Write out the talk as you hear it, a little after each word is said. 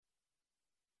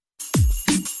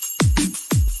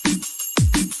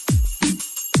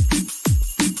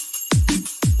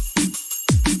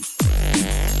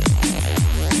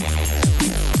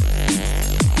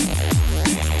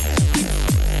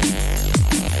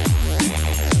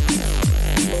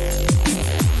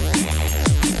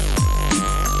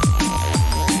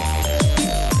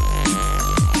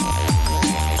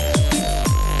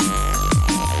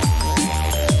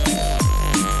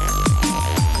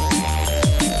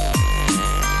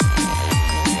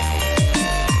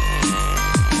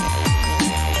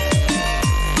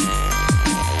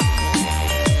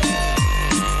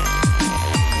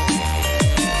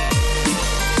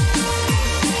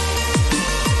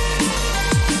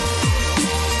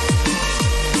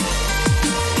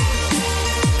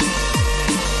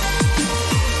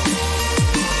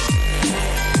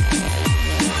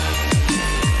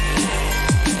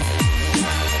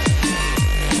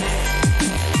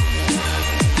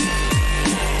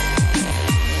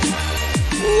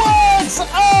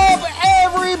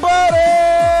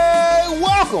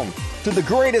to the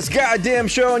greatest goddamn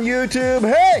show on YouTube.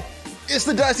 Hey, it's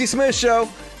the Dusty Smith Show.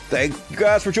 Thank you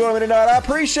guys for joining me tonight. I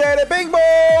appreciate it. Bing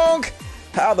bong.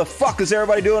 How the fuck is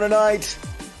everybody doing tonight?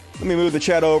 Let me move the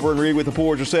chat over and read what the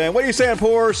Poors are saying. What are you saying,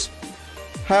 Poors?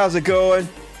 How's it going?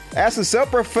 Asking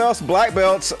self-professed black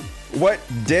belts what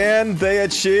then they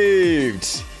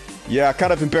achieved. Yeah,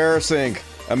 kind of embarrassing.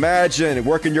 Imagine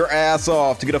working your ass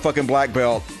off to get a fucking black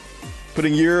belt.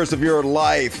 Putting years of your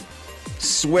life,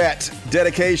 sweat,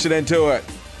 dedication into it.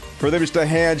 For them just to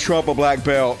hand Trump a black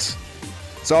belt.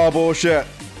 It's all bullshit.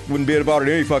 Wouldn't be about it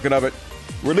any fucking of it.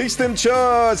 Release them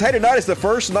chuds. Hey, tonight is the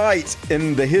first night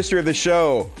in the history of the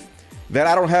show that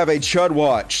I don't have a chud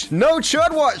watch. No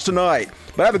chud watch tonight.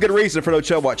 But I have a good reason for no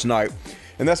chud watch tonight.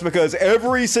 And that's because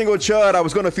every single chud I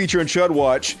was going to feature in Chud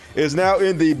Watch is now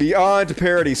in the Beyond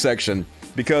Parody section.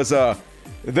 Because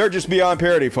they're just beyond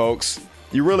parody, folks.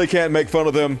 You really can't make fun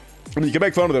of them. I mean, you can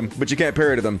make fun of them, but you can't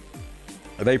parody them.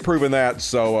 They've proven that.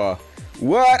 So,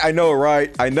 what? I know,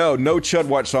 right? I know. No Chud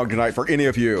Watch song tonight for any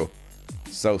of you.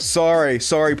 So, sorry,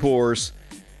 Poors.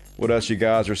 What else you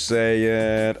guys are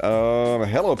saying?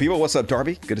 Hello, people. What's up,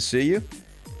 Darby? Good to see you.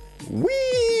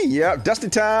 Wee! Yeah, Dusty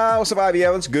Time. What's up, Ivy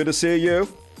Evans? Good to see you.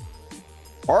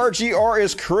 RGR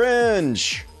is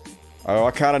cringe. Oh,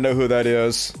 I kind of know who that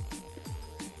is.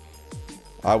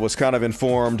 I was kind of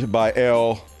informed by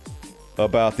L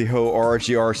about the whole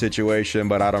RGR situation,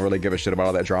 but I don't really give a shit about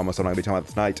all that drama, so I'm not going to be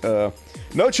talking about it tonight.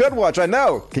 No Chud Watch, I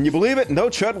know. Can you believe it? No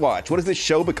Chud Watch. What is this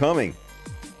show becoming?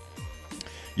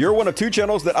 You're one of two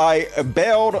channels that I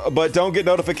bailed, but don't get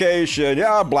notification.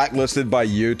 Yeah, I'm blacklisted by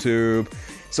YouTube.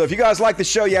 So if you guys like the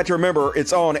show, you have to remember,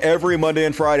 it's on every Monday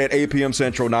and Friday at 8 p.m.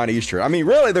 Central, 9 Eastern. I mean,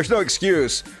 really, there's no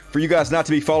excuse for you guys not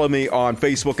to be following me on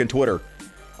Facebook and Twitter.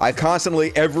 I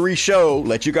constantly, every show,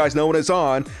 let you guys know when it's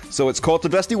on. So it's Cult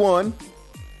of Dusty 1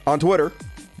 on Twitter.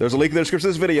 There's a link in the description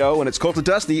of this video, and it's Cult of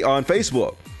Dusty on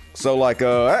Facebook. So, like,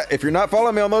 if you're not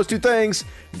following me on those two things,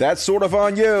 that's sort of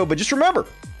on you. But just remember,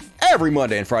 every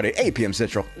Monday and Friday, 8 p.m.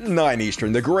 Central, 9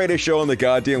 Eastern, the greatest show in the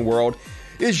goddamn world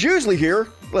is usually here,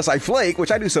 unless I flake,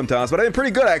 which I do sometimes, but I've been pretty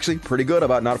good, actually. Pretty good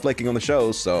about not flaking on the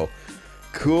shows, so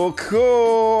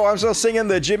cool. I'm still singing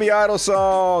the Jimmy Idol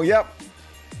song. Yep.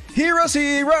 Heroes,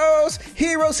 heroes,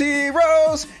 heroes,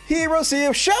 heroes, heroes,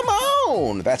 heroes,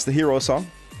 Shimon. That's the hero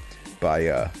song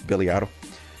by Billy Idol.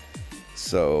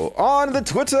 So, on the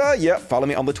Twitter, yep, follow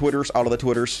me on the Twitters, all of the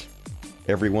Twitters,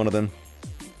 every one of them.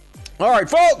 All right,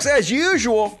 folks, as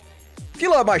usual, if you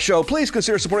love my show, please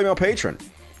consider supporting me on Patreon.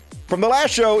 From the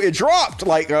last show, it dropped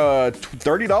like $30,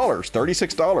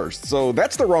 $36. So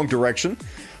that's the wrong direction.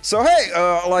 So hey,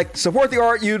 support the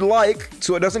art you'd like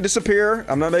so it doesn't disappear.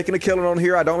 I'm not making a killing on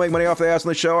here. I don't make money off the ads on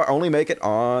the show. I only make it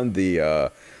on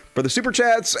the for the super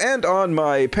chats and on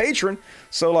my Patreon.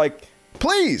 So like,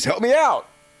 please help me out.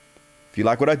 If you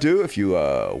like what I do, if you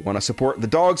want to support the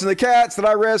dogs and the cats that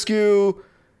I rescue,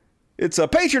 it's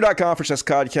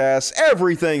patreon.com/podcast.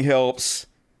 Everything helps.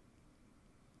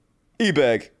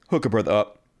 eBay. Hook a brother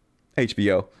up,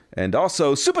 HBO, and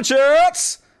also Super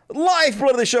Chats,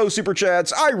 lifeblood of the show, Super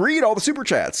Chats. I read all the Super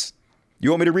Chats. You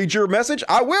want me to read your message?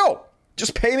 I will.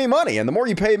 Just pay me money, and the more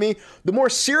you pay me, the more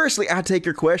seriously I take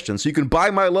your questions, so you can buy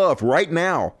my love right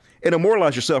now and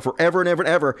immortalize yourself forever and ever and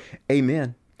ever.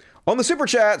 Amen. On the Super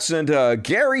Chats, and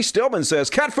Gary Stillman says,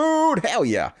 cat food, hell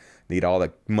yeah. Need all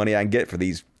the money I can get for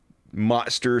these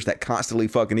monsters that constantly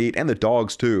fucking eat, and the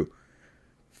dogs too.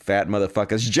 Fat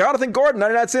motherfuckers. Jonathan Gordon,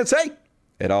 99 cents. Hey,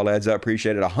 it all adds up.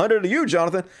 Appreciate it. 100 to you,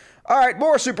 Jonathan. All right,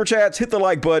 more super chats. Hit the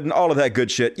like button. All of that good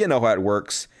shit. You know how it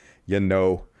works. You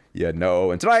know.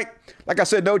 And tonight, like I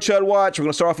said, no Chud Watch. We're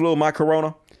going to start off with a little My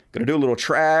Corona. Going to do a little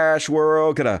Trash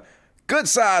World. Got a good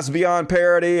size Beyond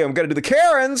Parody. I'm going to do the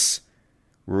Karens.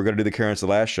 We were going to do the Karens the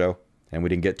last show, and we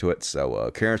didn't get to it.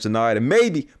 So Karens tonight. And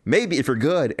maybe if you're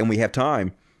good and we have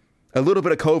time, a little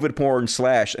bit of COVID porn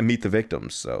 / and Meet the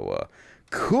Victims. So,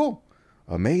 cool.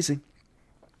 Amazing.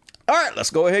 All right, let's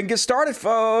go ahead and get started,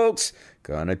 folks.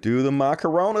 Gonna do the My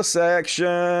Corona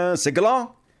section. Sing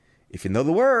along. If you know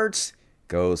the words,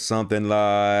 goes something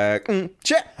like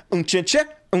cha cha cha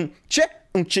cha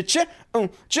cha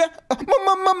cha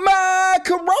My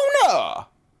Corona.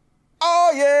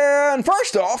 Oh yeah, and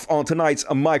first off on tonight's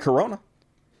My Corona,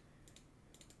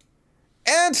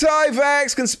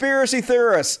 anti-vax conspiracy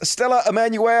theorist Stella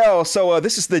Emanuel. So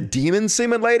this is the demon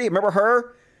semen lady. Remember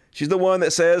her? She's the one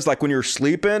that says, like, when you're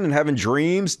sleeping and having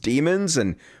dreams, demons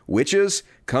and witches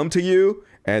come to you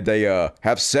and they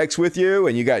have sex with you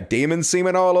and you got demon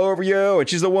semen all over you. And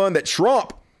she's the one that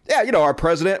Trump Yeah, you know, our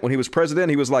president, when he was president,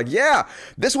 he was like, yeah,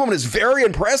 this woman is very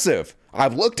impressive.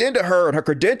 I've looked into her and her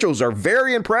credentials are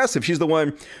very impressive. She's the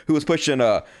one who was pushing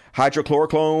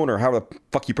hydrochloroquine, or how the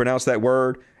fuck you pronounce that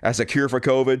word, as a cure for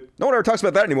COVID. No one ever talks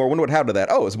about that anymore. Wonder what happened to that.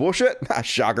 Oh, it's bullshit?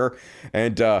 Shocker.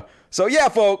 And so, yeah,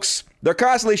 folks, they're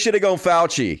constantly shitting on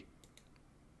Fauci,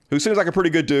 who seems like a pretty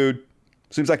good dude.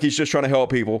 Seems like he's just trying to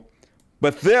help people.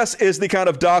 But this is the kind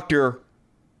of doctor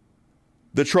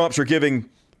the Trumps are giving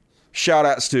shout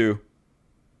outs to,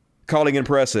 calling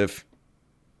impressive,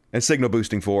 and signal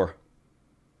boosting for.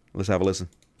 Let's have a listen.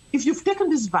 If you've taken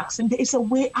this vaccine, there is a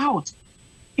way out.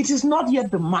 It is not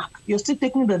yet the mark. You're still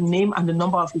taking the name and the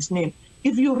number of his name.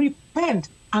 If you repent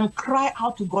and cry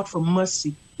out to God for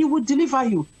mercy, he will deliver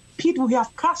you. People, we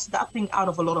have cast that thing out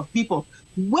of a lot of people.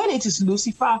 When it is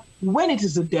Lucifer, when it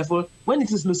is the devil, when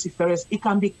it is Luciferus, it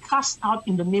can be cast out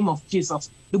in the name of Jesus.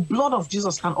 The blood of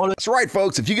Jesus can always... That's right,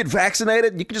 folks. If you get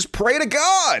vaccinated, you can just pray to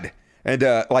God. And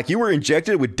like you were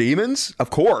injected with demons?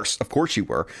 Of course you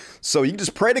were. So you can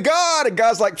just pray to God, and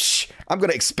God's like, shh, I'm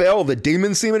going to expel the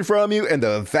demon semen from you and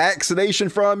the vaccination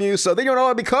from you, so then you'll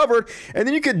all be covered, and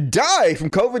then you could die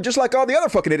from COVID just like all the other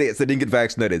fucking idiots that didn't get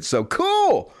vaccinated. So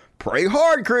cool. Pray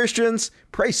hard, Christians.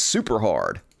 Pray super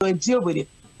hard. Deal with it.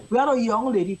 We had a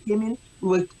young lady came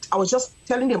in. I was just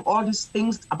telling them all these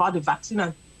things about the vaccine,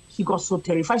 and she got so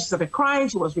terrified. She started crying.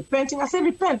 She was repenting. I said,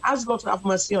 repent. Ask God to have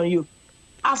mercy on you.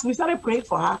 As we started praying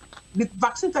for her, the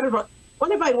vaccine started running.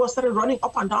 Whenever it was, started running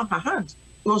up and down her hand.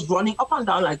 It was running up and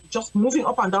down, like just moving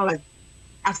up and down, like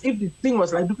as if the thing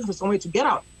was like looking for somewhere to get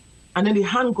out. And then the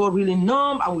hand got really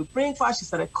numb, and we were praying for her. She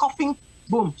started coughing.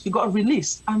 Boom, she got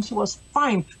released, and she was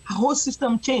fine. Her whole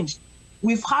system changed.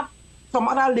 We've had some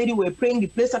other lady, we were praying, the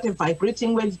place started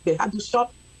vibrating where they had to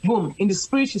shot. Boom, in the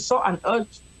spirit, she saw an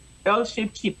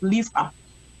L-shaped ship leave her.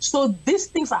 So these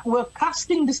things, we're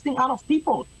casting this thing out of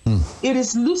people. It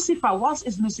is Lucifer. Once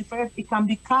it's Lucifer, it can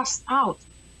be cast out.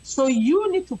 So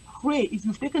you need to pray. If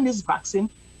you've taken this vaccine,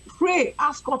 pray,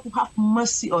 ask God to have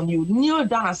mercy on you. Kneel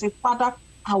down and say, Father,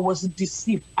 I was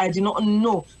deceived. I did not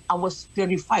know. I was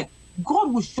terrified.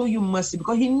 God will show you mercy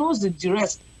because he knows the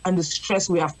duress and the stress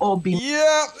we have all been.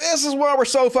 Yeah, this is why we're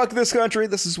so fucked in this country.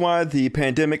 This is why the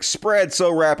pandemic spread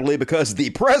so rapidly, because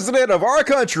the president of our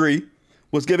country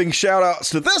was giving shout outs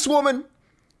to this woman,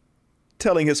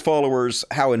 telling his followers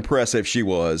how impressive she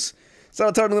was. So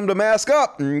telling them to mask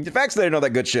up and get vaccinated and all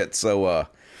that good shit. So,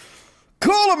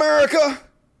 cool, America.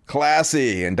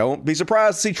 Classy. And don't be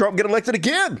surprised to see Trump get elected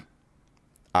again.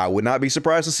 I would not be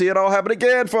surprised to see it all happen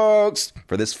again, folks,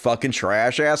 for this fucking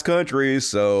trash-ass country.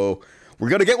 So we're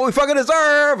going to get what we fucking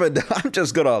deserve. And I'm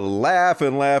just going to laugh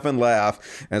and laugh and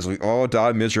laugh as we all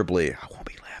die miserably. I won't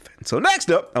be laughing. So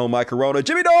next up on my Corona,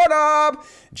 Jimmy Doorknob.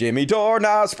 Jimmy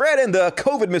Doorknob spreading the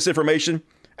COVID misinformation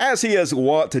as he is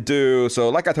wont to do. So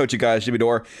like I told you guys, Jimmy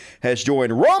Dore has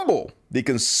joined Rumble, the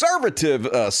conservative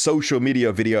social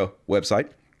media video website.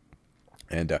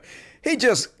 And he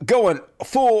just going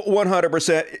full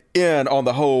 100% in on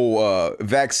the whole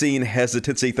vaccine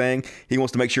hesitancy thing. He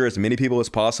wants to make sure as many people as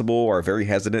possible are very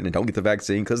hesitant and don't get the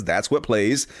vaccine because that's what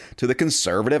plays to the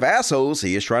conservative assholes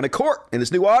he is trying to court in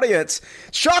this new audience.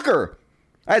 Shocker!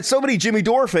 I had so many Jimmy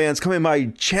Dore fans come in my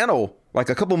channel like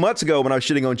a couple months ago when I was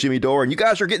shitting on Jimmy Dore, and you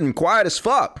guys are getting quiet as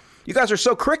fuck. You guys are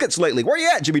so crickets lately. Where you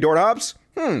at, Jimmy Doorknobs?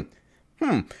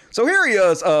 So here he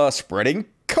is spreading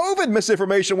COVID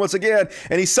misinformation once again,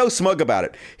 and he's so smug about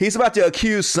it. He's about to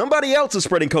accuse somebody else of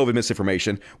spreading COVID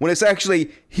misinformation when it's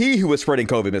actually he who is spreading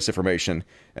COVID misinformation.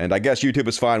 And I guess YouTube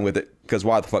is fine with it, because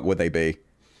why the fuck would they be?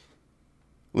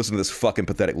 Listen to this fucking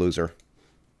pathetic loser.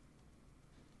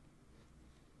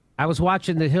 I was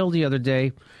watching The Hill the other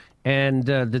day, and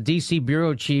the D.C.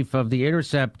 bureau chief of The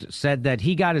Intercept said that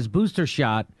he got his booster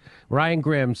shot. Ryan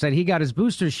Grimm said he got his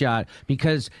booster shot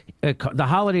because the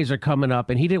holidays are coming up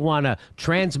and he didn't want to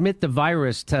transmit the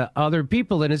virus to other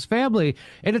people in his family.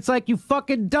 And it's like, you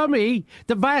fucking dummy.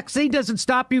 The vaccine doesn't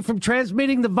stop you from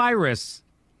transmitting the virus.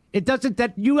 It doesn't.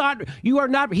 That you are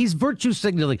not. He's virtue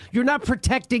signaling. You're not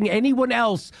protecting anyone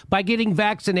else by getting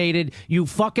vaccinated, you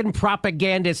fucking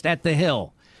propagandist at The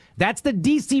Hill. That's the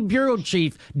D.C. bureau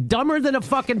chief, dumber than a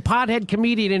fucking pothead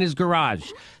comedian in his garage.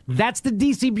 That's the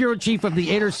D.C. bureau chief of The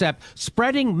Intercept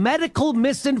spreading medical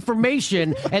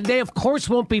misinformation, and they, of course,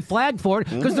 won't be flagged for it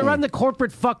because they're on the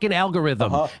corporate fucking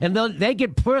algorithm, and they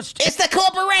get pushed. It's the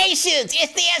corporations.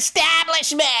 It's the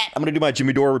establishment. I'm going to do my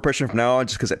Jimmy Dore impression from now on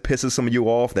just because it pisses some of you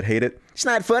off that hate it. It's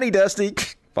not funny, Dusty.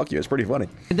 Fuck you. It's pretty funny.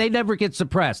 They never get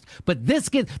suppressed. But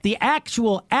the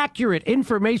actual accurate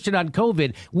information on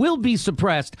COVID will be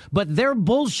suppressed, but their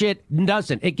bullshit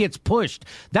doesn't. It gets pushed.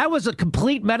 That was a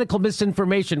complete medical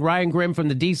misinformation Ryan Grim from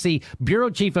the D.C. bureau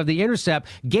chief of The Intercept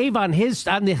gave on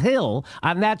the Hill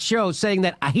on that show, saying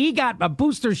that he got a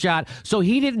booster shot so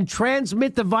he didn't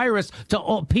transmit the virus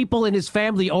to people in his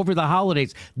family over the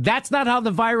holidays. That's not how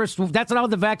the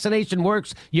vaccination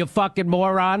works, you fucking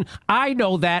moron. I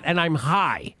know that, and I'm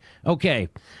high. Okay.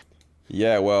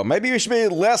 Yeah, well, maybe you should be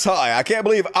less high. I can't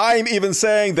believe I'm even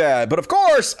saying that. But of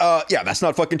course, yeah, that's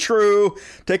not fucking true.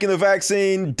 Taking the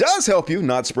vaccine does help you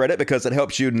not spread it because it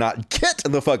helps you not get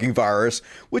the fucking virus,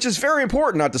 which is very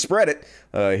important not to spread it.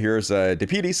 Here's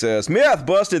Deputy says, myth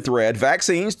busted thread.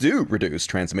 Vaccines do reduce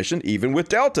transmission even with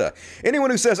Delta. Anyone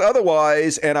who says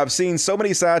otherwise, and I've seen so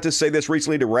many scientists say this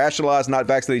recently to rationalize not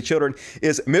vaccinating children,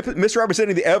 is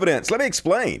misrepresenting the evidence. Let me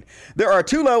explain. There are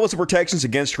two levels of protections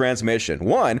against transmission.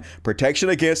 One, protection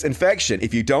against infection.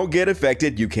 If you don't get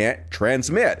infected, you can't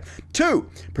transmit. Two,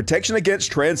 protection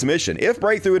against transmission if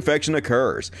breakthrough infection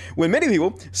occurs. When many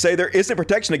people say there isn't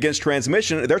protection against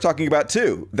transmission, they're talking about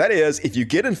two. That is, if you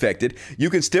get infected, you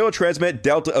can still transmit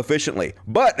Delta efficiently.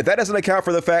 But that doesn't account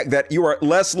for the fact that you are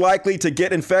less likely to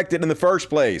get infected in the first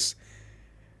place.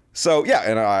 So, yeah,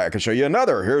 and I can show you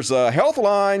another. Here's a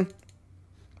Healthline.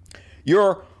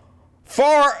 You're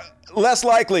far less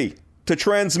likely to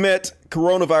transmit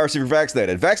coronavirus if you're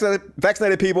vaccinated.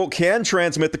 Vaccinated people can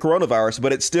transmit the coronavirus,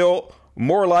 but it's still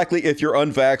more likely if you're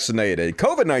unvaccinated.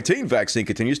 COVID-19 vaccine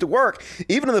continues to work,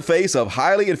 even in the face of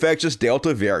highly infectious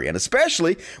Delta variant,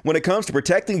 especially when it comes to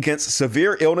protecting against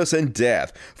severe illness and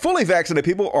death. Fully vaccinated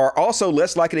people are also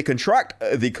less likely to contract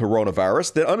the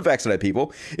coronavirus than unvaccinated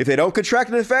people. If they don't contract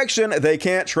an infection, they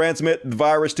can't transmit the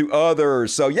virus to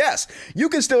others. So yes, you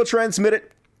can still transmit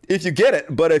it if you get it,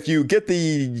 but if you get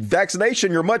the vaccination,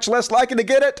 you're much less likely to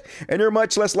get it, and you're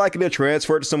much less likely to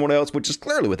transfer it to someone else, which is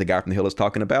clearly what the guy from the Hill is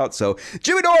talking about. So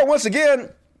Jimmy Dore, once again,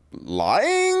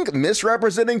 lying,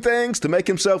 misrepresenting things to make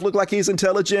himself look like he's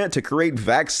intelligent, to create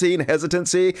vaccine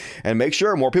hesitancy, and make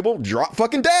sure more people drop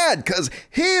fucking dead, because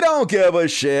he don't give a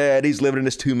shit. He's living in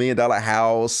this $2 million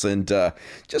house and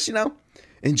just,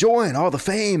 enjoying all the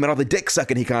fame and all the dick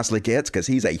sucking he constantly gets because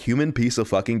he's a human piece of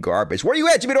fucking garbage. Where you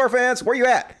at, Jimmy Dore fans? Where you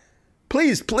at?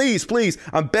 Please, please, please.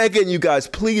 I'm begging you guys,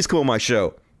 please come on my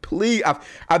show. Please.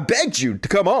 I begged you to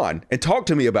come on and talk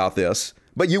to me about this,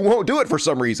 but you won't do it for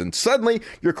some reason. Suddenly,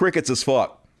 you're crickets as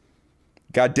fuck.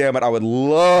 God damn it. I would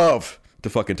love to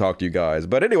fucking talk to you guys.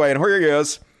 But anyway, and here he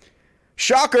is.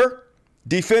 Shocker.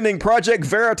 Defending Project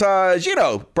Veritas. You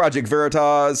know, Project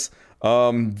Veritas.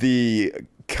 The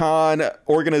con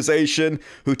organization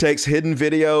who takes hidden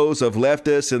videos of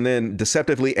leftists and then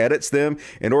deceptively edits them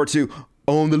in order to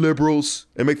own the liberals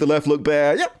and make the left look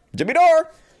bad. Yep, Jimmy Dore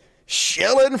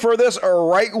shilling for this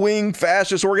right-wing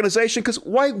fascist organization, because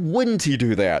why wouldn't he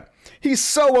do that? He's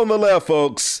so on the left,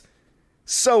 folks.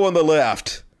 So on the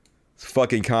left.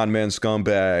 Fucking con men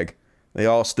scumbag. They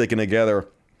all sticking together.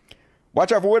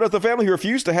 Watch out for widows of the family who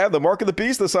refuse to have the mark of the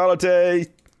beast this holiday.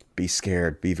 Be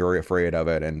scared. Be very afraid of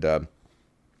it. And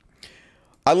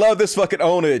I love this fucking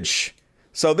ownage.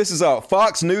 So this is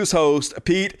Fox News host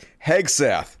Pete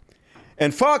Hegseth.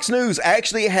 And Fox News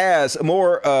actually has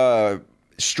more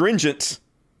stringent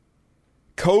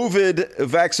COVID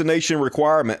vaccination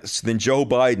requirements than Joe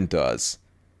Biden does.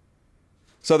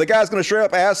 So the guy's going to straight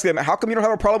up ask him, how come you don't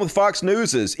have a problem with Fox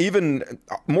News's even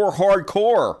more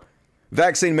hardcore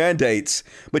vaccine mandates,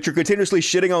 but you're continuously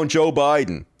shitting on Joe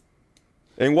Biden?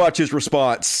 And watch his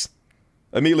response.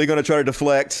 Immediately going to try to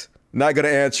deflect, not going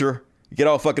to answer, get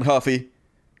all fucking huffy,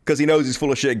 because he knows he's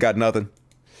full of shit and got nothing.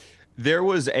 There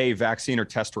was a vaccine or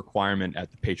test requirement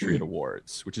at the Patriot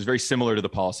Awards, which is very similar to the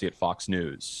policy at Fox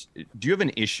News. Do you have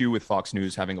an issue with Fox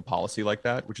News having a policy like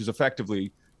that, which is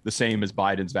effectively the same as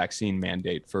Biden's vaccine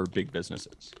mandate for big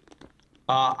businesses?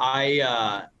 You're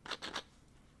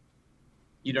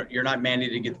not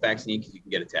mandated to get the vaccine because you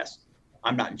can get a test.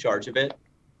 I'm not in charge of it.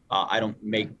 I don't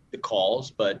make the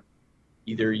calls, but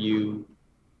either you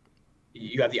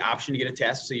have the option to get a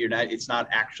test, so it's not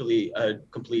actually a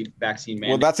complete vaccine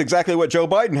mandate. Well, that's exactly what Joe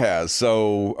Biden has.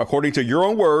 So according to your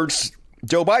own words,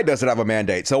 Joe Biden doesn't have a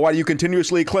mandate. So why do you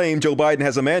continuously claim Joe Biden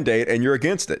has a mandate and you're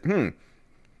against it?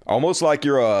 Almost like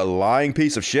you're a lying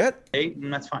piece of shit. Hey,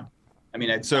 that's fine. I mean,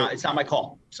 it's not my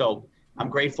call. So I'm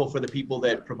grateful for the people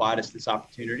that provide us this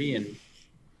opportunity,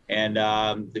 and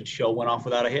the show went off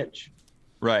without a hitch.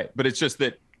 Right. But it's just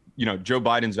that, Joe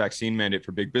Biden's vaccine mandate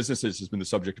for big businesses has been the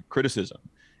subject of criticism.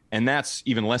 And that's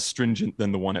even less stringent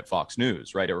than the one at Fox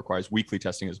News, right? It requires weekly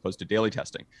testing as opposed to daily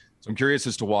testing. So I'm curious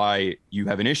as to why you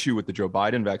have an issue with the Joe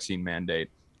Biden vaccine mandate,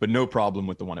 but no problem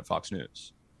with the one at Fox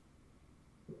News.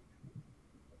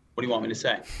 What do you want me to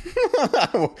say?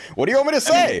 What do you want me to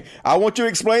say? I want you to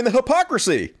explain the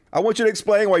hypocrisy. I want you to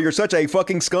explain why you're such a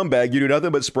fucking scumbag. You do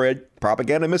nothing but spread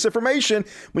propaganda and misinformation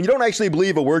when you don't actually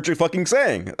believe a word you're fucking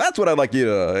saying. That's what I'd like you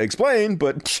to explain,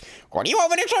 but what do you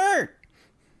want me to say?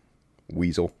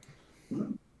 Weasel.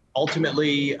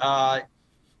 Ultimately,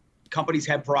 companies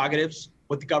have prerogatives.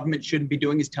 What the government shouldn't be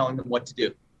doing is telling them what to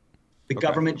do. The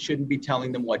government shouldn't be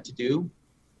telling them what to do.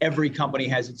 Every company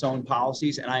has its own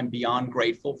policies, and I'm beyond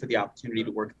grateful for the opportunity to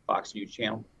work at the Fox News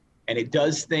Channel. And it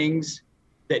does things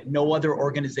that no other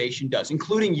organization does,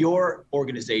 including your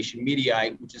organization,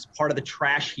 Mediaite, which is part of the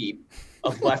trash heap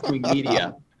of left-wing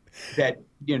media that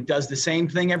does the same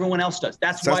thing everyone else does.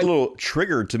 That's Sounds why a little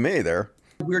triggered to me there.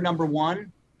 we're number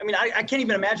one. I mean, I can't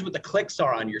even imagine what the clicks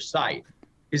are on your site.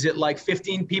 Is it like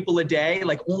 15 people a day,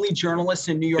 like only journalists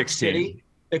in New York 16. City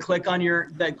that click on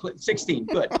 16?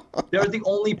 Good. They're the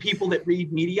only people that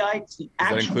read Mediaite. The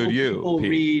actual include you, people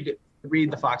Pete?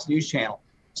 read the Fox News Channel.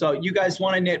 So you guys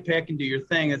want to nitpick and do your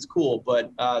thing, that's cool.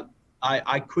 But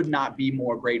I could not be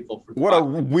more grateful for What a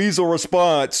weasel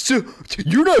response.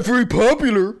 You're not very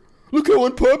popular. Look how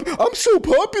unpopular. I'm so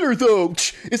popular, though.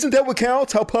 Isn't that what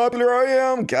counts? How popular I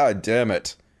am? God damn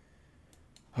it.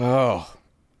 Oh.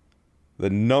 The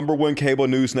number one cable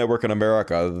news network in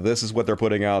America. This is what they're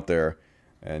putting out there.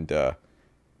 And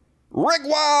Rick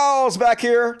Wiles back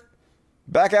here.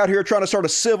 Back out here trying to start a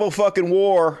civil fucking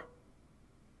war.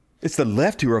 It's the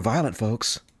left who are violent,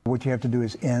 folks. What you have to do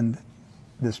is end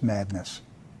this madness,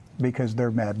 because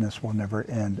their madness will never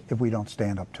end if we don't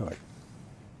stand up to it.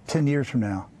 10 years from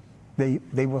now,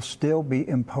 they will still be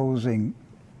imposing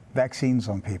vaccines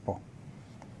on people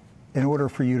in order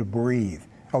for you to breathe.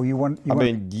 Oh, I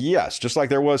mean, yes, just like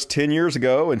there was 10 years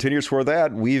ago and 10 years before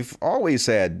that, we've always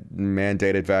had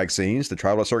mandated vaccines to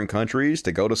travel to certain countries,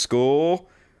 to go to school.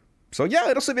 So yeah,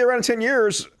 it'll still be around in 10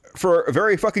 years for a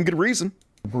very fucking good reason.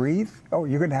 Breathe? Oh,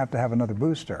 you're going to have another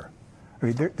booster. I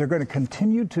mean, they're going to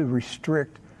continue to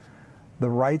restrict the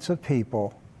rights of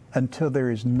people until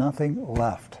there is nothing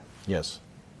left. Yes.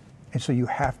 And so you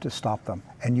have to stop them,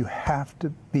 and you have to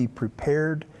be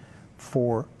prepared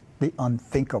for the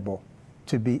unthinkable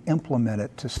to be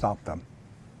implemented to stop them.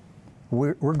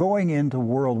 We're going into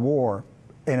world war,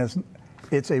 and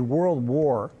it's a world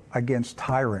war against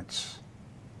tyrants.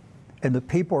 And the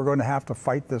people are going to have to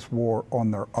fight this war on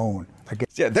their own.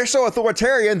 Yeah, they're so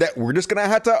authoritarian that we're just going to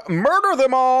have to murder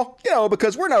them all,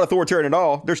 because we're not authoritarian at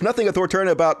all. There's nothing authoritarian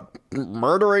about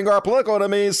murdering our political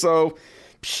enemies, so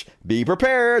be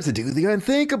prepared to do the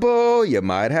unthinkable. You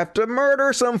might have to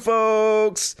murder some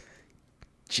folks.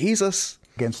 Jesus.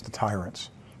 Against the tyrants.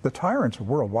 The tyrants are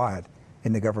worldwide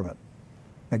in the government.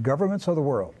 The governments of the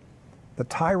world. The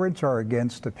tyrants are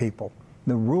against the people.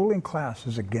 The ruling class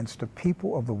is against the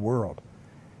people of the world.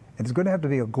 And it's going to have to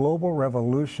be a global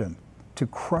revolution to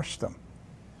crush them.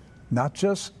 Not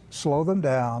just slow them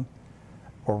down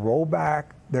or roll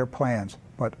back their plans,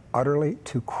 but utterly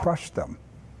to crush them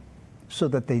so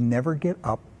that they never get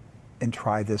up and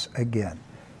try this again.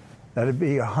 That'd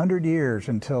be 100 years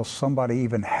until somebody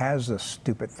even has this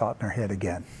stupid thought in their head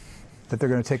again, that they're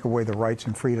going to take away the rights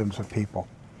and freedoms of people.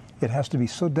 It has to be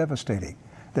so devastating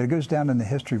that it goes down in the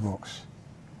history books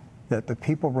that the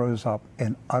people rose up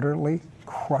and utterly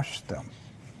crushed them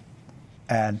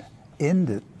and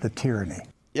ended the tyranny.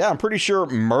 Yeah, I'm pretty sure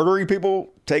murdering people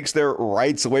takes their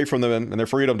rights away from them and their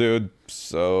freedom, dude.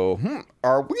 So,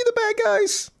 are we the bad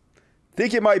guys?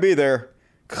 Think it might be there.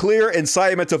 Clear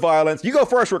incitement to violence. You go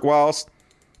first, Rick Wiles.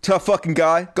 Tough fucking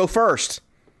guy. Go first.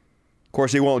 Of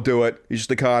course, he won't do it. He's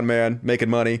just a con man making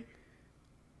money.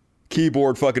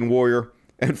 Keyboard fucking warrior.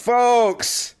 And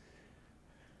folks,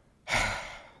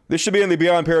 this should be in the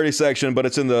Beyond Parody section, but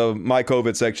it's in the My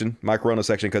COVID section, My Corona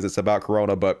section, because it's about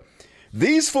Corona. But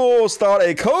these fools thought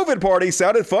a COVID party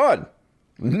sounded fun.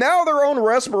 Now they're on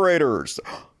respirators.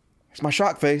 Here's my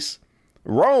shock face.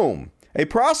 Rome. A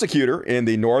prosecutor in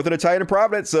the northern Italian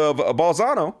province of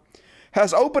Bolzano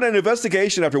has opened an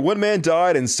investigation after one man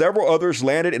died and several others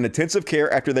landed in intensive care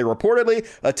after they reportedly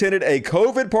attended a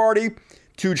COVID party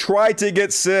to try to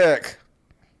get sick.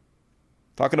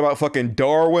 Talking about fucking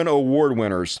Darwin Award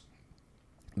winners.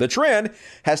 The trend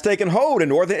has taken hold in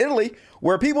northern Italy,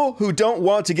 where people who don't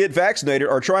want to get vaccinated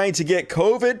are trying to get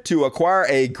COVID to acquire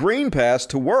a green pass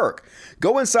to work,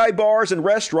 go inside bars and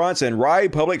restaurants, and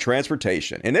ride public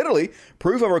transportation. In Italy,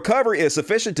 proof of recovery is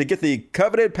sufficient to get the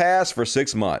coveted pass for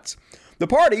 6 months. The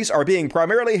parties are being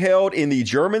primarily held in the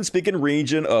German-speaking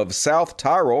region of South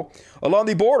Tyrol, along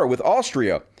the border with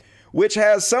Austria, which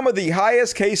has some of the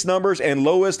highest case numbers and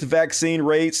lowest vaccine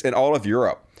rates in all of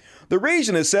Europe. The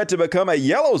region is set to become a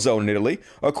yellow zone in Italy,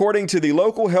 according to the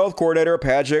local health coordinator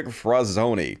Patrick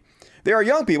Frazzoni. There are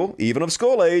young people, even of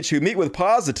school age, who meet with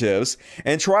positives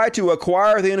and try to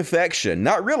acquire the infection,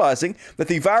 not realizing that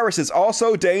the virus is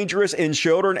also dangerous in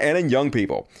children and in young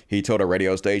people. He told a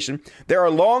radio station, there are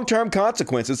long-term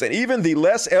consequences and even the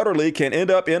less elderly can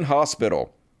end up in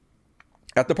hospital.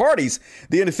 At the parties,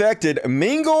 the infected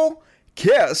mingle,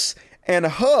 kiss, and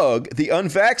hug the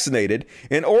unvaccinated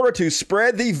in order to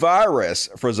spread the virus,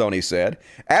 Frazzoni said,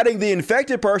 adding the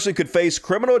infected person could face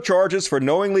criminal charges for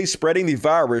knowingly spreading the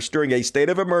virus during a state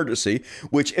of emergency,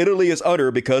 which Italy is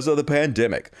under because of the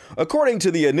pandemic. According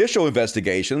to the initial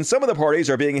investigation, some of the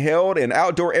parties are being held in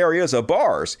outdoor areas of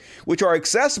bars, which are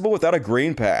accessible without a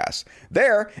green pass.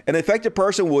 There, an infected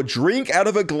person will drink out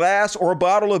of a glass or a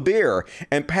bottle of beer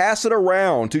and pass it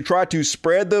around to try to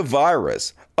spread the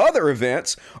virus. Other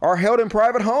events are held in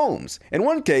private homes. In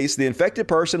one case, the infected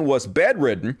person was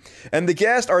bedridden, and the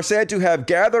guests are said to have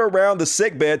gathered around the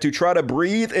sickbed to try to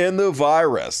breathe in the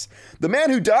virus. The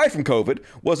man who died from COVID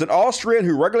was an Austrian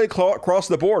who regularly crossed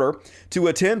the border to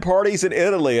attend parties in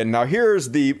Italy. And now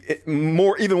here's the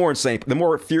even more insane, the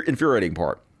more infuriating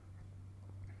part.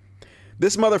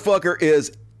 This motherfucker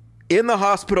is in the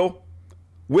hospital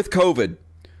with COVID,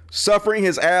 suffering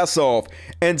his ass off,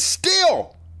 and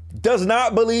still does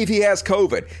not believe he has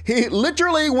COVID. He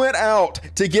literally went out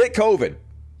to get COVID.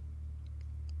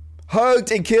 Hugged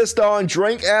and kissed on,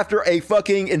 drank after a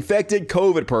fucking infected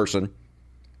COVID person.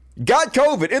 Got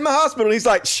COVID in the hospital. He's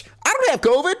like, shh, I don't have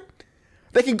COVID.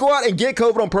 They can go out and get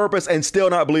COVID on purpose and still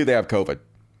not believe they have COVID.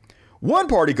 One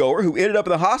partygoer who ended up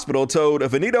in the hospital told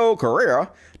Veneto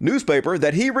Carrera newspaper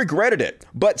that he regretted it,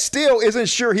 but still isn't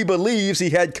sure he believes he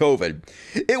had COVID.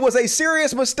 It was a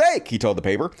serious mistake, he told the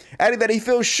paper, adding that he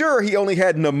feels sure he only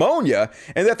had pneumonia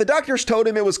and that the doctors told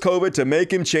him it was COVID to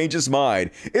make him change his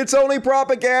mind. It's only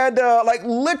propaganda. Like,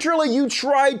 literally, you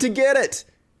tried to get it.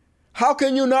 How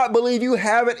can you not believe you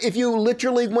have it if you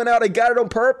literally went out and got it on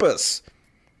purpose?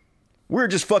 We're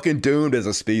just fucking doomed as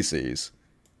a species.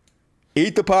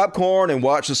 Eat the popcorn and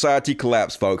watch society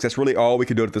collapse, folks. That's really all we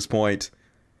can do at this point.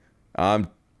 I'm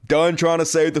done trying to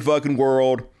save the fucking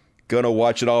world. Gonna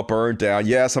watch it all burn down.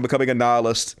 Yes, I'm becoming a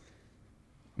nihilist.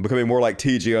 I'm becoming more like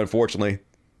TG, unfortunately.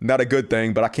 Not a good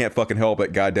thing, but I can't fucking help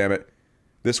it, goddammit.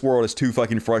 This world is too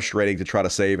fucking frustrating to try to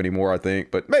save anymore, I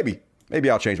think. But maybe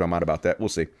I'll change my mind about that. We'll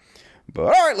see. But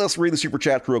all right, let's read the super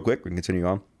chat real quick. We can continue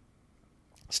on.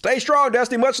 Stay strong,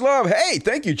 Dusty. Much love. Hey,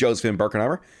 thank you, Josephine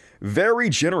Birkenheimer. Very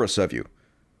generous of you.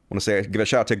 I want to give a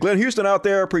shout out to Glenn Houston out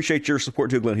there. Appreciate your support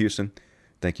too, Glenn Houston.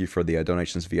 Thank you for the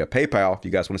donations via PayPal. If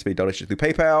you guys want to send me donations through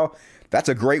PayPal, that's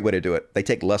a great way to do it. They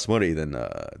take less money than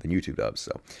YouTube does.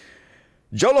 So,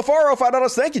 Joe LaFaro,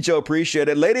 $5. Thank you, Joe. Appreciate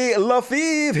it. Lady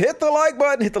LaFive, hit the like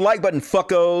button. Hit the like button,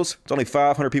 fuckos. It's only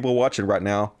 500 people watching right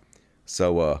now.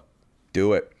 So,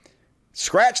 do it.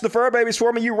 Scratch the fur babies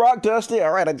for me. You rock, Dusty.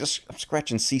 All right, I'm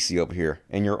scratching Cece over here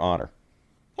in your honor.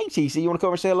 Hey, Cece, you want to come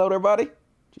over and say hello to everybody?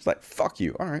 She's like, fuck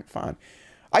you. All right, fine.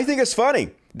 I think it's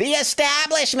funny. The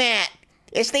establishment.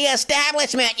 It's the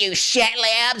establishment, you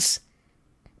shitlibs.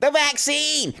 The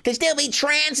vaccine can still be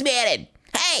transmitted.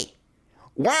 Hey,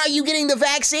 why are you getting the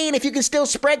vaccine if you can still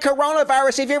spread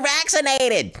coronavirus if you're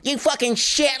vaccinated? You fucking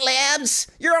shitlibs.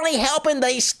 You're only helping the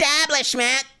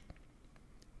establishment.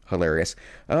 Hilarious.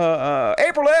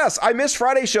 April S. I missed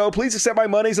Friday's show. Please accept my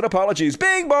monies and apologies.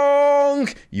 Bing bong.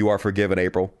 You are forgiven,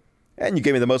 April. And you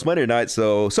gave me the most money tonight,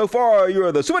 so far you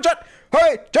are the super chat.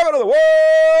 Hey, champion of the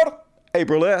world.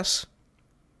 April S.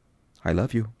 I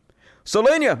love you.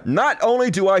 Selena, not only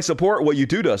do I support what you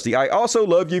do, Dusty, I also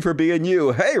love you for being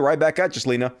you. Hey, right back at you,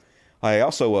 Selena. I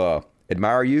also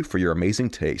admire you for your amazing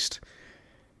taste.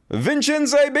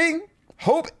 Vincenzo B.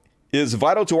 Hope is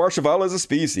vital to our survival as a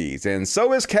species, and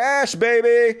so is cash,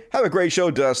 baby. Have a great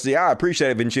show, Dusty. I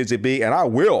appreciate it, Vincenzo B, and I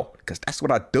will, because that's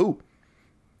what I do.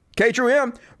 K True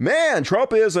M, man,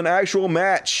 Trump is an actual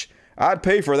match. I'd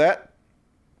pay for that.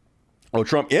 Oh,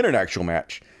 Trump in an actual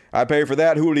match. I'd pay for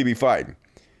that. Who would he be fighting?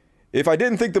 If I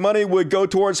didn't think the money would go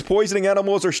towards poisoning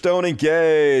animals or stoning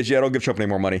gays, yeah, don't give Trump any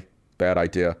more money. Bad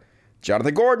idea.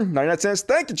 Jonathan Gordon, 99 cents.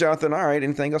 Thank you, Jonathan. All right,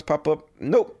 anything else pop up?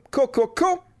 Nope.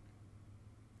 Cool.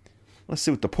 Let's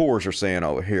see what the poors are saying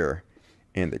over here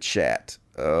in the chat.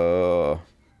 Guess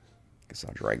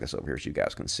I'll drag this over here so you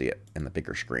guys can see it in the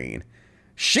bigger screen.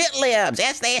 Shitlibs.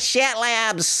 It's the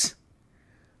shitlibs.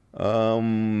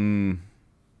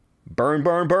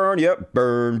 Burn. Yep.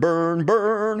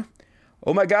 Burn.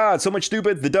 Oh my God, so much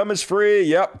stupid. The dumb is free.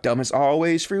 Yep. Dumb is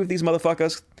always free with these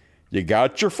motherfuckers. You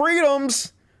got your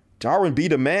freedoms. Darwin be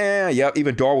the man. Yep.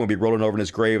 Even Darwin would be rolling over in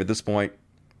his grave at this point.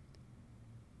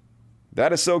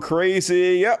 That is so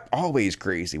crazy. Yep, always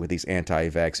crazy with these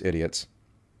anti-vax idiots.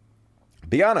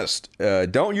 Be honest,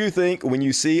 don't you think when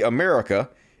you see America,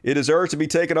 it deserves to be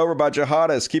taken over by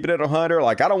jihadists? Keeping it 100,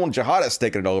 like, I don't want jihadists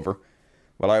taking it over.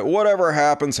 But, like, whatever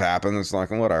happens, happens.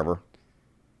 Like, whatever.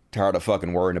 Tired of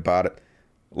fucking worrying about it.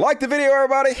 Like the video,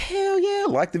 everybody. Hell yeah,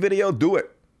 like the video. Do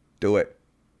it. Do it.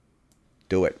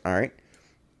 Do it. All right.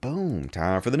 Boom.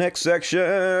 Time for the next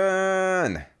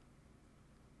section.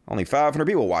 Only 500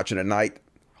 people watching at night.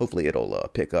 Hopefully it'll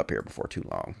pick up here before too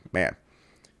long. Man,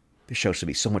 this show should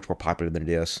be so much more popular than it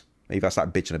is. Maybe if I stop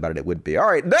bitching about it, it would be. All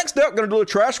right, next up, going to do a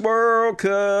Trash World,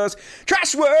 because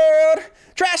Trash World,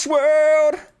 Trash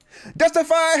World,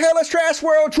 justify hellish Trash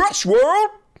World, Trash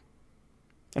World.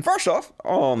 And first off,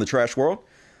 on the Trash World,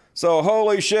 so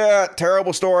holy shit,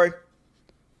 terrible story.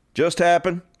 Just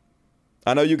happened.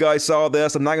 I know you guys saw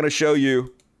this. I'm not going to show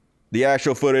you the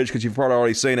actual footage because you've probably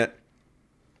already seen it.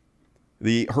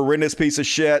 The horrendous piece of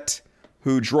shit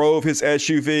who drove his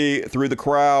SUV through the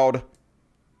crowd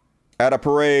at a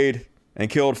parade and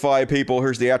killed 5 people.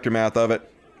 Here's the aftermath of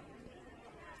it.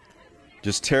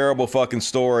 Just terrible fucking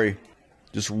story.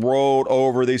 Just rolled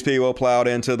over these people, plowed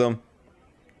into them.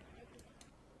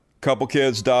 Couple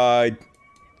kids died.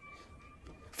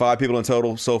 5 people in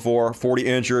total so far. 40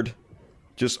 injured.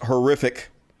 Just horrific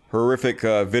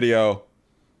video.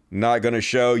 Not gonna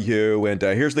show you. And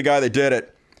here's the guy that did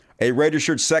it. A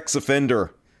registered sex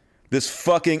offender. This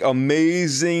fucking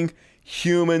amazing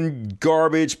human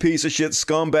garbage piece of shit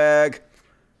scumbag.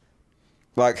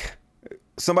 Like,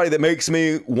 somebody that makes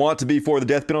me want to be for the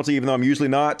death penalty, even though I'm usually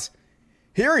not.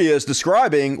 Here he is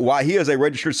describing why he is a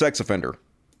registered sex offender.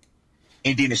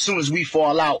 And then as soon as we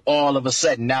fall out, all of a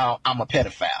sudden now I'm a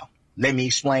pedophile. Let me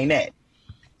explain that.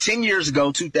 10 years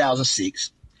ago,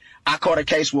 2006, I caught a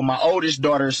case with my oldest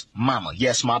daughter's mama.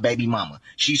 Yes, my baby mama.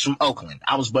 She's from Oakland.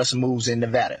 I was busting moves in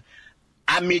Nevada.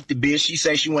 I meet the bitch. She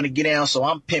says she want to get down, so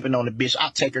I'm pimping on the bitch.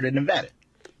 I'll take her to Nevada.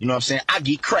 You know what I'm saying? I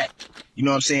get cracked. You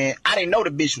know what I'm saying? I didn't know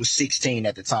the bitch was 16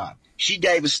 at the time. She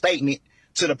gave a statement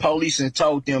to the police and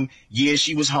told them, yeah,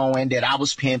 she was hoeing, that I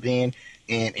was pimping,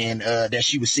 and that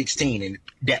she was 16, and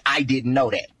that I didn't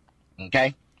know that.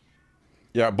 Okay?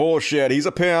 Yeah, bullshit. He's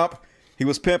a pimp. He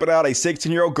was pimping out a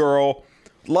 16-year-old girl.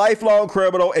 Lifelong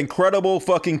criminal, incredible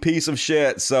fucking piece of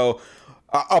shit. So,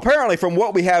 apparently, from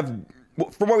what we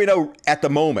know at the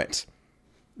moment,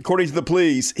 according to the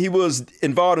police, he was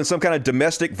involved in some kind of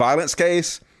domestic violence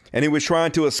case, and he was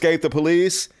trying to escape the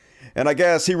police. And I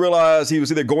guess he realized he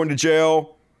was either going to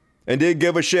jail and didn't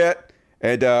give a shit,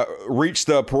 and reached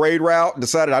the parade route and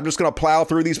decided, I'm just going to plow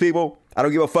through these people. I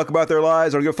don't give a fuck about their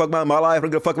lives. I don't give a fuck about my life. I don't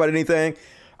give a fuck about anything.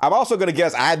 I'm also going to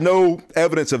guess, I had no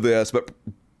evidence of this, but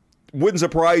wouldn't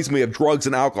surprise me if drugs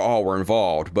and alcohol were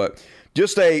involved. But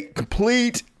just a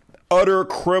complete, utter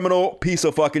criminal piece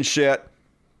of fucking shit.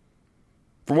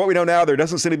 From what we know now, there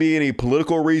doesn't seem to be any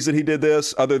political reason he did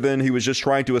this other than he was just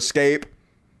trying to escape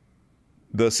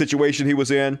the situation he was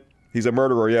in. He's a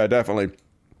murderer, yeah, definitely.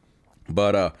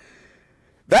 But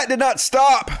that did not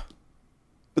stop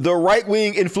the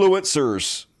right-wing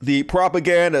influencers, the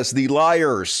propagandists, the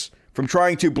liars, from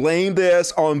trying to blame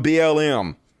this on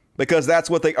BLM. Because that's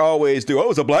what they always do. Oh,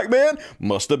 it's a black man?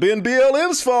 Must have been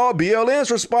BLM's fault. BLM's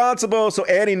responsible. So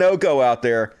Annie No-Go out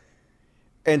there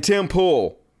and Tim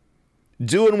Pool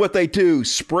doing what they do,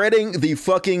 spreading the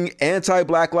fucking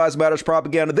anti-Black Lives Matter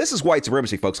propaganda. This is white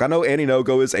supremacy, folks. I know Annie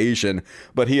No-Go is Asian,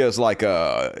 but he is like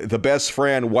the best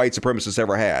friend white supremacists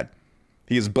ever had.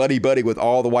 He is buddy-buddy with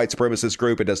all the white supremacist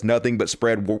group and does nothing but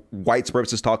spread white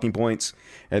supremacist talking points.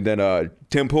 And then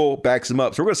Tim Pool backs him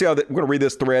up. So we're going to see how we're going to read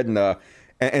this thread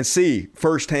and see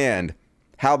firsthand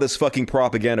how this fucking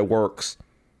propaganda works.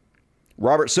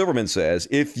 Robert Silverman says,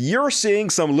 if you're seeing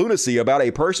some lunacy about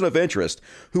a person of interest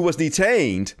who was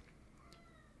detained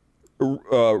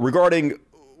regarding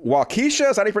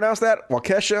Waukesha, is that how you pronounce that?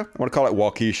 Waukesha? I want to call it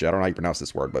Waukesha. I don't know how you pronounce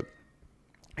this word, but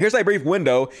here's a brief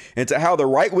window into how the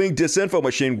right-wing disinfo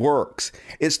machine works.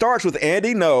 It starts with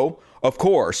Andy No, of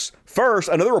course. First,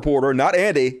 another reporter, not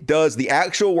Andy, does the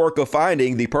actual work of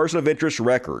finding the person of interest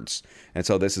records. And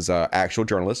so this is an actual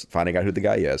journalist finding out who the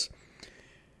guy is.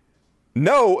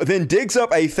 No then digs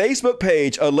up a Facebook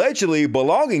page allegedly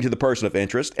belonging to the person of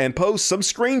interest and posts some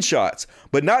screenshots,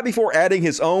 but not before adding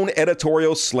his own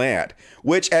editorial slant,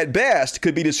 which at best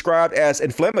could be described as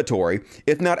inflammatory,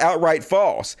 if not outright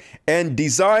false, and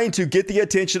designed to get the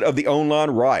attention of the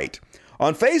online right.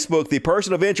 On Facebook, the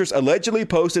person of interest allegedly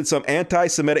posted some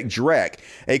anti-Semitic dreck,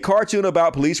 a cartoon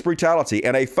about police brutality,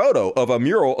 and a photo of a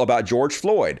mural about George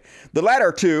Floyd. The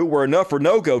latter two were enough for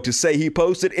No-Go to say he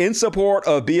posted in support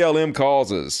of BLM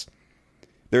causes.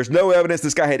 There's no evidence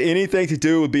this guy had anything to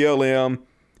do with BLM.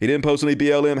 He didn't post any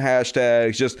BLM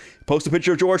hashtags, just post a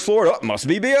picture of George Floyd. Oh, must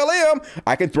be BLM.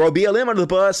 I can throw BLM under the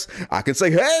bus. I can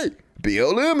say, hey,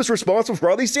 BLM is responsible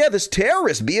for all these deaths. This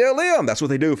terrorist, BLM. That's what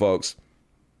they do, folks.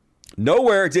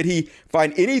 Nowhere did he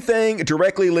find anything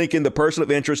directly linking the person of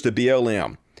interest to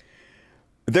BLM.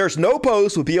 There's no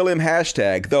post with BLM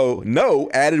hashtag, though No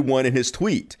added one in his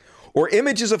tweet, or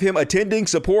images of him attending,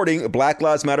 supporting Black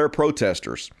Lives Matter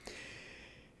protesters.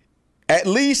 At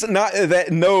least not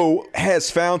that No has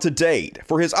found to date.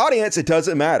 For his audience, it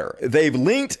doesn't matter. They've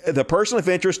linked the person of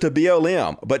interest to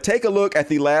BLM, but take a look at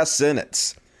the last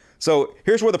sentence. So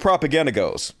here's where the propaganda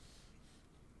goes.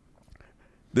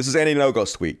 This is Andy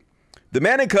Nogo's tweet. The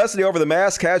man in custody over the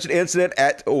mass casualty incident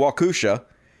at Waukesha,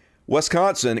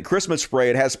 Wisconsin Christmas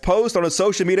parade has posted on his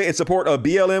social media in support of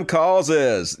BLM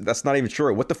causes. That's not even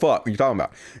true. What the fuck are you talking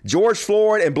about? George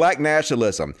Floyd and black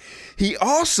nationalism. He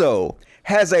also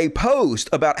has a post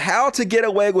about how to get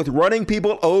away with running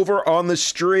people over on the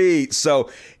street.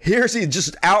 So here's he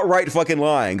just outright fucking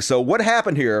lying. So what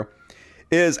happened here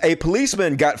is a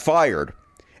policeman got fired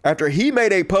after he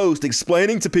made a post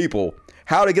explaining to people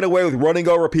how to get away with running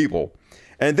over people.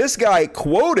 And this guy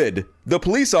quoted the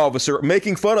police officer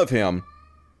making fun of him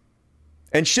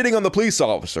and shitting on the police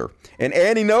officer. And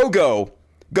Andy Nogo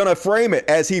gonna frame it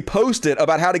as he posted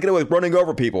about how to get away with running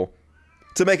over people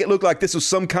to make it look like this was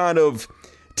some kind of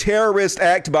terrorist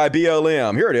act by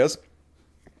BLM. Here it is.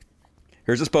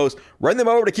 Here's this post. Run them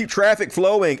over to keep traffic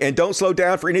flowing and don't slow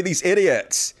down for any of these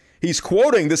idiots. He's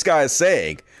quoting this guy is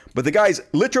saying, but the guy's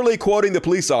literally quoting the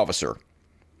police officer.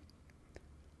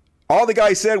 All the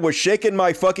guy said was shaking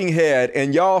my fucking head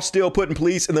and y'all still putting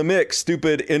police in the mix,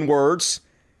 stupid N-words.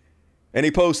 And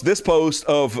he posts this post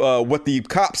of what the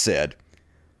cop said.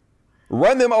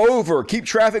 Run them over, keep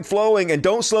traffic flowing, and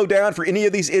don't slow down for any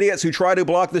of these idiots who try to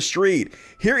block the street.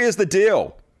 Here is the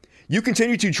deal. You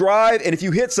continue to drive, and if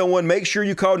you hit someone, make sure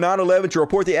you call 911 to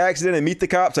report the accident and meet the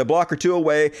cops a block or two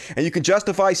away. And you can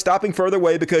justify stopping further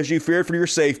away because you feared for your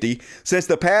safety. Since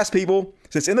in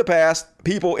the past,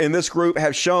 people in this group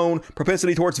have shown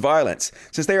propensity towards violence.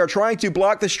 Since they are trying to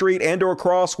block the street and or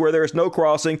cross where there is no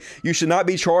crossing, you should not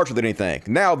be charged with anything.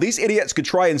 Now, these idiots could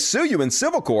try and sue you in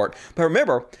civil court, but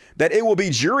remember that it will be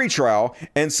jury trial,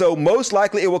 and so most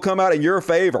likely it will come out in your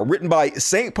favor. Written by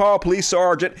St. Paul Police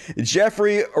Sergeant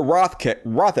Jeffrey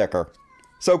Rothecker.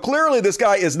 So clearly this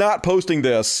guy is not posting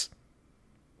this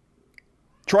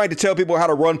trying to tell people how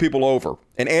to run people over.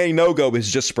 And Andy Nogo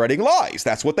is just spreading lies.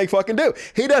 That's what they fucking do.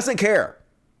 He doesn't care.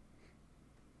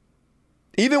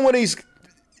 Even when he's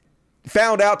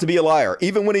found out to be a liar,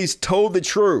 even when he's told the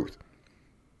truth,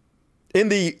 in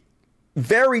the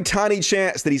very tiny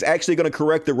chance that he's actually going to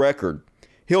correct the record,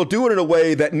 he'll do it in a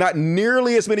way that not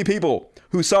nearly as many people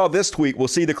who saw this tweet will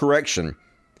see the correction.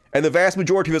 And the vast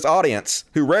majority of his audience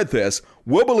who read this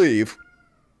will believe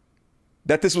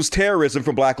that this was terrorism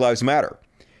from Black Lives Matter.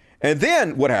 And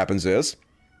then what happens is,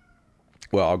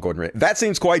 well, I'll go ahead and read it. That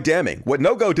seems quite damning. What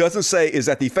Nogo doesn't say is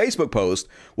that the Facebook post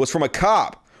was from a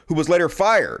cop who was later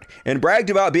fired and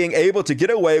bragged about being able to get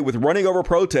away with running over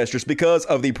protesters because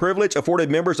of the privilege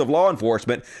afforded members of law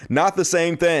enforcement. Not the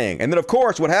same thing. And then, of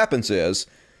course, what happens is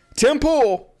Tim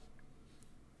Pool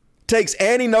takes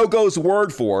Andy Nogo's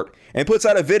word for it and puts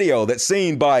out a video that's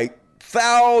seen by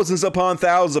thousands upon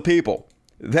thousands of people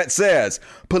that says,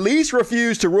 police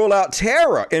refuse to rule out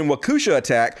terror in Waukesha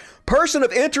attack. Person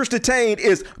of interest detained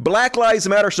is Black Lives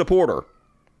Matter supporter.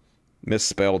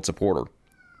 Misspelled supporter.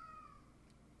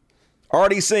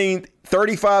 Already seen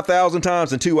 35,000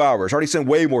 times in 2 hours. Already seen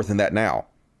way more than that now.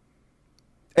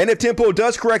 And if Tim Pool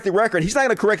does correct the record, he's not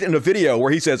going to correct it in a video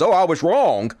where he says, oh, I was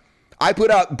wrong. I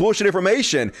put out bullshit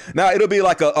information. Now it'll be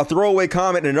like a throwaway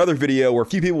comment in another video where a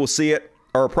few people will see it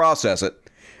or process it.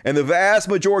 And the vast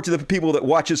majority of the people that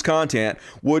watch his content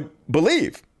would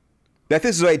believe that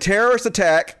this is a terrorist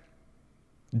attack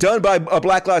done by a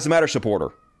Black Lives Matter supporter.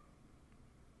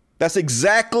 That's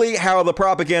exactly how the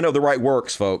propaganda of the right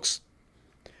works, folks.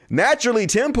 Naturally,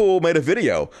 Tim Pool made a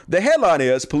video. The headline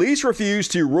is, police refuse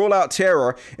to rule out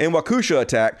terror in Waukesha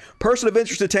attack. Person of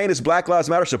interest detained is Black Lives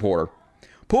Matter supporter.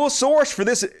 Pool's source for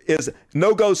this is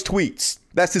Nogo's tweets.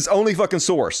 That's his only fucking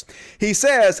source. He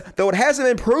says, though it hasn't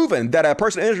been proven that the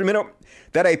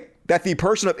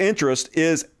person of interest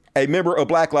is a member of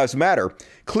Black Lives Matter,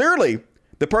 clearly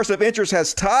the person of interest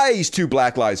has ties to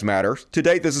Black Lives Matter. To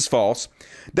date, this is false.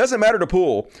 Doesn't matter to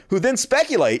Pool, who then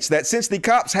speculates that since the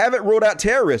cops haven't ruled out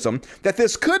terrorism, that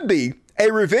this could be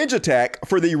a revenge attack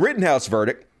for the Rittenhouse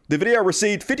verdict. The video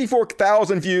received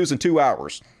 54,000 views in 2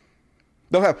 hours.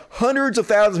 They'll have hundreds of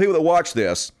thousands of people that watch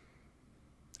this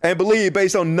and believe,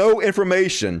 based on no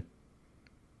information,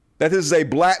 that this is a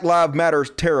Black Lives Matter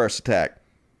terrorist attack.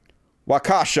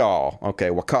 Waukesha. Okay,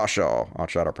 Waukesha. I'll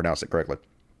try to pronounce it correctly.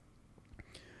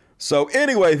 So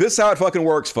anyway, this is how it fucking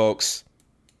works, folks.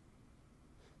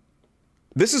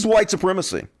 This is white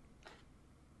supremacy.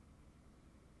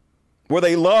 Where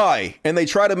they lie and they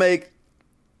try to make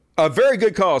a very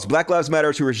good cause, Black Lives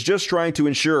Matter, who is just trying to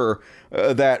ensure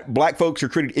that black folks are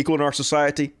treated equal in our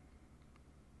society,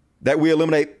 that we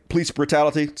eliminate police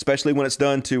brutality, especially when it's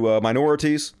done to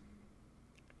minorities,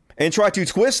 and try to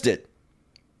twist it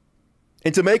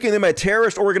into making them a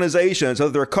terrorist organization so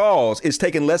that their cause is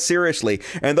taken less seriously,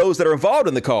 and those that are involved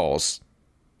in the cause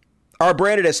are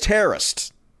branded as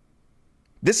terrorists.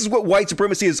 This is what white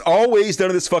supremacy has always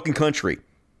done in this fucking country.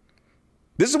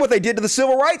 This is what they did to the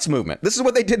civil rights movement. This is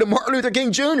what they did to Martin Luther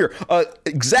King Jr.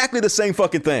 Exactly the same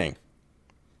fucking thing.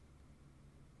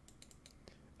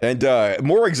 And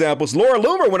more examples. Laura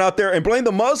Loomer went out there and blamed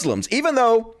the Muslims, even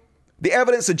though the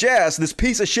evidence suggests this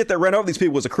piece of shit that ran over these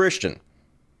people was a Christian.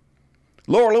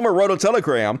 Laura Loomer wrote on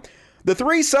Telegram, the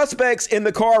 3 suspects in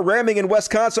the car ramming in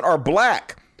Wisconsin are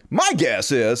black. My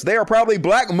guess is they are probably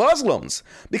black Muslims,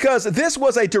 because this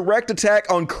was a direct attack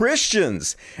on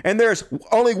Christians. And there's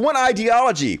only one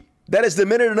ideology that is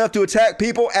demented enough to attack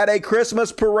people at a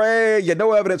Christmas parade. You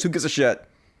no evidence. Who gives a shit?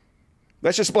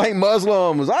 Let's just blame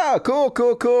Muslims.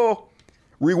 Cool.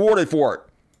 Rewarded for it.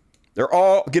 They're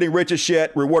all getting rich as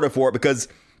shit, rewarded for it, because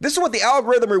this is what the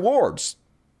algorithm rewards.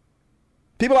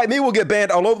 People like me will get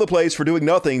banned all over the place for doing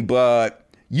nothing, but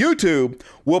YouTube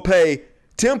will pay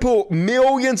Tim Pool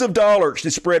millions of dollars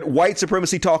to spread white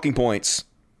supremacy talking points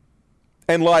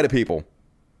and lie to people.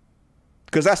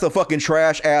 Because that's the fucking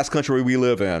trash ass country we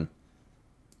live in.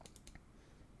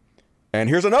 And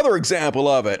here's another example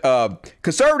of it.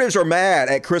 Conservatives are mad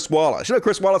at Chris Wallace. You know what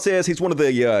Chris Wallace is? He's one of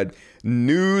the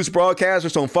news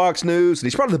broadcasters on Fox News. And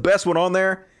he's probably the best one on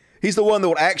there. He's the one that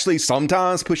will actually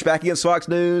sometimes push back against Fox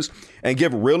News and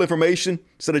give real information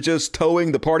instead of just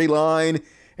towing the party line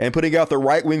and putting out the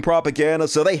right-wing propaganda.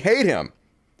 So they hate him.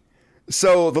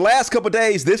 So the last couple of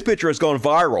days, this picture has gone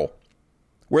viral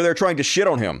where they're trying to shit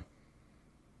on him.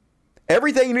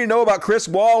 Everything you need to know about Chris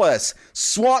Wallace,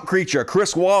 swamp creature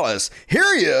Chris Wallace.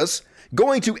 Here he is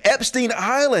going to Epstein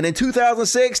Island in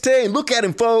 2016. Look at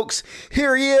him, folks.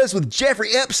 Here he is with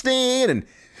Jeffrey Epstein, and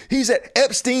he's at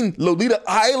Epstein Lolita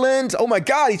Island. Oh my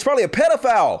God, he's probably a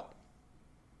pedophile.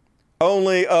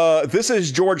 Only this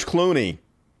is George Clooney.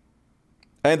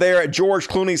 And they're at George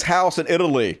Clooney's house in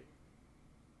Italy.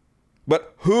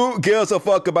 But who gives a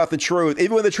fuck about the truth?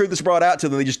 Even when the truth is brought out to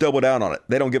them, they just double down on it.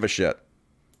 They don't give a shit.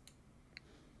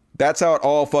 That's how it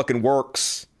all fucking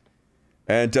works.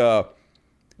 And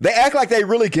they act like they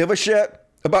really give a shit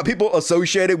about people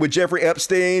associated with Jeffrey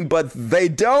Epstein, but they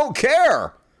don't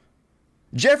care.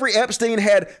 Jeffrey Epstein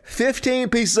had 15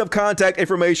 pieces of contact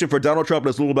information for Donald Trump in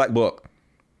his little black book.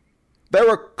 They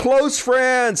were close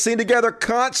friends, seen together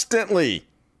constantly.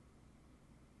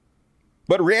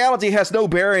 But reality has no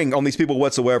bearing on these people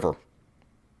whatsoever.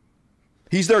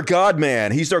 He's their god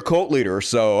man. He's their cult leader.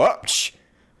 So,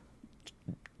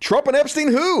 Trump and Epstein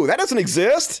who? That doesn't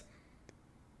exist.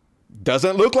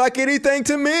 Doesn't look like anything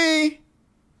to me.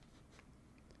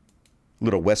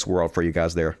 Little Westworld for you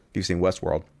guys there. If you've seen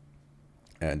Westworld.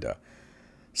 And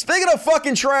speaking of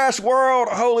fucking trash world,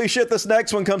 holy shit, this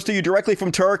next one comes to you directly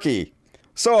from Turkey.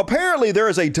 So apparently there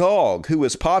is a dog who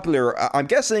is popular, I'm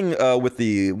guessing with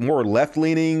the more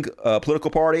left-leaning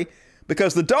political party,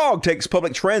 because the dog takes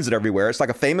public transit everywhere. It's like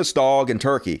a famous dog in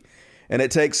Turkey. And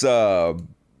it takes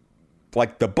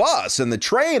like the bus and the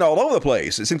train all over the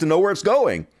place. It seems to know where it's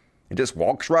going. It just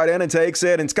walks right in and takes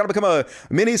it. And it's kind of become a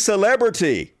mini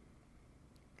celebrity.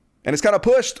 And it's kind of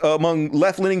pushed among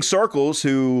left-leaning circles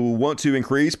who want to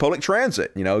increase public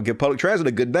transit, give public transit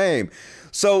a good name.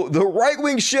 So the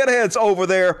right-wing shitheads over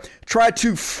there tried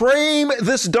to frame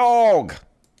this dog.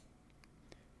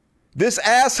 This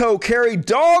asshole carried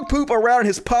dog poop around in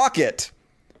his pocket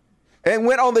and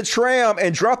went on the tram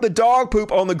and dropped the dog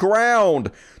poop on the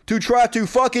ground to try to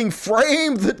fucking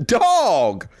frame the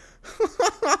dog.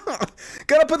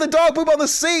 Gotta put the dog poop on the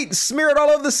seat and smear it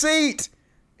all over the seat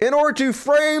in order to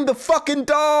frame the fucking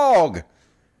dog.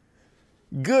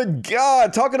 Good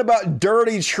God, talking about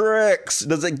dirty tricks.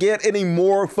 Does it get any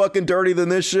more fucking dirty than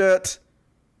this shit?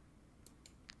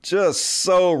 Just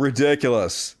so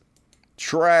ridiculous.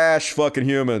 Trash fucking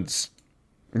humans.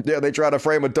 Yeah, they try to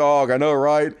frame a dog, I know,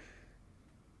 right?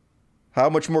 How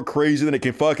much more crazy than it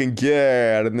can fucking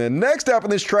get? And then next up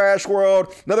in this trash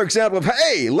world, another example of,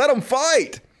 hey, let them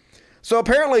fight. So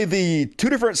apparently the 2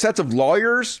 different sets of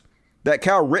lawyers that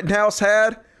Kyle Rittenhouse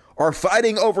had are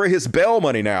fighting over his bail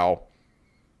money now.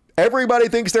 Everybody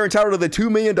thinks they're entitled to the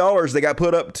 $2 million they got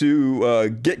put up to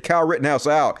get Kyle Rittenhouse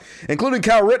out, including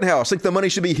Kyle Rittenhouse. Think the money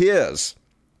should be his.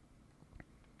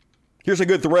 Here's a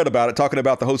good thread about it, talking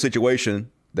about the whole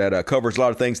situation that covers a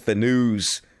lot of things the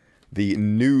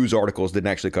news articles didn't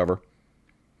actually cover.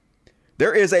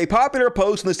 There is a popular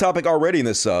post on this topic already in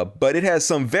this sub, but it has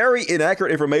some very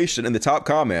inaccurate information in the top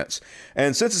comments.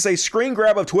 And since it's a screen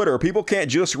grab of Twitter, people can't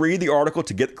just read the article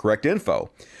to get the correct info.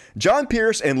 John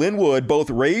Pierce and Lin Wood both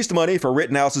raised money for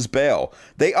Rittenhouse's bail.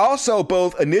 They also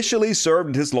both initially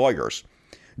served as his lawyers.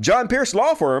 John Pierce's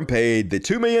law firm paid the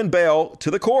 $2 million bail to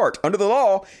the court. Under the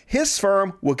law, his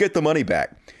firm will get the money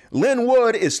back. Lin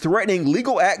Wood is threatening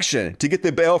legal action to get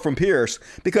the bail from Pierce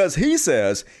because he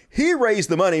says he raised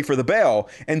the money for the bail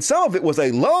and some of it was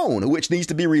a loan which needs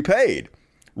to be repaid.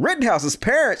 Rittenhouse's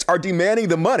parents are demanding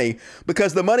the money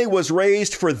because the money was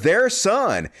raised for their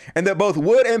son and that both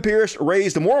Wood and Pierce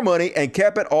raised more money and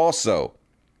kept it also.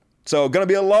 So going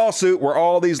to be a lawsuit where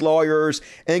all these lawyers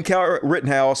and Kyle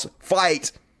Rittenhouse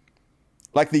fight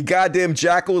like the goddamn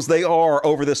jackals they are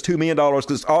over this $2 million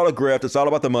because it's all a grift. It's all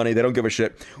about the money. They don't give a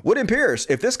shit. Wood and Pierce,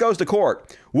 if this goes to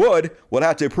court, Wood will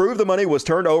have to prove the money was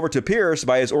turned over to Pierce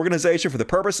by his organization for the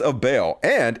purpose of bail.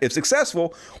 And if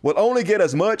successful, will only get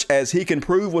as much as he can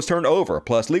prove was turned over,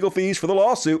 plus legal fees for the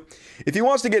lawsuit. If he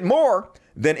wants to get more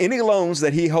than any loans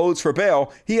that he holds for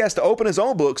bail, he has to open his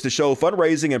own books to show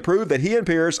fundraising and prove that he and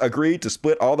Pierce agreed to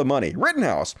split all the money.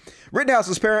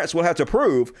 Rittenhouse's parents will have to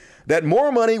prove that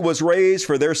more money was raised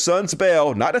for their son's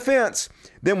bail, not defense,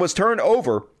 than was turned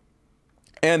over,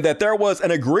 and that there was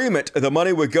an agreement the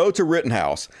money would go to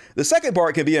Rittenhouse. The second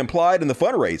part can be implied in the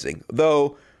fundraising,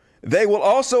 though they will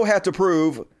also have to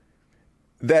prove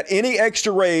that any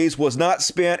extra raise was not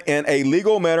spent in a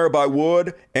legal manner by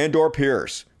Wood and or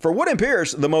Pierce. For Wood and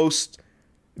Pierce,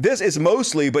 this is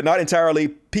mostly, but not entirely,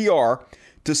 PR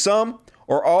to some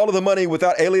or all of the money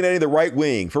without alienating the right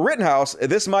wing. For Rittenhouse,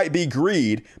 this might be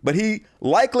greed, but he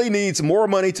likely needs more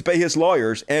money to pay his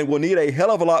lawyers and will need a hell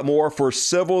of a lot more for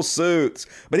civil suits.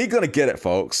 But he's going to get it,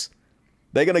 folks.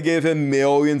 They're going to give him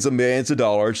millions and millions of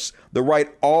dollars. The right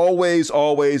always,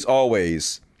 always,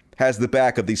 always has the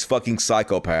back of these fucking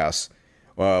psychopaths.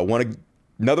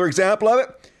 Another example of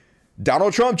it?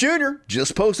 Donald Trump Jr.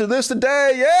 just posted this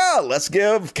today. Yeah, let's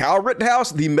give Kyle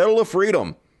Rittenhouse the Medal of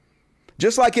Freedom.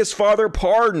 Just like his father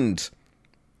pardoned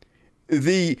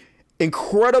the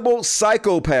incredible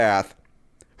psychopath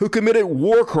who committed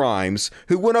war crimes,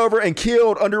 who went over and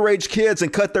killed underage kids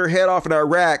and cut their head off in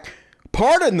Iraq,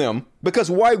 pardon them, because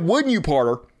why wouldn't you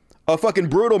pardon a fucking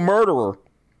brutal murderer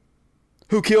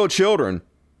who killed children?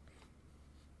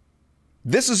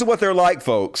 This is what they're like,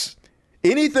 folks.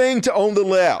 Anything to own the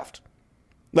left.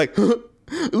 Like,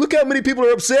 look how many people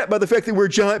are upset by the fact that we're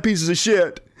giant pieces of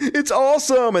shit. It's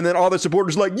awesome. And then all the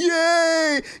supporters are like,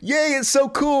 yay, yay, it's so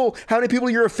cool. How many people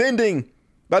you're offending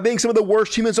by being some of the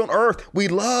worst humans on earth. We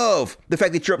love the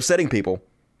fact that you're upsetting people.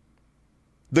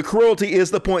 The cruelty is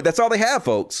the point. That's all they have,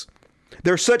 folks.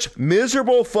 They're such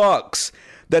miserable fucks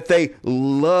that they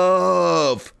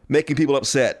love making people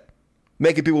upset,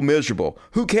 making people miserable.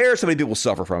 Who cares how many people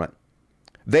suffer from it?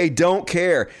 They don't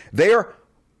care. They are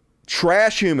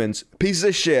trash humans, pieces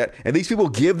of shit, and these people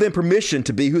give them permission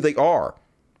to be who they are.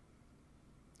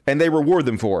 And they reward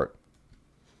them for it.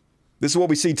 This is what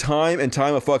we see time and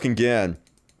time again.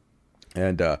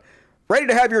 And ready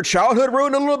to have your childhood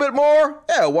ruined a little bit more?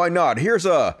 Yeah, why not? Here's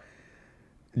a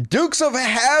Dukes of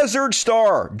Hazzard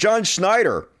star John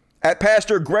Schneider at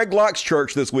Pastor Greg Locke's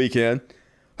church this weekend.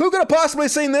 Who could have possibly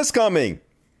seen this coming?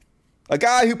 A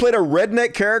guy who played a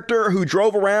redneck character who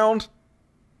drove around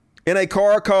in a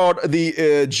car called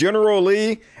the General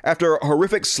Lee after a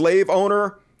horrific slave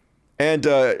owner and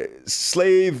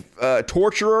slave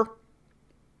torturer,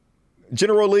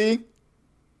 General Lee.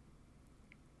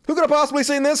 Who could have possibly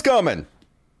seen this coming?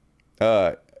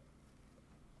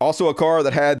 Also a car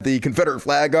that had the Confederate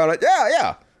flag on it.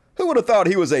 Yeah. Who would have thought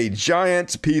he was a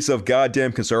giant piece of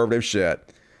goddamn conservative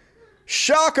shit?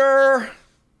 Shocker!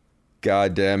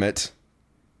 God damn it.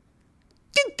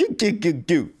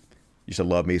 Used to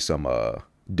love me some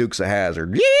Dukes of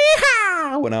Hazzard.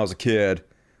 Yeehaw! When I was a kid.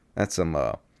 That's some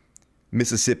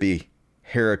Mississippi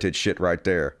heritage shit right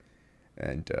there.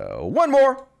 And one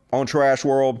more on Trash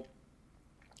World.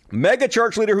 Mega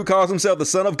church leader who calls himself the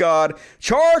Son of God,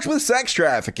 charged with sex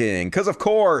trafficking. Because of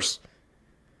course.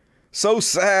 So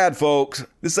sad, folks.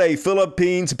 This is a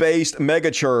Philippines-based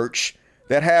mega church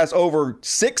that has over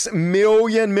 6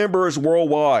 million members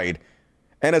worldwide.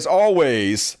 And as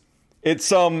always, it's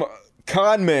some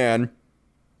con man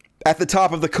at the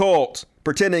top of the cult,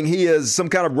 pretending he is some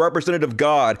kind of representative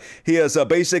God. He is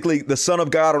basically the Son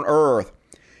of God on earth.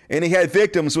 and he had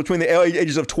victims between the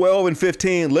ages of 12 and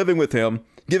 15 living with him,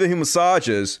 giving him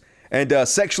massages, and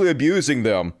sexually abusing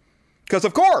them. Because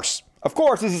of course,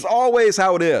 this is always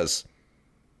how it is.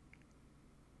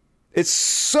 It's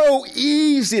so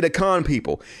easy to con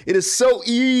people. It is so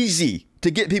easy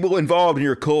to get people involved in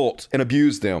your cult and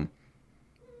abuse them.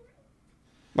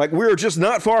 Like, we're just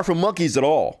not far from monkeys at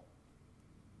all.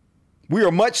 We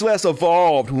are much less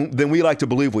evolved than we like to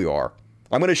believe we are.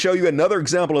 I'm going to show you another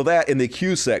example of that in the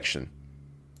Q section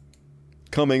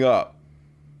coming up.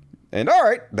 And all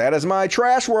right, that is my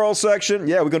Trash World section.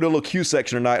 Yeah, we're going to do a little Q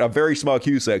section tonight. A very small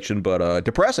Q section, but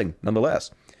depressing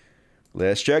nonetheless.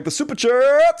 Let's check the Super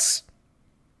Chats.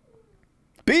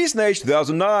 Beast Nation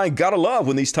 2009. Gotta love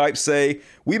when these types say,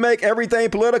 we make everything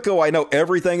political. I know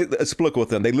everything is political with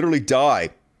them. They literally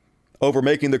die over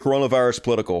making the coronavirus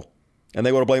political. And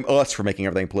they want to blame us for making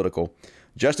everything political.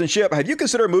 Justin Ship, have you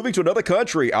considered moving to another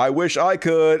country? I wish I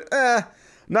could.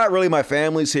 Not really. My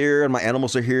family's here and my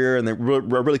animals are here, and they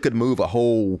really could move a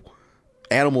whole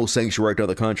animal sanctuary to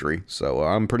another country. So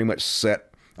I'm pretty much set.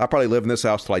 I'll probably live in this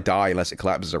house till I die unless it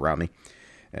collapses around me.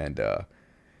 And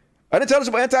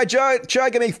unintelligible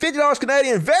anti-Chud giving me $50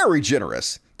 Canadian, very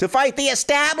generous. To fight the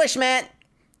establishment.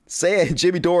 Say it in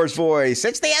Jimmy Dore's voice.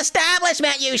 It's the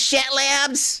establishment, you shit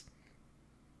libs.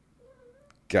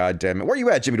 God damn it. Where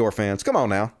you at, Jimmy Dore fans? Come on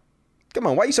now. Come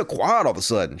on. Why are you so quiet all of a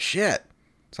sudden? Shit.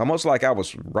 It's almost like I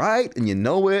was right and you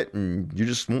know it and you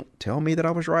just won't tell me that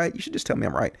I was right. You should just tell me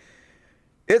I'm right.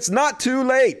 It's not too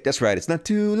late. That's right. It's not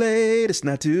too late. It's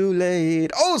not too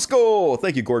late. Old school.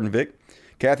 Thank you, Gordon Vic.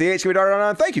 Kathy H.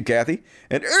 Thank you, Kathy.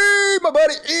 And E, my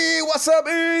buddy E. What's up,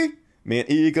 E? Me and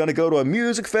E gonna go to a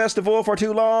music festival for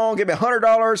too long. Give me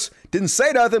 $100. Didn't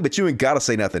say nothing, but you ain't gotta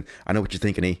say nothing. I know what you're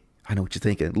thinking, E. I know what you're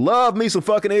thinking. Love me some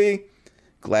fucking E.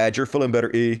 Glad you're feeling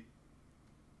better, E.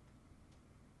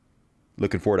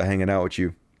 Looking forward to hanging out with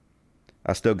you.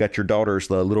 I still got your daughter's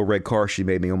little red car she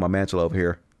made me on my mantle over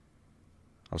here.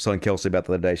 I was telling Kelsey about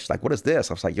the other day. She's like, what is this?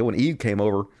 I was like, yo, when Eve came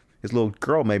over, his little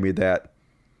girl made me that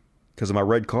because of my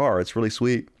red car. It's really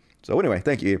sweet. So anyway,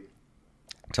 thank you.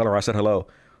 Tell her I said hello.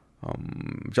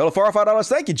 Joe LaFar, $5.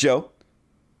 Thank you, Joe.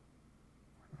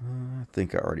 I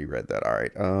think I already read that. All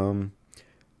right.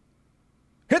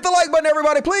 Hit the like button,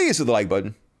 everybody. Please hit the like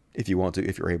button if you want to,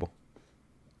 if you're able.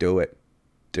 Do it.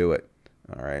 Do it.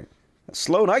 All right.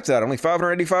 Slow night's out. Only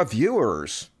 585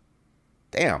 viewers.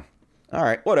 Damn. All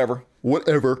right. Whatever.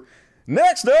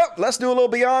 Next up, let's do a little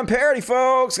Beyond Parody,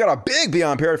 folks. Got a big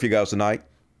Beyond Parody for you guys tonight.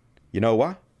 You know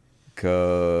why?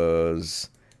 Because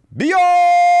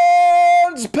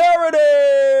Beyond's Parody!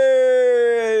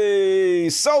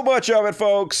 So much of it,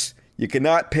 folks. You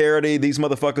cannot parody these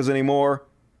motherfuckers anymore.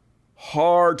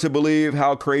 Hard to believe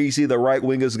how crazy the right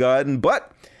wing has gotten,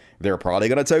 but they're probably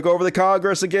going to take over the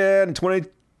Congress again in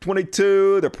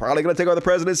 2022. They're probably going to take over the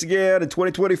presidency again in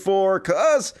 2024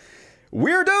 because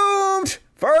we're doomed.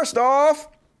 First off,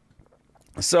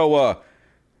 so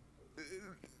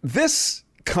this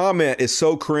comment is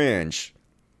so cringe.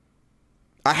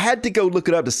 I had to go look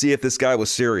it up to see if this guy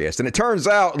was serious, and it turns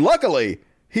out, luckily,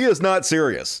 he is not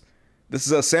serious. This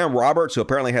is Sam Roberts, who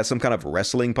apparently has some kind of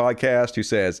wrestling podcast, who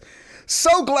says,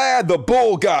 so glad the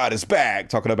bull god is back.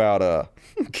 Talking about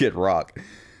Kid Rock.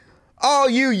 All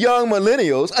you young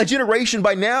millennials, a generation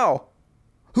by now,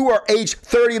 who are age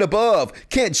 30 and above,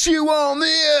 can't chew on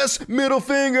this middle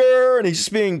finger. And he's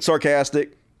just being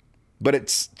sarcastic. But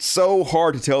it's so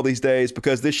hard to tell these days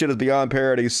because this shit is beyond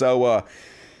parody. So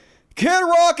Kid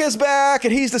Rock is back,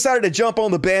 and he's decided to jump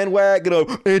on the bandwagon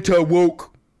of anti-woke.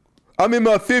 I'm in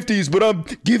my 50s, but I'm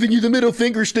giving you the middle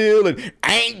finger still, and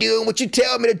I ain't doing what you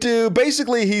tell me to do.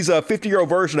 Basically, he's a 50-year-old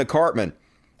version of Cartman.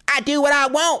 I do what I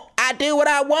want. I do what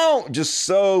I want. Just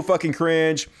so fucking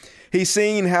cringe. He's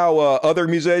seen how other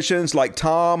musicians like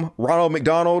Ronald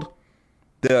McDonald,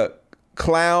 the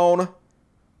clown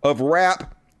of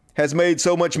rap, has made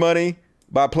so much money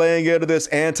by playing into this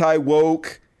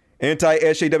anti-woke,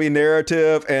 anti-SJW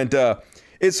narrative. And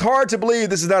it's hard to believe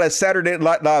this is not a Saturday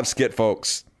Night Live skit,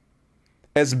 folks.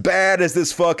 As bad as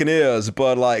this fucking is,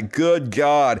 but like, good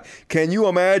God, can you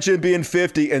imagine being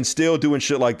 50 and still doing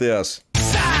shit like this?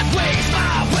 Sideways,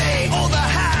 my way, or the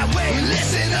highway.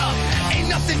 Listen up, ain't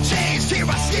nothing changed here.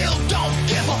 I still don't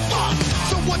give a fuck.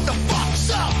 So what the fuck's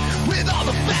up with all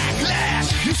the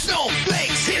backlash? You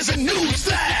snowflakes, here's a news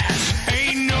flash.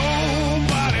 Ain't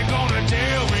nobody gonna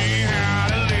tell me how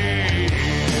to live.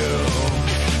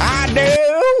 I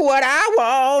do what I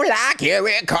want, like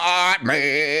Gary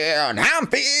Cartman. I'm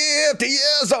 50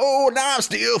 years old and I'm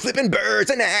still flipping birds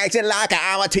and acting like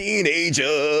I'm a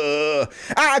teenager.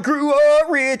 I grew up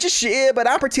rich as shit, but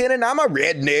I'm pretending I'm a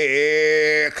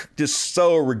redneck. Just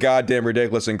so goddamn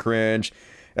ridiculous and cringe.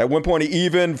 At one point, he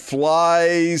even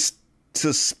flies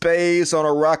to space on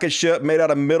a rocket ship made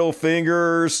out of middle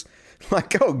fingers.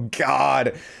 Like, oh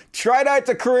God. Try not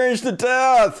to cringe to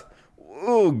death.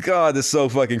 Oh God, this is so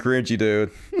fucking cringy, dude.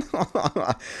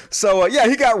 So yeah,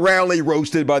 he got roundly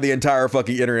roasted by the entire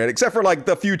fucking internet, except for like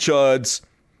the few chuds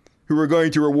who were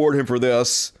going to reward him for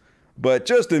this. But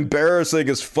just embarrassing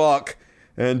as fuck.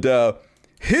 And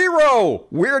Hero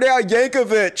Weird Al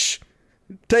Yankovic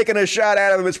taking a shot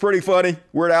at him. It's pretty funny.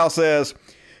 Weird Al says,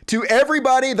 to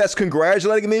everybody that's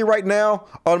congratulating me right now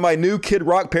on my new Kid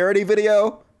Rock parody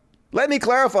video, let me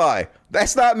clarify.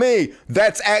 That's not me.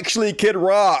 That's actually Kid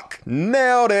Rock.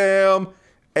 Nailed him.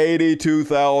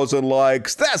 82,000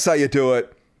 likes. That's how you do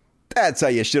it. That's how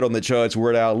you shit on the chuds,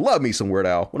 Weird Al. Love me some Weird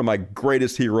Al. One of my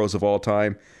greatest heroes of all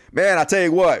time. Man, I tell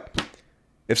you what.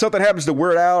 If something happens to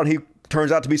Weird Al and he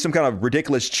turns out to be some kind of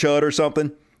ridiculous chud or something,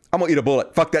 I'm gonna eat a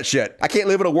bullet. Fuck that shit. I can't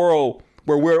live in a world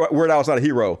where Weird Al's not a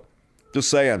hero. Just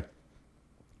saying.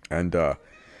 And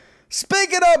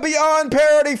speaking of beyond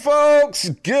parody, folks,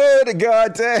 good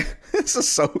goddamn, this is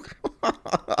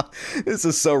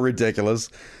so ridiculous.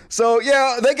 So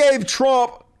yeah, they gave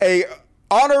Trump a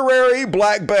honorary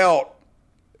black belt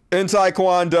in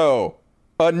Taekwondo,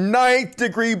 a 9th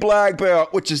degree black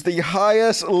belt, which is the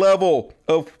highest level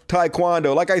of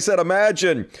Taekwondo. Like I said,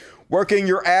 imagine working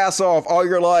your ass off all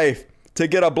your life to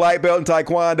get a black belt in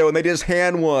Taekwondo, and they just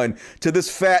hand one to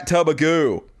this fat tub of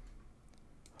goo.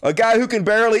 A guy who can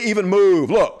barely even move.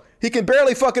 Look, he can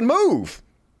barely fucking move.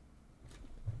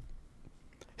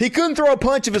 He couldn't throw a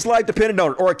punch if his life depended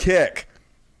on it, or a kick.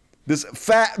 This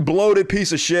fat, bloated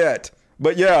piece of shit.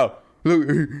 But yeah, look,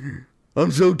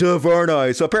 I'm so tough, aren't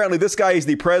I? So apparently this guy is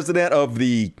the president of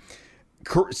the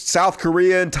South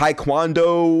Korean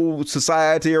Taekwondo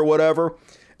Society or whatever.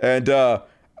 And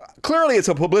clearly it's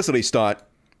a publicity stunt.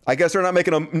 I guess they're not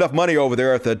making enough money over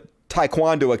there at the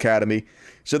Taekwondo Academy.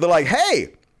 So they're like,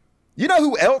 hey, you know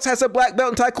who else has a black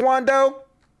belt in Taekwondo?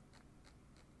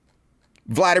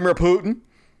 Vladimir Putin.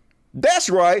 That's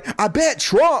right. I bet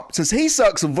Trump, since he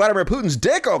sucks Vladimir Putin's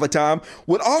dick all the time,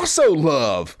 would also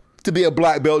love to be a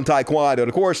black belt in Taekwondo. And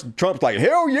of course, Trump's like,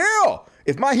 hell yeah.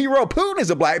 If my hero Putin is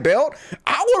a black belt,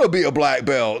 I want to be a black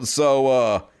belt.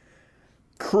 So,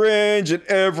 cringe in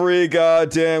every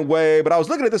goddamn way. But I was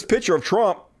looking at this picture of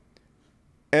Trump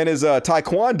and his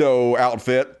Taekwondo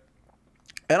outfit.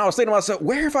 And I was thinking to myself,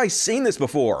 where have I seen this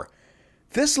before?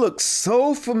 This looks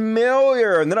so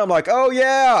familiar. And then I'm like, oh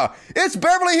yeah, it's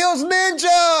Beverly Hills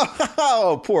Ninja.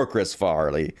 Oh, poor Chris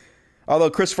Farley. Although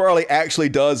Chris Farley actually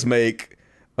does make,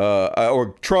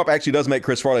 or Trump actually does make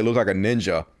Chris Farley look like a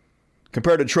ninja.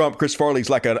 Compared to Trump, Chris Farley's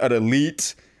like an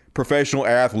elite professional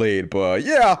athlete. But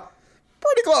yeah,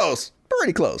 pretty close.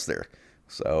 Pretty close there.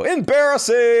 So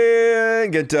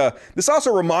embarrassing. And this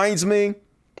also reminds me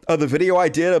of the video I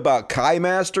did about Kai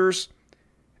Masters.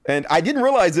 And I didn't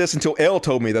realize this until Elle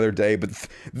told me the other day, but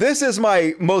this is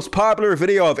my most popular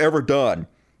video I've ever done,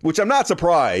 which I'm not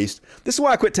surprised. This is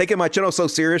why I quit taking my channel so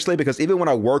seriously, because even when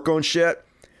I work on shit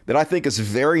that I think is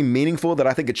very meaningful, that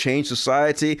I think could change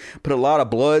society, put a lot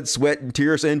of blood, sweat, and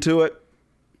tears into it,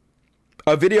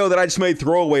 a video that I just made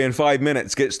throwaway in 5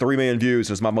 minutes gets 3 million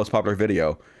views. Is my most popular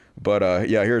video. But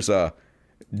yeah, here's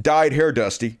dyed hair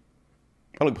Dusty.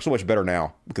 I look so much better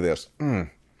now. Look at this.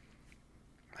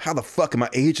 How the fuck am I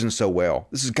aging so well?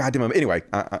 This is goddamn. Anyway,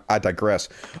 I digress.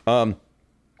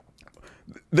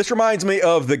 This reminds me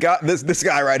of the guy. This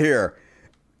guy right here.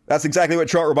 That's exactly what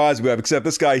Trump reminds me of. Except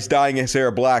this guy's dyeing his hair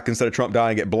black instead of Trump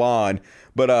dyeing it blonde.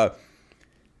 But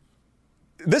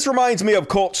this reminds me of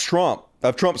Trump's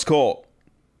cult.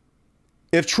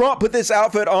 If Trump put this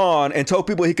outfit on and told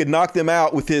people he could knock them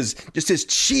out with his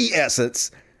chi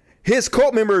essence, his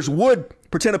cult members would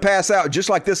pretend to pass out just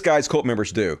like this guy's cult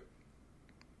members do.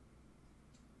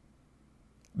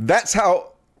 That's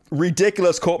how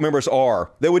ridiculous cult members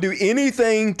are. They would do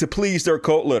anything to please their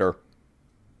cult leader.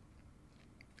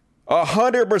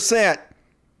 100%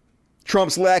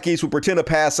 Trump's lackeys would pretend to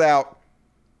pass out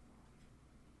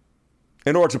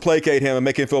in order to placate him and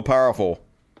make him feel powerful.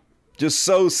 Just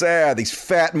so sad. These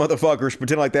fat motherfuckers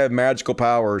pretend like they have magical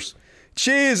powers.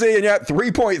 Cheesy, and yet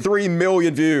 3.3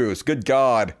 million views. Good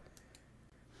God.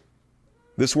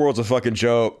 This world's a fucking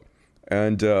joke.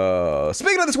 And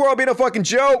speaking of this world being a fucking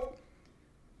joke,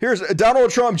 here's Donald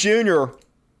Trump Jr.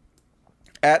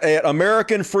 at an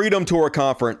American Freedom Tour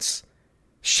conference,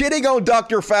 shitting on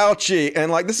Dr. Fauci.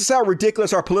 And like, this is how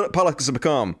ridiculous our politics have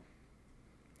become.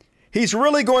 He's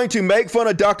really going to make fun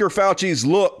of Dr. Fauci's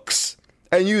looks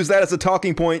and use that as a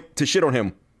talking point to shit on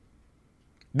him.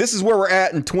 This is where we're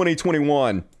at in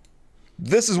 2021.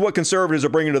 This is what conservatives are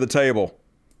bringing to the table.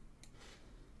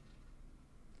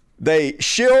 They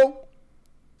shill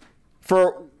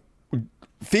for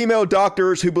female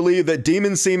doctors who believe that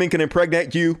demon semen can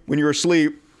impregnate you when you're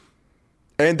asleep,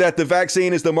 and that the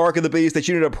vaccine is the mark of the beast, that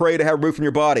you need to pray to have a roof in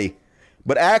your body.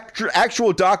 But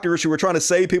actual doctors who are trying to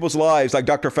save people's lives, like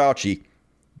Dr. Fauci,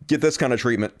 get this kind of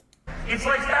treatment. It's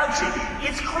like Fauci.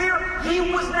 It's clear he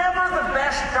was never the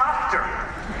best doctor,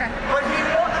 but he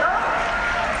walked up.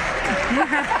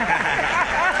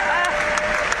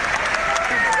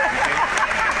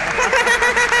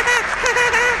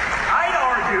 I'd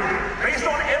argue, based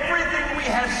on everything we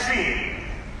have seen,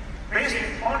 based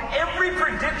on every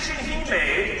prediction he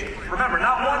made, remember,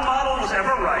 not one model was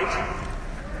ever right.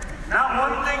 Not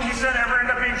one thing he said ever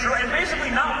ended up being true, and basically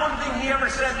not one thing he ever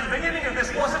said at the beginning of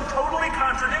this wasn't totally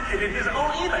contradicted in his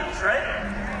own emails, right?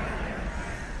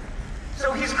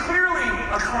 So he's clearly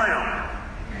a clown.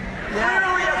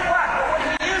 Clearly a quack, but what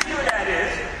he is good at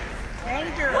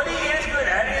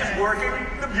is working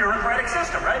the bureaucratic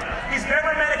system, right? He's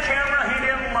never met a camera he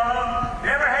didn't love,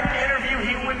 never had an interview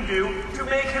he wouldn't do to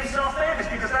make himself famous,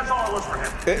 because that's all it was for him.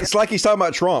 It's like he's talking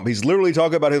about Trump. He's literally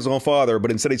talking about his own father,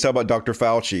 but instead he's talking about Dr.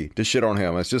 Fauci to shit on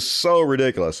him. It's just so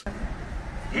ridiculous.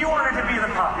 He wanted to be the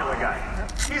popular guy.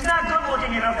 He's not good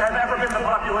looking enough to have ever been the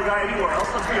popular guy anywhere else,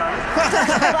 let's be honest.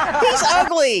 He's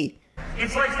ugly.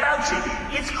 It's like Fauci.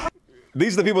 It's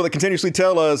These are the people that continuously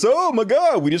tell us, oh my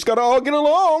God, we just got to all get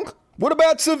along. What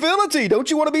about civility?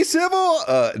 Don't you want to be civil?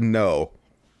 No.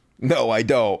 No, I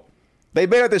don't. They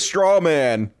made up this straw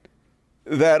man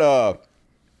that,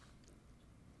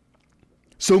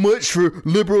 so much for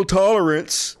liberal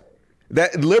tolerance,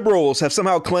 that liberals have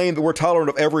somehow claimed that we're tolerant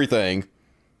of everything.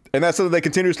 And that's something they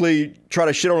continuously try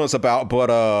to shit on us about.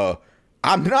 But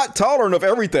I'm not tolerant of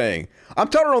everything. I'm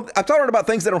tolerant about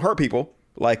things that don't hurt people.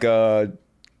 Like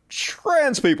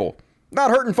trans people, not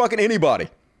hurting fucking anybody.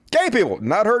 Gay people,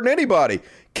 not hurting anybody.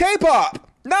 K-pop,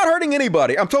 not hurting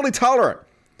anybody. I'm totally tolerant.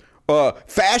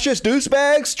 Fascist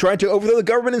douchebags trying to overthrow the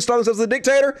government and install themselves as a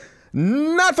dictator,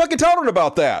 not fucking tolerant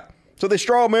about that. So they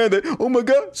straw man that, oh my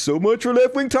God, so much for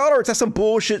left-wing tolerance. That's some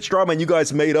bullshit straw man you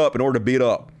guys made up in order to beat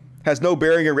up. Has no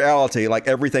bearing in reality, like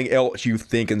everything else you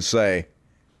think and say.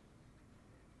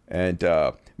 And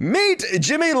meet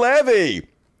Jimmy Levy.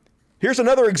 Here's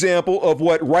another example of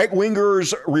what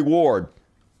right-wingers reward.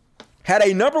 Had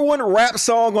a #1 rap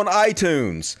song on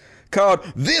iTunes called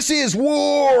This Is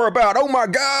War, about, oh my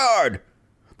God,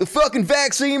 the fucking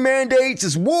vaccine mandates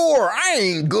is war. I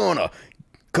ain't gonna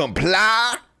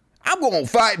comply. I'm gonna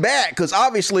fight back, because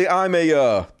obviously I'm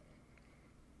a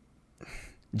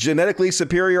genetically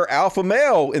superior alpha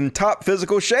male in top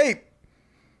physical shape.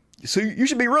 So you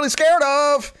should be really scared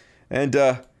of. And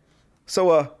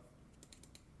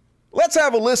let's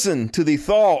have a listen to the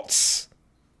thoughts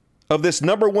of this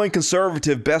 #1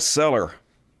 conservative bestseller.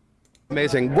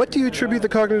 Amazing. What do you attribute the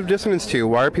cognitive dissonance to?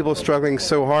 Why are people struggling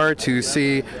so hard to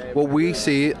see what we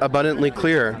see abundantly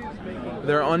clear?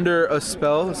 They're under a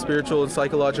spell, a spiritual and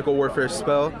psychological warfare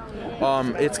spell.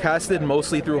 It's casted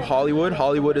mostly through Hollywood.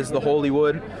 Hollywood is the holy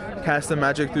wood. Cast the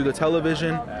magic through the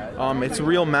television. It's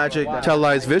real magic.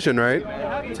 Tell-lies vision, right?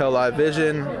 Tell-lie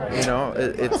vision. You know,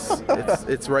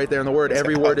 it's right there in the word.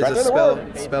 Every word is a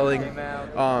spelling.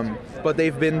 But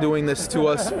they've been doing this to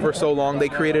us for so long. They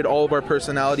created all of our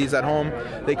personalities at home.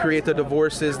 They create the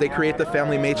divorces. They create the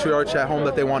family matriarch at home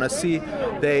that they want to see.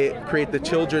 They create the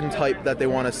children type that they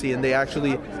want to see. And they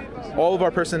actually, all of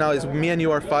our personalities, me and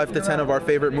you are 5 to 10 of our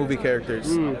favorite movie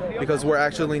characters, because we're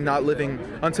actually not living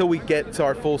until we get to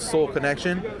our full soul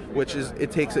connection, which is,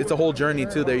 it's a whole journey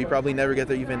too there. You probably never get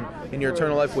there even in your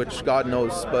eternal life, which God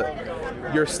knows, but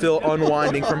you're still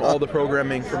unwinding from all the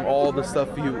programming, from all the stuff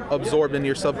you absorbed in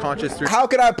your subconscious. How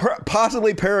could I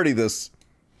possibly parody this?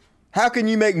 How can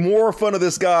you make more fun of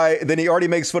this guy than he already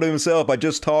makes fun of himself by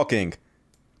just talking?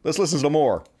 Let's listen to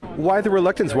more. Why the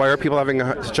reluctance? Why are people having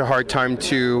such a hard time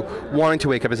to wanting to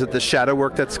wake up? Is it the shadow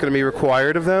work that's going to be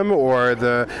required of them, or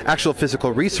the actual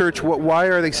physical research? Why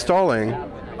are they stalling?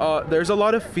 There's a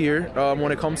lot of fear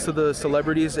when it comes to the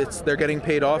celebrities. They're getting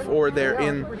paid off, or they're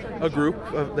in a group.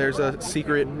 There's a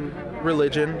secret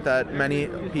religion that many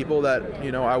people that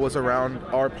I was around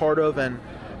are part of, and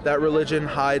that religion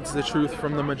hides the truth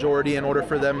from the majority in order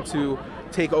for them to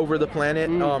take over the planet.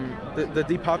 The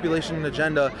depopulation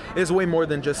agenda is way more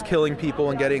than just killing people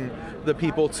and getting the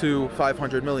people to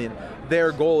 500 million.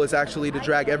 Their goal is actually to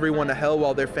drag everyone to hell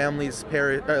while their families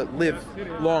live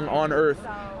long on Earth.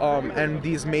 And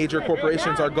these major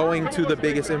corporations are going to the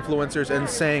biggest influencers and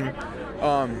saying,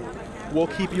 we'll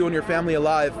keep you and your family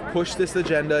alive, push this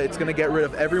agenda, it's going to get rid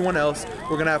of everyone else,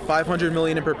 we're going to have 500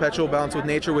 million in perpetual balance with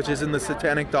nature, which is in the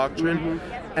satanic doctrine,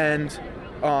 and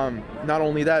not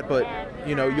only that, but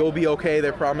you'll be okay,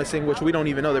 they're promising, which we don't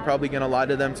even know, they're probably going to lie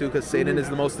to them too, because Satan is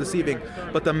the most deceiving.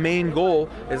 But the main goal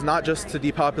is not just to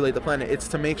depopulate the planet, it's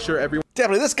to make sure everyone...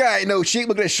 Definitely, this guy ain't no sheep.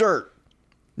 Look at his shirt.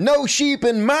 No sheep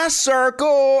in my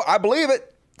circle. I believe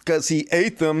it, because he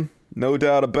ate them. No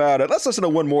doubt about it. Let's listen to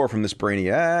one more from this brainy.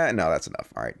 No, that's enough.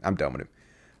 All right, I'm done with him.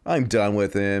 I'm done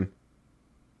with him.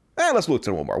 Let's look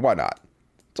to one more. Why not?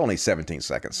 It's only 17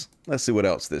 seconds. Let's see what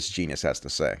else this genius has to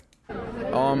say.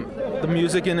 The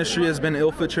music industry has been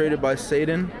infiltrated by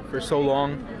Satan for so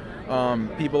long.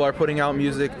 People are putting out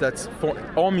music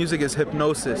all music is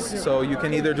hypnosis. So you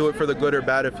can either do it for the good or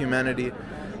bad of humanity.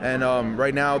 And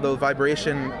right now, the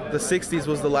 60s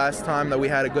was the last time that we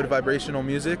had a good vibrational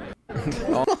music.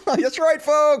 That's right,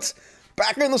 folks.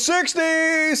 Back in the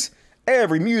 60s,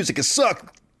 every music has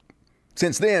sucked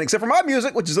since then, except for my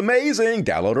music, which is amazing.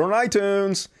 Download it on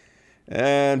iTunes.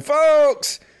 And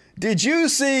folks, did you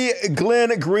see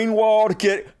Glenn Greenwald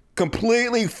get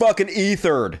completely fucking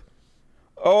ethered?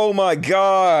 Oh my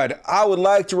God. I would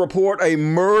like to report a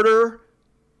murder.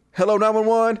 Hello,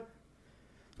 911.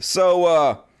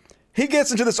 So, he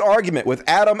gets into this argument with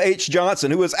Adam H. Johnson,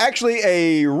 who is actually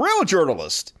a real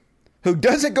journalist who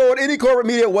doesn't go on any corporate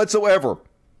media whatsoever.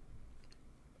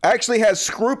 Actually has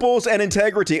scruples and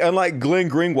integrity, unlike Glenn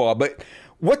Greenwald. But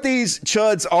what these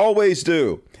chuds always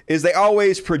do is they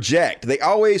always project. They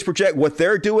always project what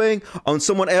they're doing on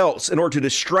someone else in order to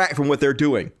distract from what they're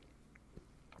doing.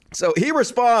 So he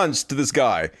responds to this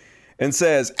guy and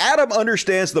says, Adam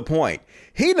understands the point.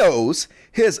 He knows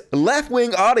his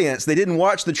left-wing audience that didn't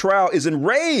watch the trial is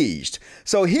enraged.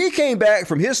 So he came back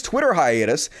from his Twitter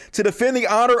hiatus to defend the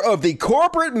honor of the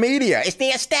corporate media. It's the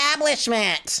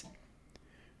establishment.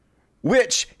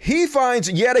 Which he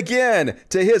finds yet again,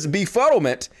 to his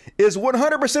befuddlement, is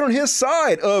 100% on his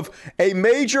side of a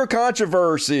major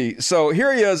controversy. So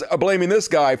here he is blaming this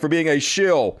guy for being a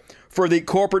shill for the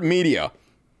corporate media.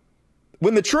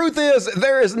 When the truth is,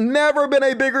 there has never been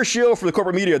a bigger shill for the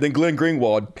corporate media than Glenn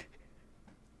Greenwald.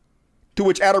 To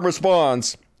which Adam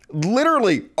responds,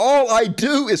 literally, all I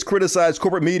do is criticize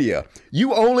corporate media.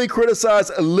 You only criticize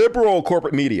liberal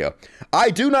corporate media. I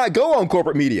do not go on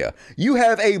corporate media. You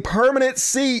have a permanent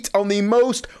seat on the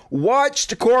most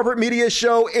watched corporate media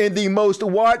show in the most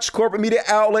watched corporate media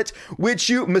outlet, which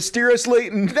you mysteriously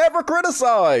never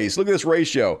criticize. Look at this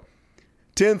ratio.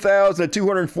 10,000 to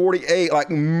 248, like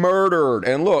murdered.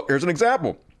 And look, here's an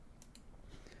example.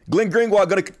 Glenn Greenwald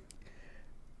going to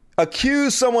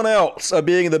accuse someone else of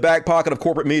being in the back pocket of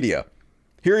corporate media.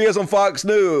 Here he is on Fox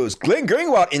News. Glenn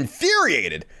Greenwald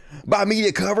infuriated by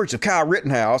media coverage of Kyle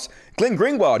Rittenhouse. Glenn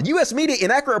Greenwald, U.S. media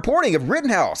inaccurate reporting of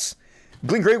Rittenhouse.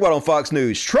 Glenn Greenwald on Fox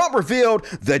News. Trump revealed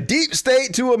the deep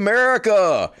state to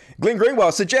America. Glenn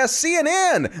Greenwald suggests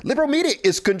CNN. Liberal media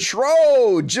is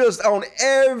controlled just on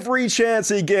every chance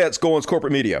he gets going to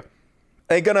corporate media.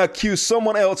 And gonna accuse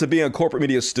someone else of being a corporate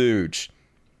media stooge.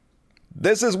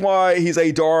 This is why he's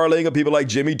a darling of people like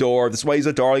Jimmy Dore. This is why he's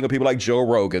a darling of people like Joe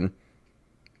Rogan.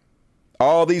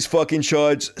 All these fucking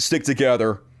chuds stick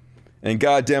together. And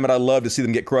God damn it, I love to see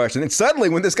them get crushed. And then suddenly,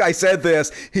 when this guy said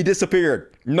this, he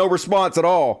disappeared. No response at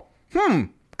all.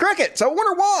 Crickets. I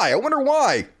wonder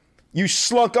why. You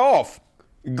slunk off,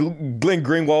 Glenn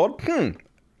Greenwald.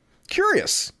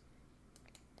 Curious.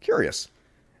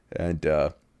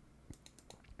 And,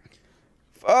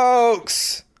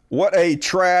 folks, what a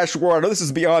trash world. I know this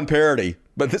is beyond parody,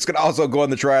 but this could also go in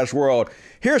the trash world.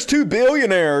 Here's two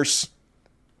billionaires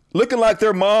looking like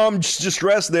their mom just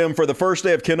dressed them for the first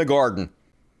day of kindergarten.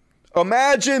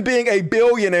 Imagine being a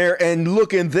billionaire and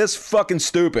looking this fucking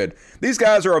stupid. These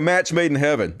guys are a match made in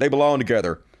heaven. They belong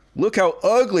together. Look how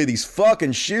ugly these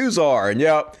fucking shoes are. And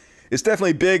yeah, it's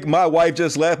definitely big my wife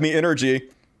just left me energy.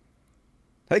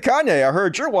 Hey Kanye, I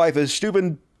heard your wife is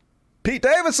stooping Pete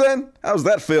Davidson. How's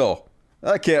that feel?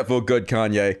 That can't feel good,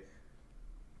 Kanye.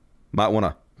 Might want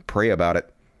to pray about it.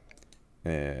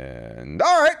 And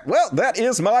all right, well, that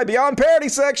is my Beyond Parody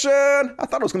section. I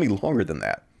thought it was going to be longer than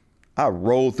that. I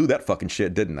rolled through that fucking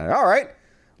shit, didn't I? All right,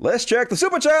 let's check the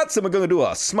super chats, and we're going to do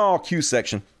a small Q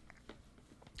section.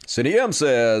 Cindy M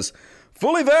says,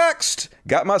 fully vaxxed.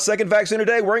 Got my second vaccine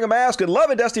today, wearing a mask, and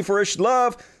loving Dusty for his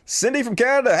love. Cindy from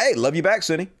Canada. Hey, love you back,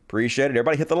 Cindy. Appreciate it.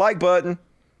 Everybody hit the like button.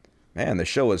 Man, the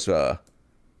show is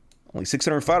only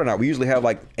 605 tonight. We usually have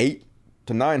like 800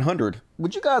 to 900.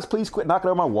 Would you guys please quit knocking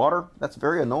over my water? That's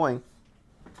very annoying.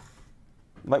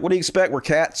 Like, what do you expect? We're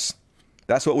cats.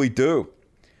 That's what we do.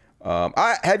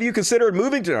 Have you considered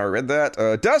moving to? I read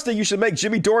that. Dusty, you should make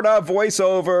Jimmy Doorknob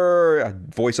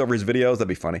voiceover his videos. That'd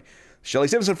be funny. Shelly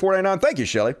Simpson 499. Thank you,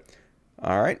 Shelly.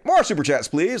 All right, more super chats,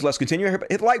 please. Let's continue. Hit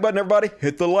the like button, everybody.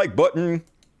 Hit the like button.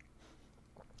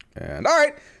 And all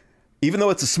right, even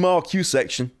though it's a small Q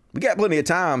section, we got plenty of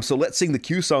time, so let's sing the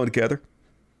Q song together.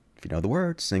 If you know the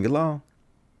words, sing along.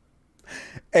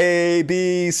 A,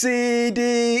 B, C,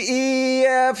 D, E,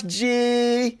 F,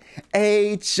 G,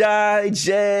 H, I,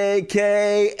 J,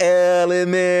 K, L,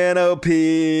 M, N, O,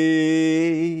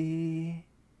 P.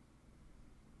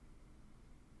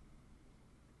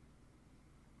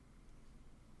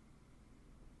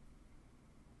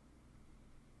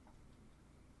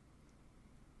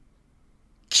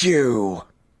 Q.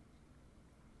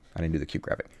 I didn't do the Q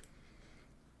graphic.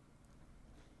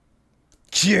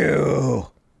 Q.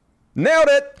 Nailed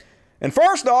it. And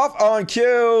first off on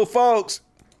Q, folks,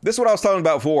 this is what I was talking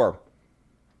about before.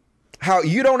 How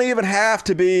you don't even have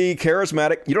to be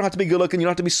charismatic. You don't have to be good looking. You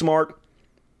don't have to be smart.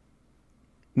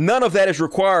 None of that is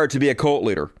required to be a cult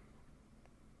leader.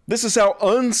 This is how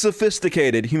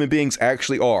unsophisticated human beings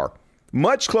actually are.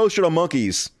 Much closer to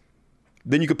monkeys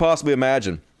than you could possibly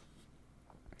imagine.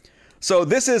 So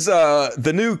this is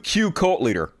the new Q cult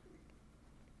leader.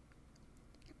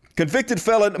 Convicted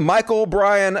felon Michael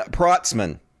Brian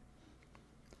Protzman.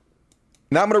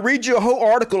 Now I'm going to read you a whole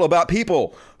article about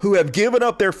people who have given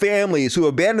up their families, who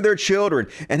abandoned their children,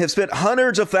 and have spent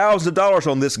hundreds of thousands of dollars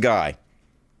on this guy.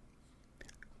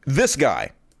 This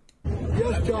guy.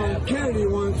 Yes, John Kennedy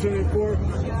 174.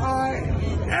 I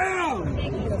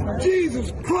am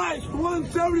Jesus Christ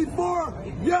 174.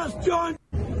 Yes, John.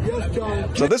 Yes,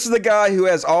 John. So this is the guy who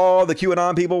has all the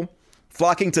QAnon people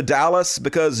flocking to Dallas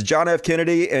because John F.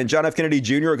 Kennedy and John F. Kennedy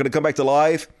Jr. are going to come back to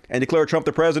life and declare Trump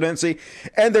the presidency.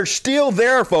 And they're still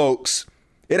there, folks.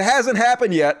 It hasn't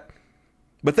happened yet,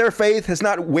 but their faith has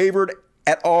not wavered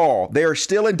at all. They are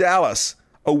still in Dallas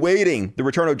awaiting the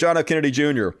return of John F. Kennedy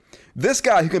Jr. This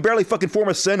guy who can barely fucking form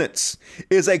a sentence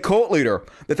is a cult leader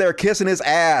that they're kissing his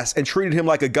ass and treated him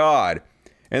like a god.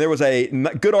 And there was a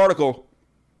good article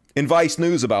in Vice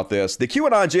News about this. The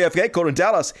QAnon JFK cult in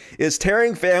Dallas is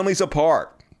tearing families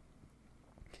apart.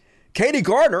 Katie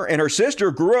Gardner and her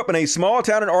sister grew up in a small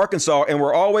town in Arkansas and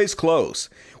were always close.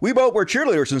 We both were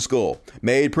cheerleaders in school,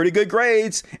 made pretty good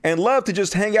grades, and loved to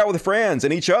just hang out with friends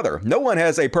and each other. No one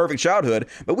has a perfect childhood,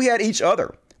 but we had each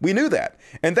other. We knew that.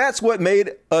 And that's what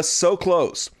made us so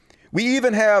close. We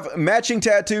even have matching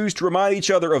tattoos to remind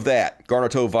each other of that, Garner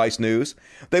told Vice News.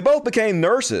 They both became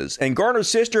nurses, and Garner's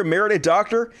sister married a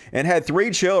doctor and had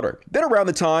 3 children. Then around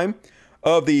the time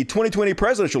of the 2020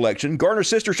 presidential election, Garner's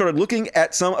sister started looking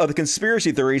at some of the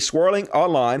conspiracy theories swirling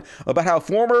online about how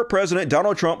former President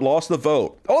Donald Trump lost the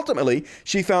vote. Ultimately,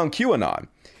 she found QAnon.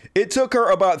 It took her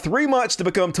about 3 months to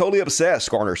become totally obsessed,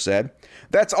 Garner said.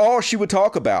 That's all she would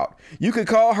talk about. You could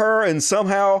call her and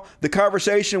somehow the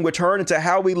conversation would turn into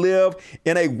how we live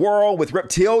in a world with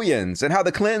reptilians and how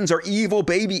the Clintons are evil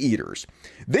baby eaters.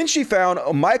 Then she found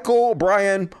Michael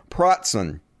Brian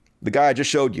Protzman, the guy I just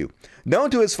showed you, known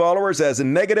to his followers as a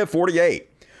Negative 48,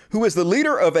 who is the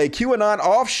leader of a QAnon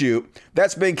offshoot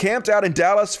that's been camped out in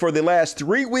Dallas for the last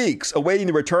 3 weeks awaiting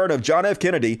the return of John F.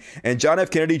 Kennedy and John F.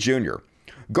 Kennedy Jr.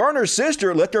 Garner's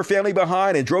sister left her family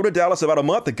behind and drove to Dallas about a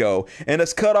month ago and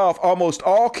has cut off almost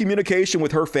all communication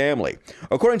with her family.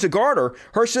 According to Garner,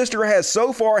 her sister has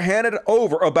so far handed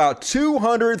over about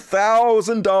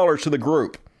 $200,000 to the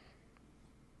group.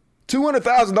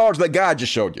 $200,000 that guy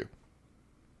just showed you.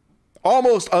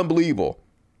 Almost unbelievable.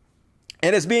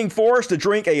 And is being forced to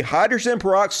drink a hydrogen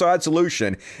peroxide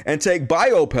solution and take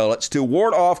biopellets to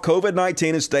ward off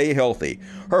COVID-19 and stay healthy.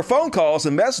 Her phone calls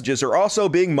and messages are also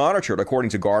being monitored, according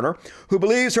to Garner, who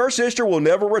believes her sister will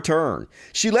never return.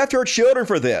 She left her children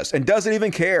for this and doesn't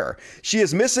even care. She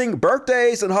is missing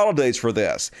birthdays and holidays for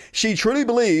this. She truly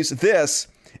believes this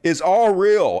is all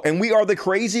real, and we are the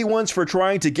crazy ones for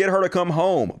trying to get her to come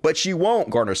home. But she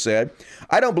won't, Garner said.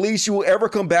 I don't believe she will ever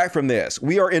come back from this.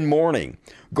 We are in mourning.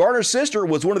 Garner's sister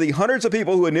was one of the hundreds of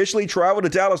people who initially traveled to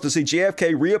Dallas to see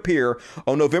JFK reappear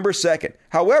on November 2nd.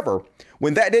 However,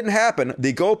 when that didn't happen,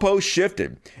 the goalpost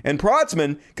shifted, and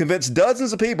Protzman convinced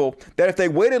dozens of people that if they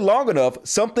waited long enough,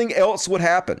 something else would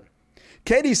happen.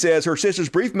 Katie says her sister's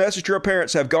brief message to her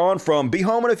parents have gone from be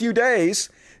home in a few days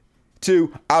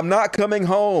to I'm not coming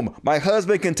home. My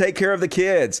husband can take care of the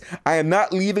kids. I am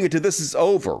not leaving until this is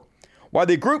over. While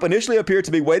the group initially appeared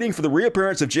to be waiting for the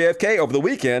reappearance of JFK over the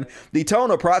weekend, the tone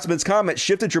of Protzman's comments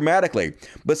shifted dramatically.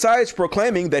 Besides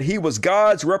proclaiming that he was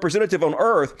God's representative on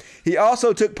Earth, he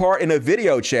also took part in a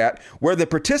video chat where the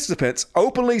participants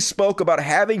openly spoke about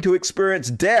having to experience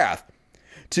death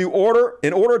in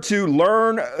order to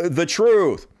learn the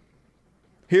truth.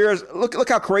 Look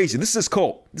how crazy. This is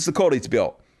cult. This is a cult he's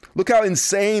built. Look how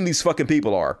insane these fucking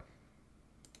people are.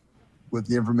 With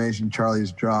the information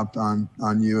Charlie's dropped on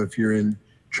you, if you're in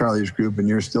Charlie's group and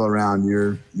you're still around,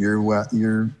 you're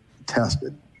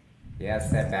tested. Yeah, it's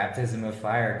that baptism of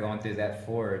fire going through that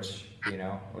forge,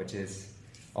 which is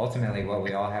ultimately what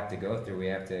we all have to go through. We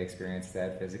have to experience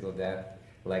that physical death,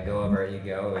 let go of our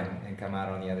ego, and come out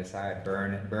on the other side.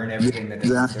 Burn everything that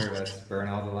doesn't serve us. Burn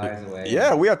all the lies away.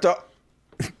 Yeah, we have to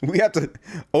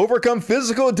overcome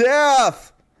physical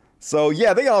death. So,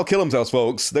 yeah, they all kill themselves,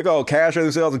 folks. They all castrate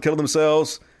themselves and kill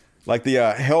themselves like the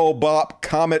Hellbop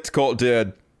Comet cult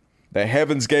did. The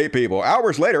Heaven's Gate people.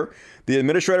 Hours later, the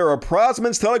administrator of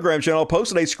Protzman's Telegram channel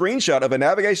posted a screenshot of a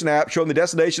navigation app showing the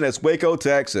destination as Waco,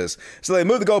 Texas. So they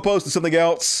moved the goalpost to something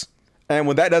else. And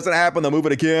when that doesn't happen, they'll move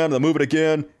it again. They'll move it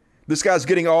again. This guy's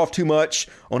getting off too much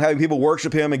on having people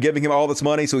worship him and giving him all this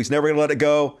money, so he's never going to let it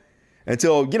go.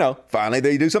 Until, finally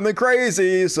they do something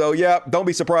crazy. So, yeah, don't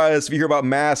be surprised if you hear about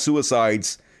mass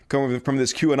suicides coming from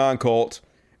this QAnon cult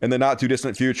in the not too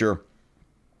distant future.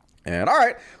 And, all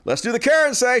right, let's do the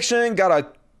Karen section. Got a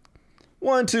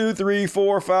 1, 2, 3,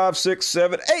 4, 5, 6,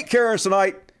 7, 8 Karens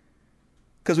tonight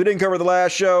because we didn't cover the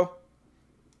last show.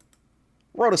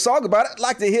 Wrote a song about it.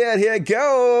 Like to hear it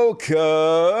go. Cause,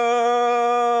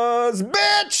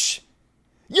 bitch,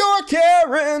 you're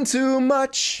caring too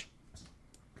much.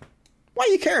 Why are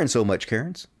you caring so much,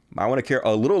 Karens? I want to care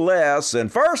a little less.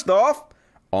 And first off,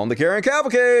 on the Karen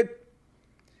Cavalcade.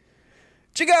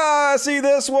 Did you guys see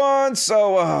this one?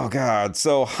 So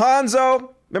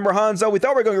Hanzo. Remember Hanzo? We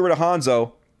thought we were going to get rid of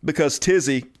Hanzo because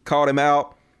Tizzy called him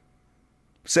out,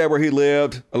 said where he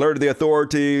lived, alerted the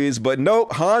authorities. But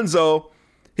nope, Hanzo,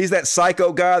 he's that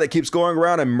psycho guy that keeps going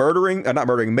around and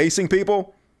macing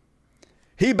people.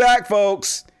 He back,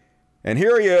 folks. And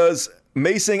here he is,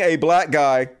 macing a black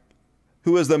guy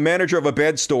who is the manager of a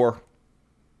bed store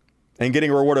and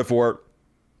getting rewarded for it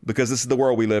because this is the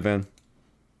world we live in.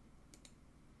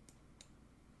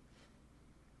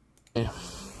 Yeah.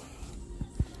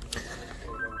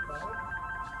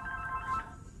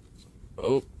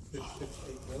 Oh.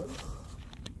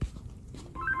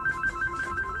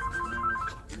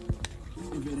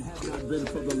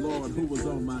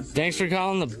 Thanks for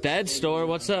calling the bed store.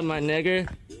 What's up, my nigger?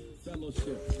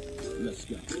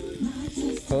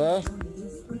 Hello?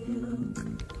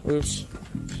 Oops.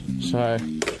 Sorry.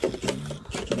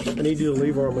 I need you to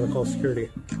leave or I'm going to call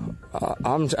security.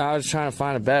 I was trying to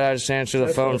find a bed. I just answered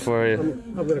the phone for you.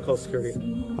 I'm going to call security.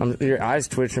 Your eyes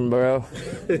twitching, bro.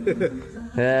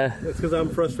 Yeah. It's because I'm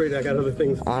frustrated. I got other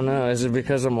things. I know. Is it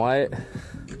because I'm white?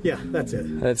 Yeah, that's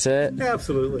it. That's it?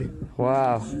 Absolutely.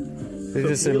 Wow. You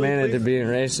just admitted to being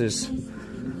racist.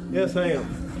 Yes, I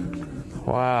am.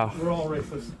 Wow. We're all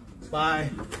racist. Bye.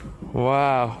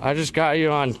 Wow. I just got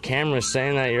you on camera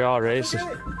saying that you're all racist.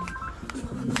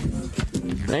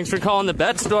 Thanks for calling the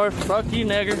bet store. Fuck you,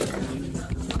 nigger.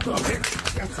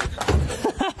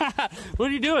 What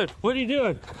are you doing? What are you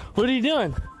doing? What are you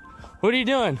doing? What are you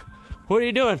doing? What are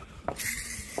you doing?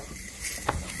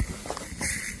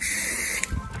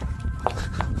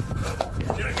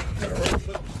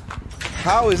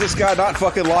 How is this guy not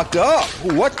fucking locked up?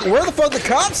 Where the fuck the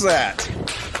cops at?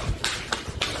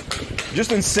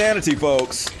 Just insanity,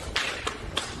 folks.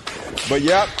 But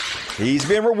yep, he's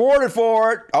being rewarded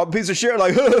for it. All the piece of shit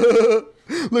like,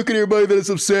 look at everybody that is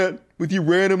upset with you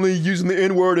randomly using the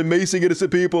N-word and macing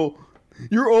innocent people.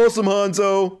 You're awesome,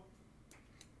 Hanzo.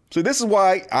 So this is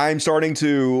why I'm starting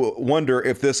to wonder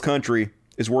if this country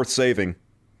is worth saving.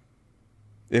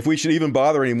 If we should even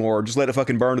bother anymore, just let it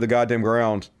fucking burn to the goddamn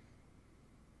ground.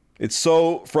 It's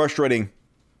so frustrating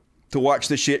to watch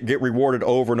this shit get rewarded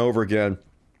over and over again.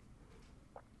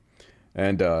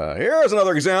 And here's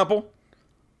another example.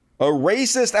 A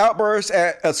racist outburst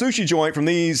at a sushi joint from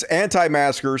these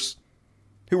anti-maskers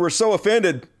who were so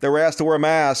offended they were asked to wear a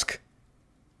mask.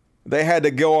 They had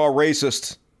to go all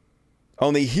racist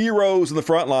on the heroes in the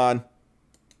front line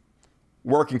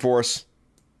working for us,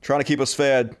 trying to keep us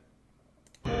fed.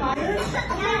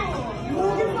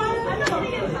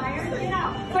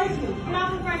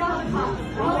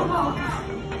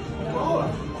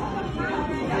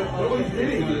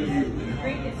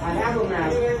 I have a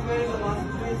mask.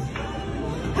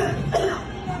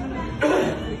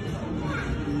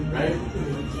 Right?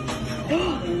 Hey,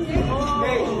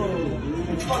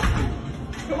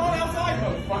 come on outside.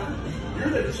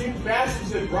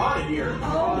 here.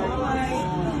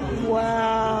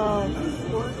 Wow.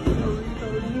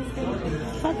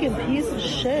 Fucking piece of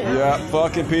shit. Yeah,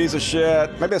 fucking piece of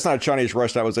shit. Maybe it's not a Chinese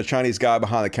restaurant. It was a Chinese guy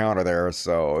behind the counter there.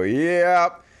 So, yeah.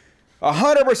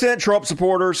 100% Trump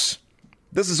supporters.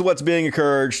 This is what's being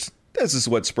encouraged. This is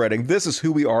what's spreading. This is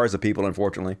who we are as a people,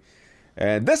 unfortunately.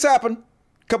 And this happened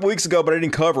a couple weeks ago, but I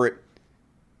didn't cover it.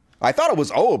 I thought it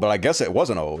was old, but I guess it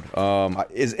wasn't old.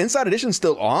 Is Inside Edition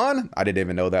still on? I didn't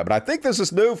even know that, but I think this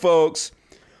is new, folks.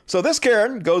 So this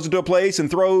Karen goes into a place and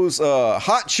throws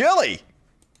hot chili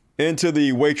into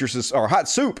the waitress's, or hot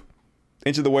soup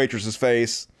into the waitress's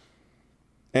face.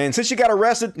 And since she got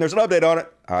arrested, there's an update on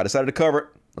it. I decided to cover it.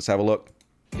 Let's have a look.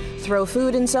 Throw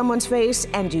food in someone's face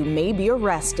and you may be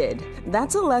arrested.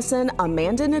 That's a lesson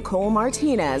Amanda Nicole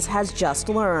Martinez has just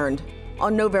learned.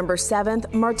 On November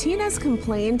 7th, Martinez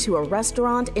complained to a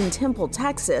restaurant in Temple,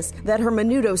 Texas, that her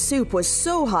menudo soup was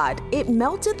so hot it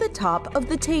melted the top of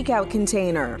the takeout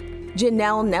container.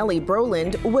 Janelle Nellie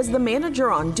Broland was the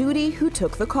manager on duty who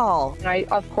took the call. I,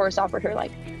 of course, offered her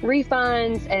like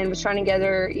refunds and was trying to get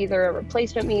her either a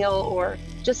replacement meal or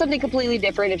just something completely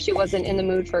different if she wasn't in the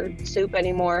mood for soup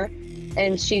anymore.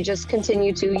 And she just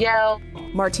continued to yell.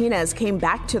 Martinez came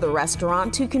back to the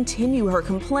restaurant to continue her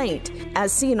complaint,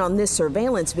 as seen on this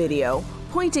surveillance video,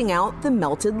 pointing out the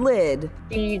melted lid.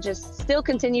 She just still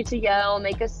continued to yell,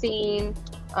 make a scene,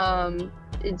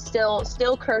 it's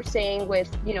still cursing with,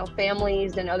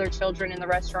 families and other children in the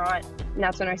restaurant. And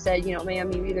that's when I said,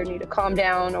 ma'am, you either need to calm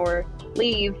down or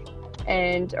leave,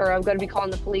 or I'm going to be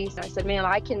calling the police. And I said, ma'am,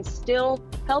 I can still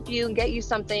help you and get you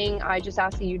something. I just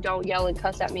ask that you don't yell and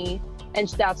cuss at me. And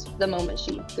that's the moment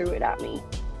she threw it at me.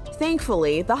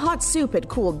 Thankfully, the hot soup had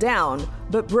cooled down,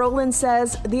 but Broland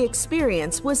says the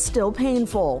experience was still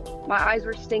painful. My eyes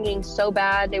were stinging so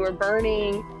bad, they were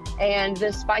burning, and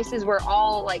the spices were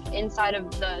all inside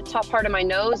of the top part of my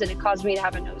nose, and it caused me to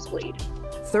have a nosebleed.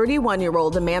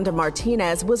 31-year-old Amanda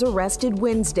Martinez was arrested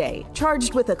Wednesday,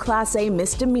 charged with a Class A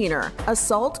misdemeanor,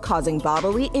 assault causing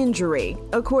bodily injury,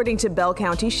 according to Bell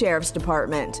County Sheriff's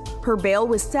Department. Her bail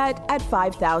was set at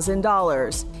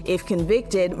 $5,000. If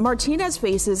convicted, Martinez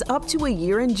faces up to a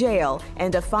year in jail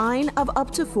and a fine of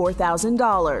up to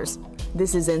 $4,000.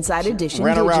 This is Inside Edition.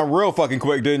 Ran around real fucking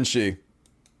quick, didn't she?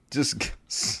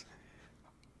 Just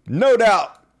no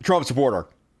doubt Trump supporter.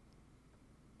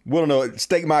 We don't know,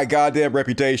 stake my goddamn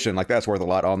reputation. That's worth a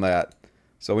lot on that.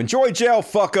 So enjoy jail,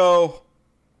 fucko.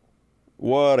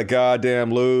 What a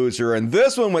goddamn loser. And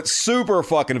this one went super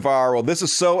fucking viral. This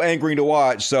is so angering to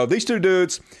watch. So these two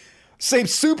dudes seem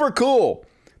super cool.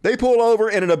 They pull over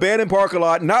in an abandoned parking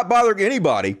lot, not bothering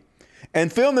anybody,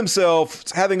 and film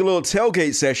themselves having a little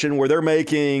tailgate session where they're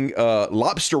making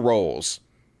lobster rolls.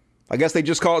 I guess they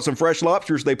just caught some fresh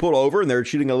lobsters. They pull over and they're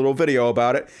shooting a little video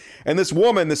about it. And this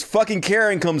woman, this fucking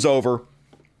Karen, comes over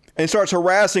and starts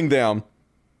harassing them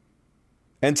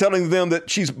and telling them that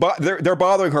they're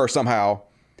bothering her somehow,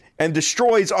 and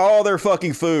destroys all their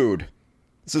fucking food.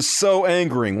 This is so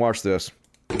angering. Watch this.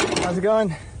 How's it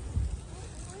going?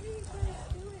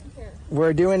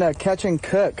 We're doing a catch and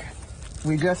cook.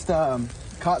 We just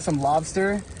caught some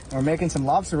lobster and we're making some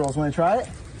lobster rolls. Want to try it?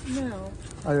 No.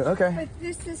 Oh, okay. But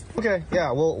this is Okay,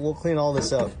 yeah, we'll clean all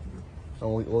this up.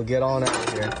 And we'll get on out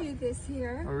here. do this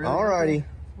here. Oh, really? Alrighty.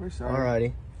 We're sorry.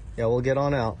 Alrighty. Yeah, we'll get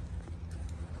on out.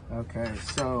 Okay,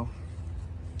 so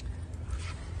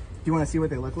do you want to see what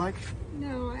they look like?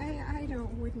 No, I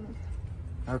wouldn't.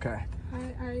 Okay.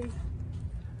 I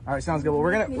All right, sounds good. Well,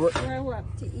 we're make me gonna. throw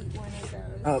up to eat one of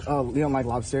those. Oh, you don't like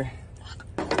lobster?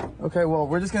 Okay, well,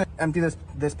 we're just gonna empty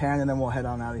this pan and then we'll head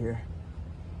on out of here.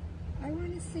 I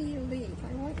want to see you leave.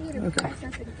 I want you to Okay. pack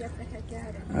up and get the heck out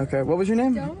of here. Okay, what was your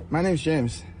name? Don't. My name's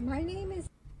James. My name is.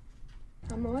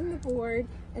 I'm on the board,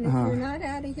 and if Uh-huh. you're not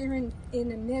out of here in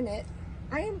a minute,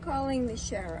 I am calling the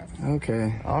sheriff.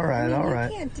 Okay. All right. I mean, All right.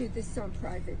 You can't do this on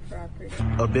private property.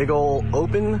 A big old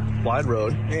open, wide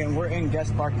road. And we're in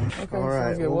guest parking. Okay. All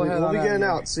right. We'll be getting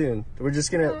out soon. We're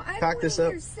just gonna No, I pack don't this wanna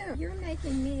up. hear soon. You're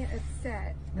making me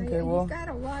upset. Okay, well- You've got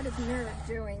a lot of nerve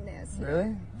doing this.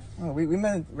 Really? Oh, we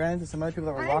ran into some other people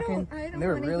that were walking. I don't and they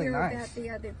were want to really hear nice. about the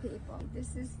other people.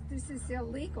 This is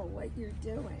illegal what you're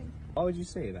doing. Why would you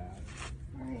say that?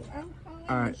 All right, I'm calling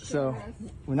All right. the So, sheriff.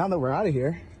 well, now that we're out of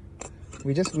here,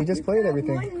 we just You've played got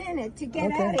everything. 1 minute to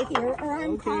get Okay. out of here, or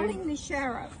I'm calling the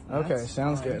sheriff. Okay.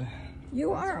 Sounds good.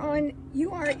 You are on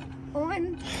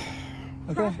Okay.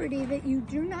 property that you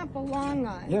do not belong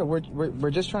on. Yeah, we're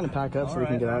just trying to pack up so we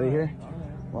can get out of here.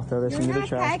 We'll throw this You're into the not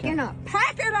trash packing can. up.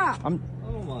 Pack it up.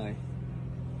 Oh my.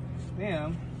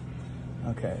 Ma'am.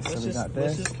 Okay, so we got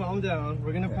Let's this. just calm down.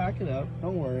 We're gonna pack it up.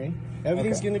 Don't worry.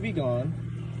 Everything's Okay. gonna be gone.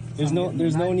 There's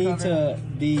no need to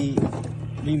be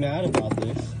mad about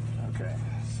this. Okay,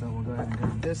 so we'll go ahead and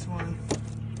grab this one.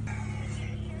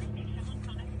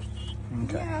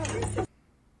 Okay. Yeah, this is.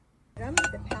 I'm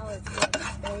at the Palace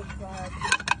Bay Club,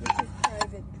 which is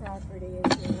private property,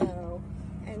 as you know.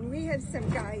 And we have some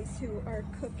guys who are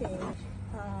cooking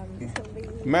to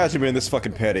leave. Imagine being this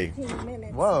fucking petty. 15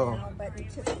 minutes Whoa. now, but it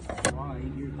took Why?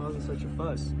 You're causing such a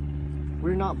fuss.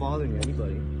 We're not bothering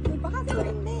anybody. You're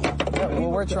bothering me. Yeah,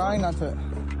 well, we're trying not to.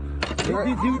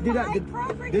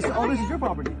 This is your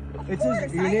property. It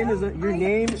says your name is your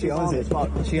name. She owns it.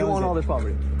 You own all this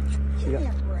property.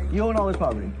 You own all this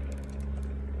property.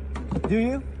 Do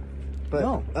you? But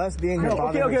no. Us being here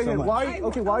bothering so much.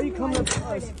 Why are you coming up to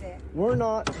us? We're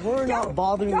not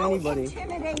bothering anybody.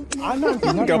 I'm not.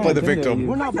 Gotta play the victim.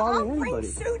 We're not bothering anybody.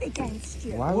 Suit against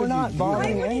you. We're not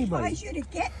bothering anybody. I advise you to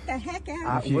get the heck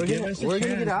out. We're gonna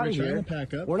get out of here.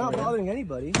 We're not bothering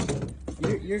anybody.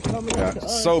 You're coming up to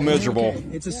us. So miserable.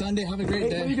 It's a Sunday. Have a great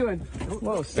day. What are you doing?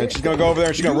 Whoa, And she's gonna go over there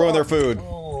and she's gonna ruin their food.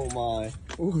 Oh my.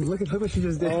 Ooh, look what she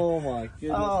just did. Oh my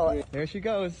goodness. Oh, there she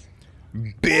goes.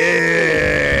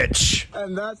 Bitch!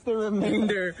 And that's the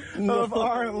remainder of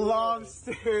our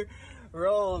lobster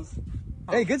rolls.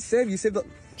 Hey, good save. You saved the.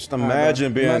 Just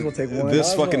imagine being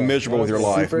this fucking miserable with your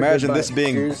life. Imagine this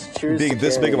being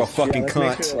this big of a fucking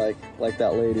cunt. Like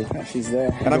that lady. Yeah, she's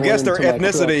there. And I guess their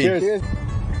ethnicity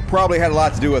probably had a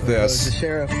lot to do with this. The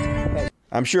sheriff.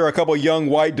 I'm sure a couple young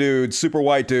white dudes, super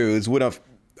white dudes, would have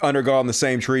undergone the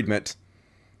same treatment.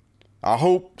 I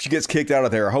hope she gets kicked out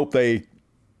of there. I hope they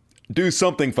do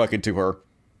something fucking to her.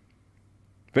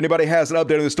 If anybody has an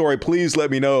update on the story, please let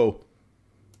me know.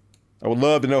 I would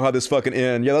love to know how this fucking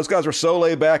ends. Yeah, those guys were so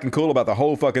laid back and cool about the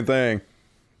whole fucking thing.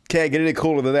 Can't get any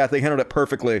cooler than that. They handled it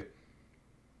perfectly.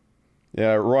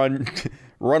 Yeah, run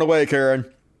away, Karen.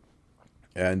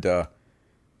 And, do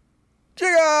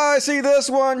you guys see this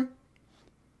one?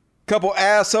 Couple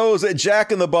assholes at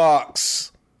Jack in the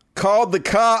Box called the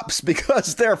cops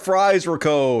because their fries were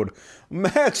cold.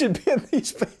 Imagine being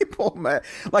these people, man.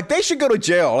 Like, they should go to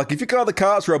jail. Like, if you call the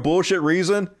cops for a bullshit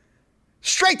reason,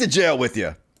 straight to jail with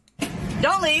you.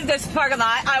 Don't leave this parking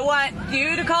lot. I want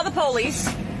you to call the police.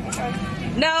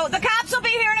 No, the cops will be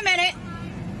here in a minute.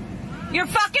 You're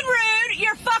fucking rude.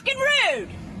 You're fucking rude.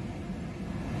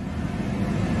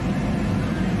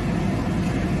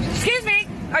 Excuse me.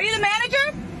 Are you the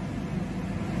manager?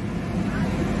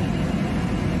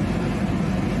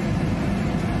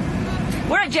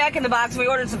 We're at Jack in the Box. We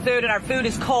ordered some food, and our food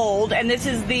is cold. And this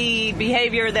is the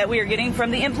behavior that we are getting from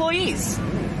the employees.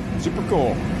 Super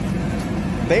cool.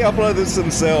 They uploaded this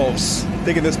themselves,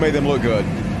 thinking this made them look good.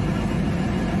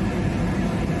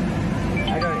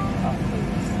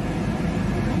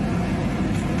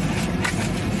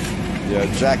 Yeah,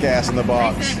 jackass in the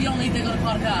box. They said if you don't leave, they're gonna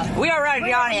call the cops. We are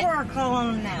already on it. We're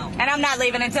calling them now. And I'm not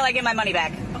leaving until I get my money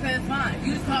back. Okay, that's fine.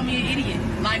 You just call me an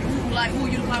idiot. Like who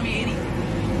you to call me an idiot?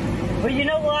 Well, you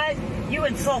know what? You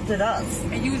insulted us.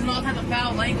 And using all types of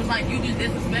foul language, like you just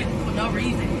disrespectful for no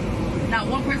reason. Not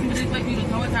one person would disrespect you the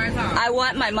whole entire time. I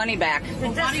want my money back. The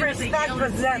disrespect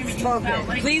presents spoken.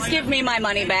 Please give me my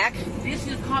money back. This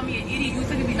just called me an idiot. You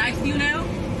think it'd be nice to you now?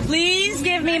 Please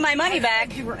give me my money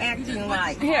back. You were acting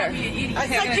like. Here. I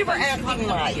said you were acting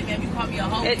like.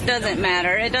 It doesn't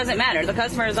matter. It doesn't matter. The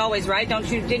customer is always right. Didn't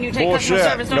you take Bullshit.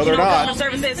 customer service? Don't No, you they're know not.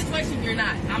 customer service is? You're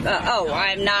not.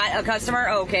 I'm not a customer?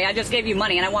 Okay, I just gave you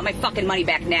money and I want my fucking money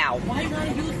back now. Why you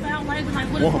gotta use foul language?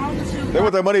 Like, what is wrong with you? They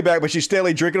want their money back, but she's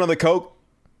steadily drinking on the coke.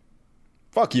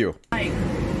 Fuck you. Like,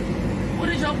 what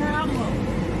is your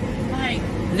problem? Like,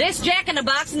 this Jack in the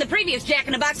Box and the previous Jack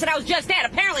in the Box that I was just at.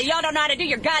 Apparently, y'all don't know how to do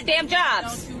your goddamn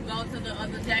jobs. don't you go to the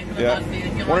other Jack in the Yeah. Box then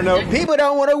if you Want to like know? Jack- People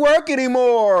don't want to work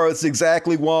anymore. That's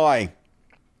exactly why.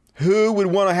 Who would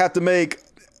want to have to make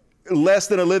less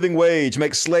than a living wage,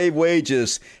 make slave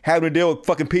wages, having to deal with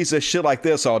fucking piece of shit like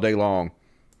this all day long?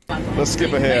 Let's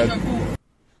skip ahead.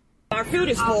 Our food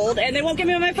is cold and they won't give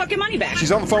me my fucking money back.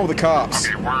 She's on the phone with the cops.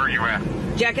 Okay, where are you at?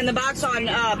 Jack in the Box on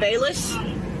Bayless. Do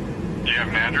you have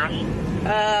an address?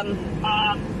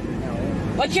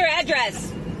 What's your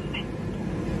address?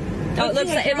 Oh,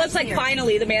 it looks like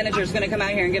finally the manager's going to come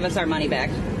out here and give us our money back.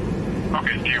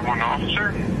 Okay, do you want an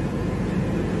officer?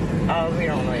 We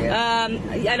don't know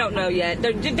yet. I don't know yet.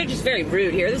 They're just very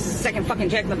rude here. This is the second fucking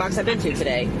Jack in the Box I've been to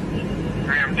today.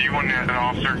 Ma'am, do you want an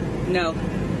officer? No.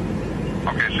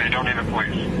 Okay, so you don't need a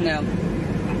police? No.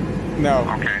 No.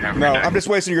 Okay, have a No, good day. I'm just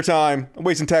wasting your time. I'm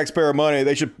wasting taxpayer money.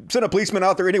 They should send a policeman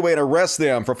out there anyway and arrest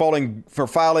them for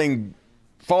filing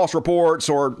false reports,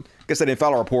 or I guess they didn't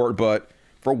file a report, but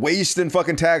for wasting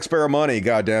fucking taxpayer money,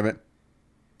 goddammit.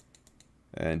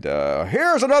 And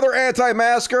here's another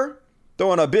anti-masker.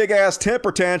 throwing a big-ass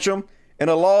temper tantrum in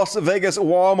a Las Vegas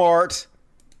Walmart.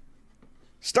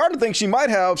 Starting to think she might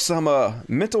have some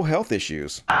mental health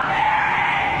issues. Yeah,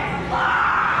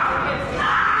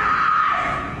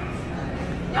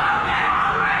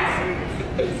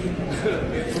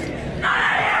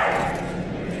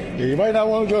 you might not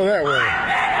want to go that way.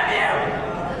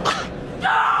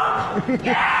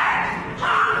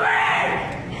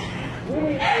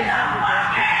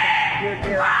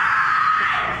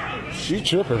 She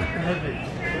tripping.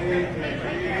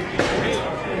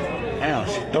 Damn,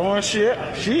 she throwing shit.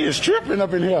 She is tripping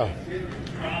up in here.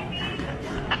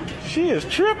 She is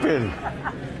tripping.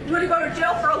 You want to go to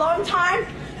jail for a long time?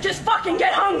 Just fucking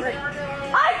get hungry.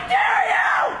 I dare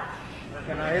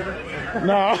you!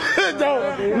 No,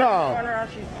 no.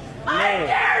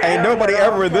 Ain't nobody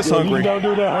ever this hungry. Don't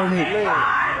do that,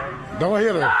 homie. Don't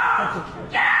hit her.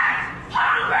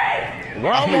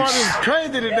 Walmart is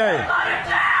crazy today.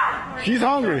 She's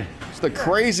hungry. It's the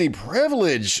crazy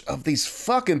privilege of these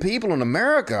fucking people in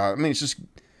America. I mean, it's just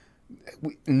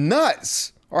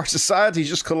nuts. Our society's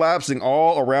just collapsing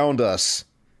all around us.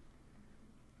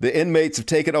 The inmates have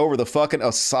taken over the fucking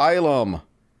asylum.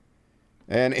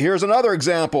 And here's another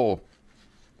example.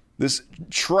 This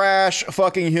trash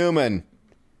fucking human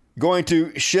going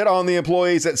to shit on the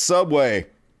employees at Subway.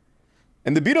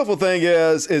 And the beautiful thing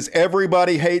is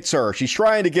everybody hates her. She's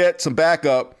trying to get some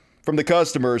backup from the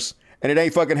customers, and it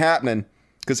ain't fucking happening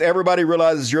because everybody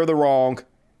realizes you're the wrong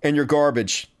and you're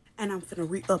garbage. And I'm finna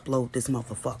re-upload this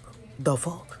motherfucker. The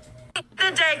fuck?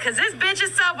 Good day, cause this bitch at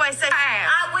Subway say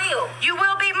I will. You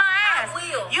will beat my ass. I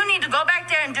will. You need to go back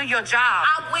there and do your job.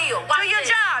 I will. Do your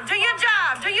job. Do your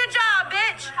job. Do your job,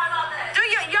 bitch.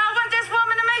 Y'all want this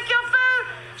woman to make your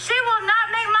food? She will not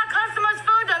make my customers'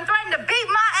 food and threaten to beat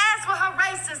my ass with her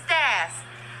racist ass.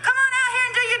 Come on out here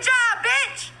and do your job,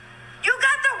 bitch. You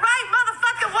got the right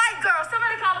motherfucking white girl.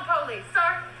 Somebody call the police,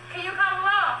 sir. Can you call the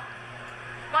law?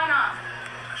 Why not?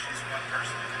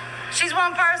 She's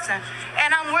one person,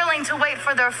 and I'm willing to wait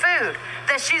for their food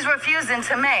that she's refusing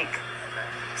to make.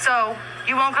 So,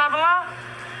 you won't call the law?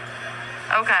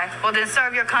 Okay, well then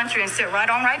serve your country and sit right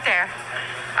on right there.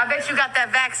 I bet you got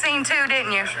that vaccine too,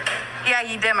 didn't you? Yeah,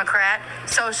 you Democrat,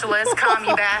 socialist,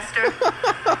 commie bastard.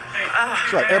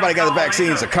 That's right, everybody got the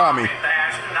vaccine, it's a commie. I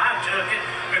took it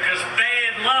because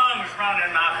bad lungs run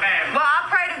in my family. Well, I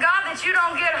pray to God that you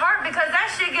don't get hurt because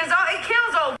that shit it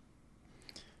kills old.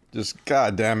 Just,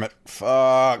 god damn it.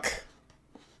 Fuck.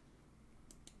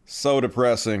 So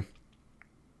depressing.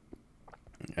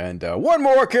 And one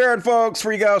more Karen, folks,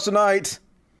 for you guys tonight.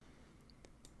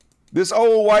 This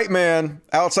old white man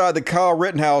outside the Kyle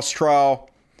Rittenhouse trial,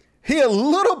 he a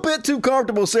little bit too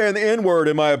comfortable saying the N-word,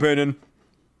 in my opinion.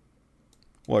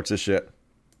 Watch this shit.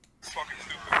 Why?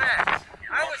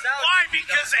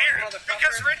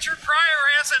 Because Richard Pryor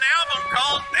has an album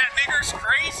called That Nigger's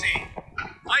Crazy.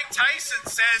 Mike Tyson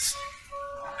says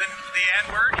the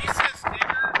N-word. He says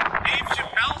nigger. Dave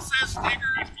Chappelle says nigger.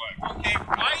 Okay,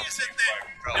 why is it that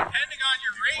depending on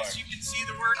your race you can say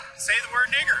the word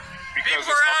nigger? People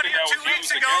were out here 2 weeks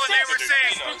ago and they were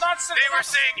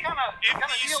saying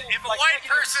if a white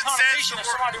person says the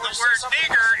word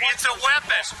nigger, it's a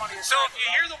weapon. So if you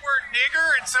hear the word nigger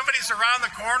and somebody's around the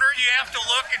corner, you have to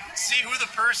look and see who the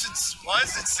person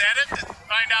was that said it to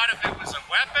find out if it was a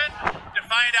weapon, to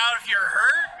find out if you're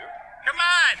hurt. Come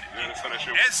on.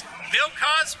 As Bill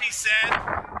Cosby said,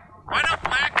 why don't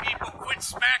black people quit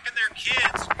smacking their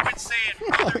kids, quit saying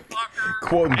motherfucker,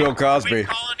 Quoting Bill Cosby.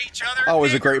 calling each other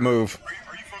Always a nigger? great move. Are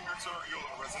you from Minnesota? Are you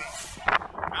a resident?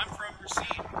 I'm from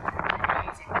Racine.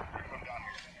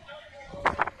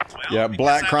 Yeah,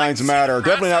 black crimes matter.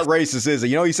 Definitely not racist, is it?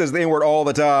 You know, he says the N-word all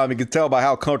the time. You can tell by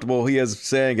how comfortable he is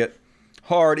saying it.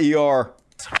 Hard ER.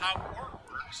 How court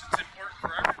works. It's important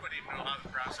for everybody to know how the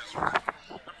process works.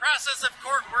 The process of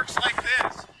court works like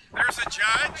this. There's a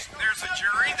judge, there's a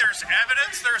jury, there's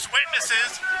evidence, there's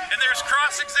witnesses, and there's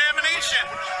cross-examination.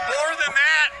 More than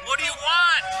that, what do you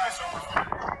want?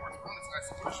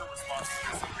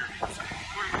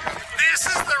 This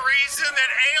is the reason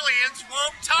that aliens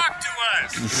won't talk to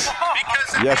us.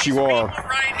 Because of Yes, you are. people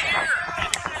right here.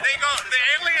 The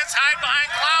aliens hide behind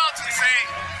clouds and say,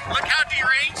 look how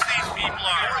deranged these people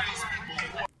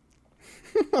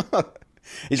are.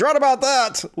 He's right about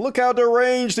that. Look how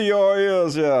deranged he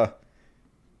is, yeah.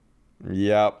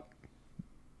 Yep.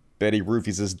 Betty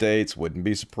roofies his dates. Wouldn't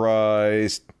be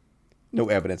surprised. No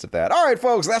evidence of that. All right,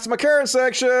 folks, that's my Karen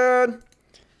section.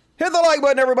 Hit the like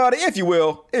button, everybody, if you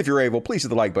will. If you're able, please hit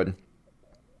the like button.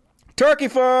 Turkey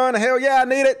fun. Hell yeah, I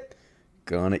need it.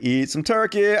 Gonna eat some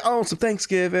turkey on some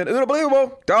Thanksgiving.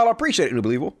 Unbelievable. Dollar, appreciate it,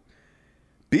 unbelievable.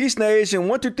 Beast Nation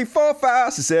 1, 2, 3, 4,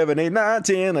 5, 6, 7, 8, 9,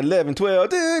 10, 11, 12.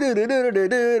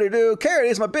 Carry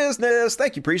is my business.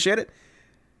 Thank you. Appreciate it.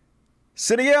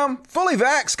 City M, fully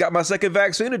vaxxed. Got my second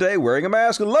vaccine today. Wearing a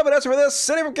mask. Love it. That's for this.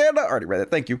 City from Canada. Already read that.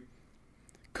 Thank you.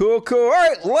 Cool. All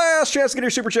right. Last chance to get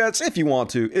your super chats if you want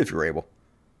to, if you're able.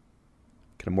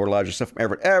 Can immortalize yourself from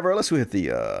ever. Let's hit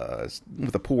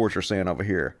what the poors are saying over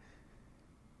here.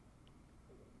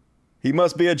 He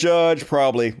must be a judge.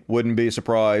 Probably. Wouldn't be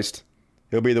surprised.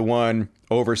 He'll be the one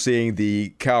overseeing the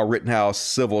Kyle Rittenhouse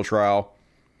civil trial.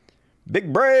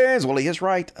 Big brains. Well, he is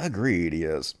right. Agreed, he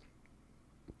is.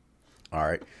 All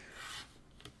right.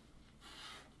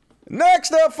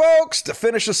 Next up, folks, to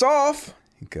finish us off,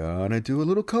 gonna do a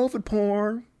little COVID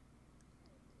porn.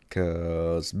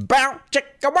 Cause bow,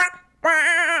 chicka,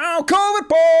 wow, COVID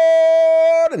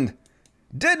porn. And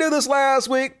did do this last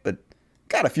week, but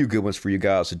got a few good ones for you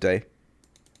guys today.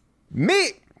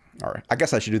 All right, I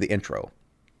guess I should do the intro.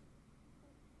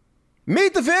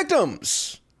 Meet the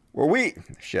victims. What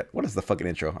is the fucking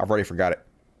intro? I've already forgot it.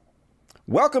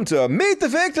 Welcome to Meet the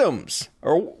Victims.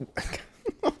 God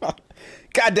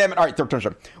damn it. All right, third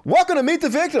turn. Welcome to Meet the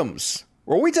Victims,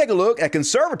 where we take a look at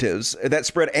conservatives that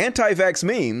spread anti-vax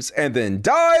memes and then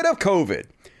died of COVID.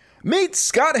 Meet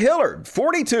Scott Hillard,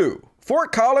 42,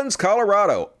 Fort Collins,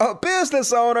 Colorado, a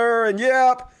business owner, and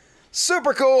yep,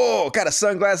 super cool. Got his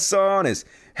sunglasses on, his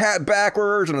hat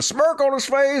backwards, and a smirk on his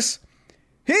face.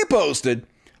 He posted,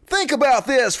 think about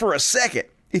this for a second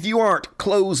if you aren't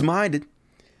close-minded.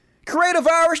 Create a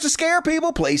virus to scare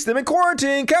people, place them in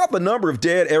quarantine, count the number of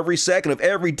dead every second of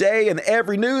every day, and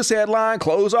every news headline,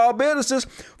 close all businesses,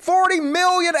 40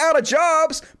 million out of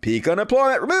jobs, peak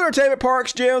unemployment, remove entertainment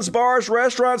parks, gyms, bars,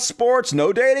 restaurants, sports,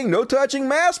 no dating, no touching,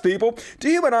 mask people,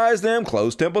 dehumanize them,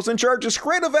 close temples and churches,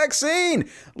 create a vaccine,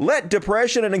 let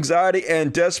depression and anxiety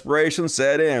and desperation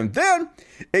set in, then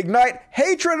ignite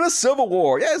hatred and a civil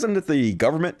war. Yeah, isn't it the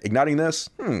government igniting this?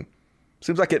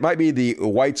 Seems like it might be the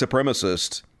white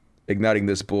supremacist igniting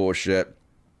this bullshit.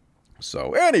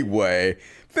 So anyway,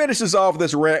 finishes off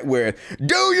this rant with,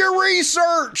 do your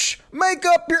research, make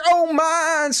up your own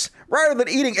minds, rather than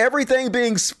eating everything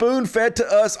being spoon-fed to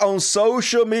us on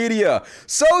social media.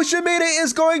 Social media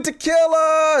is going to kill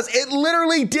us. It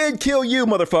literally did kill you,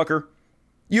 motherfucker.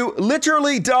 You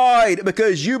literally died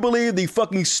because you believe the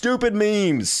fucking stupid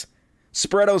memes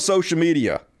spread on social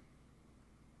media.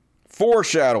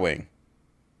 Foreshadowing.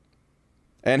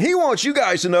 And he wants you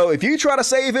guys to know, if you try to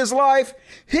save his life,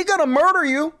 he gonna murder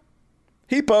you.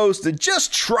 He posted,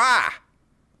 just try.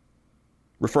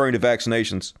 Referring to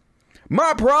vaccinations.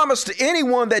 My promise to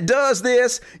anyone that does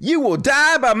this, you will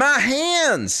die by my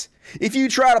hands. If you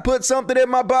try to put something in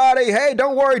my body, hey,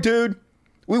 don't worry, dude.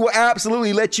 We will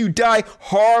absolutely let you die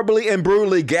horribly and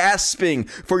brutally, gasping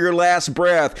for your last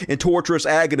breath in torturous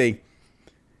agony.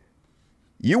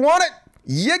 You want it?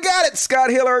 You got it,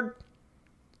 Scott Hillard.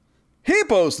 He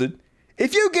posted,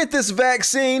 if you get this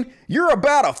vaccine, you're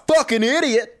about a fucking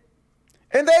idiot.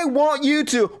 And they want you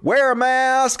to wear a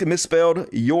mask, misspelled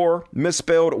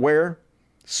wear.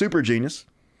 Super genius.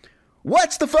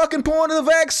 What's the fucking point of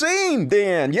the vaccine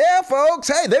then? Yeah, folks,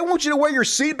 hey, they want you to wear your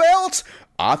seatbelts?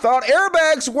 I thought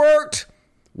airbags worked.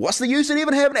 What's the use of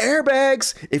even having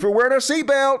airbags if you're wearing a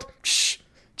seatbelt? Shh,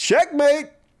 checkmate.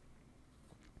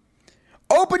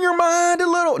 Open your mind a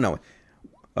little. No,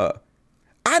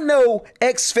 I know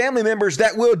ex-family members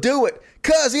that will do it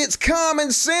because it's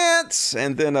common sense.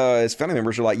 And then his family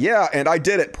members are like, yeah, and I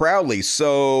did it proudly.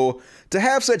 So to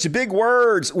have such big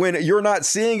words when you're not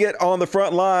seeing it on the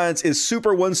front lines is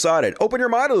super one-sided. Open your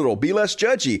mind a little. Be less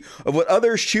judgy of what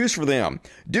others choose for them.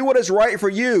 Do what is right for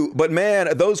you. But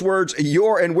man, those words,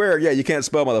 your and where, yeah, you can't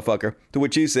spell, motherfucker. To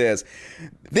which he says,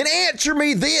 then answer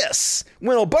me this.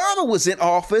 When Obama was in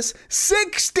office,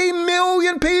 60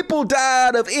 million people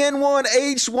died of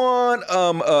N1H1.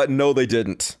 No, they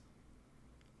didn't.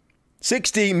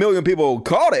 60 million people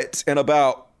caught it, and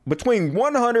about between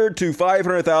 100 to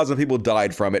 500,000 people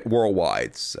died from it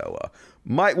worldwide. So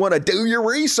might want to do your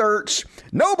research.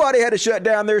 Nobody had to shut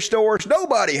down their stores.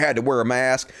 Nobody had to wear a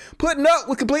mask. Putting up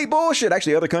with complete bullshit.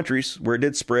 Actually, other countries where it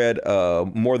did spread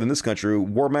more than this country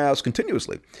wore masks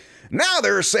continuously. Now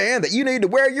they're saying that you need to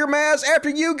wear your mask after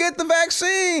you get the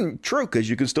vaccine. True, because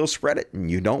you can still spread it and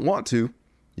you don't want to.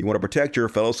 You want to protect your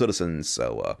fellow citizens.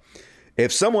 So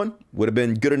if someone would have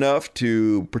been good enough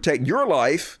to protect your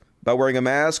life by wearing a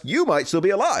mask, you might still be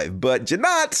alive. But you're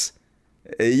not.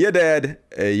 You're dead.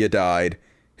 You died.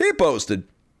 He posted.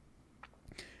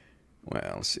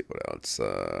 Well, let's see what else.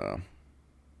 A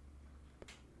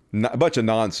bunch of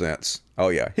nonsense. Oh,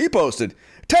 yeah. He posted,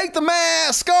 take the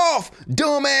mask off,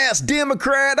 dumbass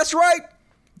Democrat. That's right.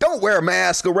 Don't wear a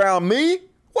mask around me.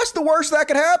 What's the worst that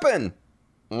could happen?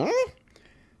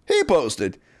 He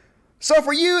posted, so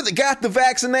for you that got the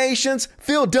vaccinations,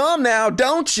 feel dumb now,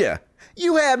 don't you?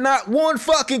 You have not one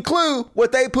fucking clue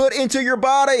what they put into your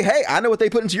body. Hey, I know what they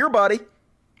put into your body.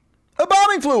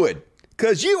 Embalming fluid.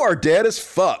 Because you are dead as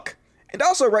fuck. And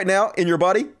also right now in your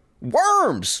body,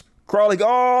 worms crawling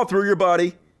all through your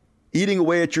body, eating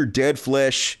away at your dead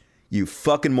flesh, you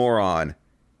fucking moron.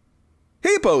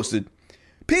 He posted,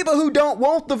 people who don't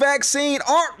want the vaccine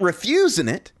aren't refusing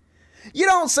it. You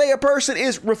don't say a person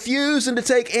is refusing to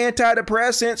take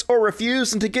antidepressants or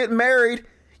refusing to get married.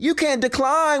 You can't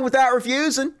decline without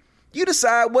refusing. You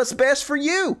decide what's best for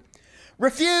you.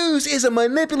 Refuse is a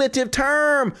manipulative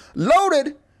term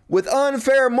loaded with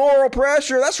unfair moral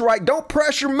pressure. That's right, don't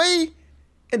pressure me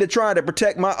into trying to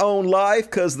protect my own life,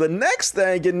 because the next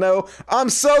thing you know, I'm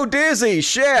so dizzy.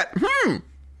 Shit. I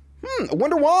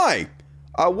wonder why.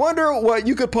 I wonder what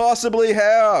you could possibly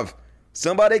have.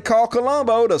 Somebody call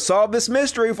Columbo to solve this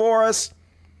mystery for us.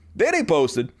 Then he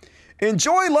posted,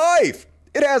 enjoy life.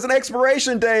 It has an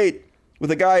expiration date,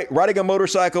 with a guy riding a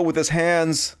motorcycle with his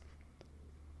hands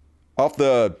off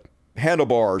the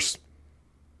handlebars.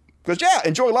 Because, yeah,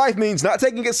 enjoy life means not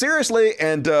taking it seriously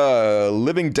and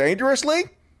living dangerously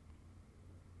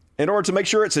in order to make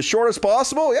sure it's as short as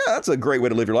possible. Yeah, that's a great way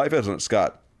to live your life, isn't it,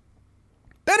 Scott?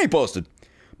 Then he posted,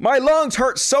 my lungs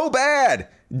hurt so bad.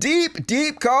 Deep,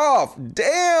 deep cough.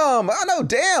 Damn. I know,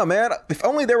 damn, man. If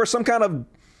only there was some kind of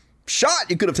shot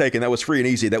you could have taken that was free and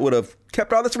easy that would have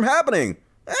kept all this from happening.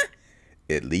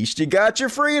 At least you got your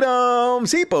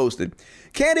freedoms. He posted,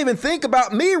 can't even think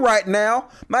about me right now.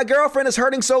 My girlfriend is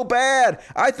hurting so bad.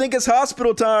 I think it's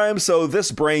hospital time. So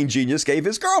this brain genius gave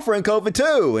his girlfriend COVID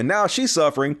too, and now she's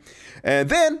suffering. And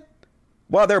then,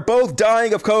 while they're both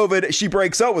dying of COVID, she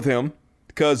breaks up with him.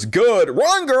 Because good.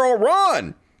 Run, girl,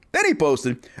 run. Then he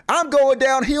posted, I'm going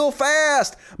downhill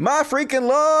fast. My freaking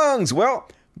lungs. Well,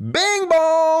 bing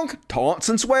bong. Taunts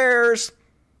and swears.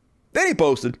 Then he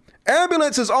posted,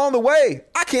 ambulance is on the way.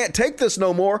 I can't take this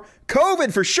no more.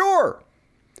 COVID for sure.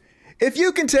 If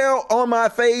you can tell on my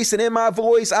face and in my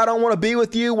voice I don't want to be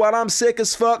with you while I'm sick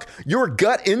as fuck, your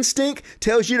gut instinct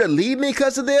tells you to leave me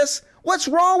because of this? What's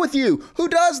wrong with you? Who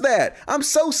does that? I'm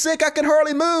so sick I can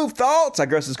hardly move. Thoughts? I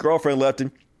guess his girlfriend left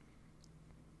him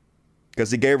because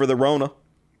he gave her the Rona.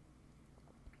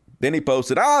 Then he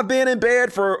posted, I've been in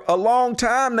bed for a long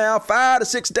time now, 5 to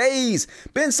 6 days.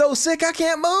 Been so sick I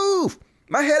can't move.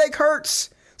 My headache hurts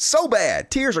so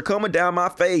bad. Tears are coming down my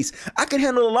face. I can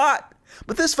handle a lot,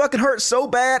 but this fucking hurts so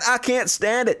bad I can't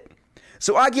stand it.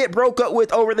 So I get broke up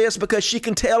with over this because she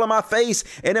can tell in my face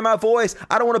and in my voice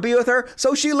I don't want to be with her.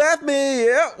 So she left me.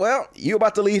 Yeah, well, you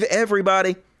about to leave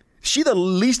everybody. She the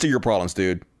least of your problems,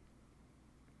 dude.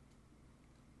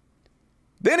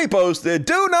 Then he posted,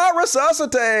 do not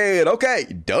resuscitate. Okay,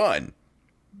 done.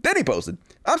 Then he posted,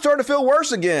 I'm starting to feel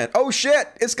worse again. Oh shit,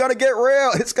 it's going to get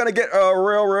real. It's going to get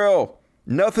real.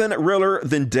 Nothing realer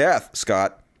than death,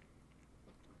 Scott.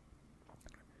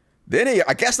 Then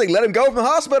I guess they let him go from the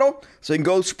hospital so he can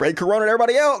go spread corona to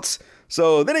everybody else.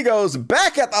 So then he goes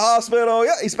back at the hospital.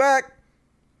 Yeah, he's back.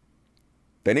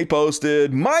 Then he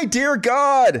posted, my dear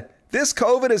God, this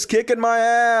COVID is kicking my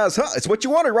ass. It's what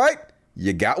you wanted, right?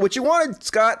 You got what you wanted,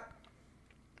 Scott.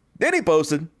 Then he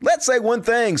posted, let's say one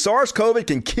thing, SARS-CoV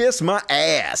can kiss my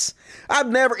ass. I've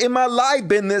never in my life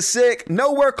been this sick,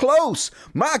 nowhere close.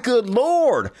 My good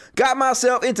Lord. Got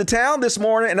myself into town this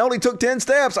morning and only took 10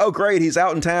 steps. Oh, great, he's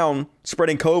out in town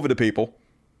spreading COVID to people.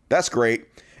 That's great.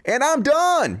 And I'm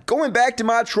done. Going back to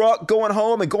my truck, going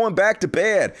home, and going back to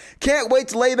bed. Can't wait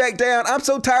to lay back down. I'm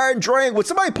so tired and drained. Would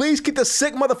somebody please keep this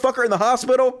sick motherfucker in the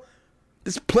hospital?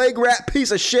 This plague rat piece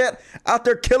of shit out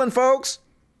there killing folks.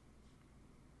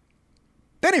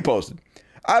 Then he posted,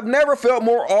 I've never felt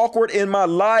more awkward in my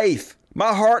life.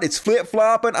 My heart is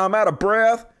flip-flopping. I'm out of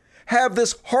breath. Have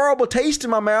this horrible taste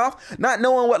in my mouth. Not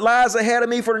knowing what lies ahead of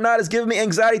me for the night is giving me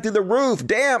anxiety through the roof.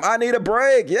 Damn, I need a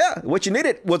break. Yeah, what you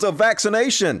needed was a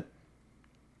vaccination.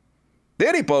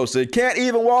 Then he posted, can't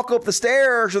even walk up the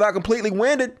stairs without completely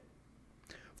winded.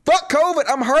 Fuck COVID,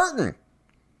 I'm hurting.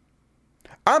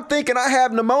 I'm thinking I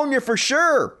have pneumonia for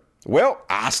sure. Well,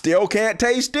 I still can't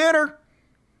taste dinner.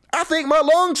 I think my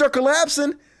lungs are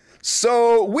collapsing.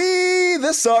 So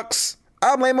this sucks.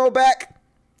 I'm laying my back.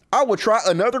 I will try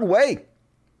another way.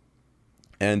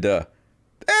 And then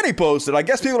he posted, I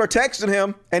guess people are texting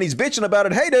him and he's bitching about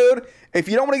it. Hey, dude, if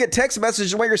you don't want to get text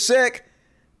messages when you're sick,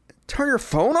 turn your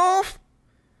phone off.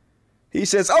 He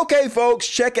says, okay, folks,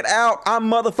 check it out. I'm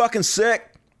motherfucking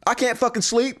sick. I can't fucking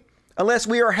sleep unless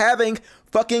we are having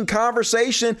fucking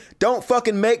conversation. Don't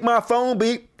fucking make my phone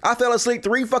beep. I fell asleep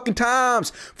 3 fucking times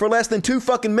for less than 2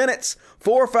 fucking minutes.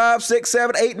 4, 5, 6,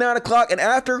 7, 8, 9 o'clock and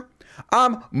after.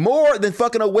 I'm more than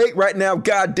fucking awake right now,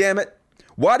 god damn it.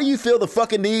 Why do you feel the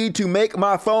fucking need to make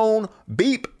my phone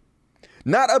beep?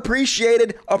 Not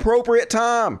appreciated appropriate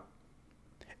time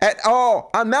at all.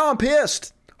 I'm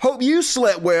pissed. Hope you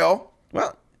slept well.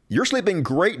 Well, you're sleeping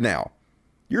great now.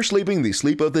 You're sleeping the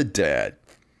sleep of the dead.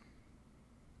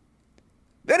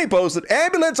 Then he posted,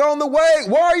 ambulance on the way.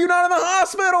 Why are you not in the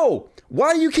hospital?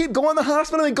 Why do you keep going to the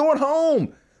hospital and going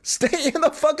home? Stay in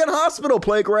the fucking hospital,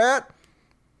 plague rat.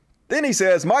 Then he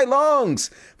says, my lungs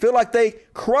feel like they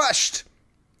crushed.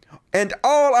 And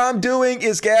all I'm doing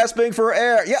is gasping for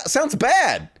air. Yeah, sounds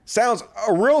bad. Sounds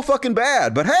real fucking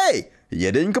bad. But hey,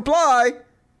 you didn't comply.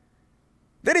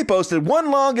 Then he posted, one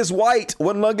lung is white,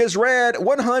 one lung is red,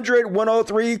 100,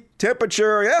 103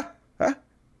 temperature. Yeah, huh?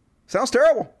 Sounds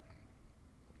terrible.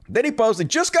 Then he posted,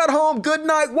 just got home, good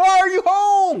night. Why are you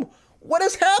home? What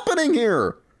is happening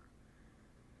here?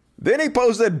 Then he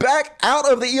posted, back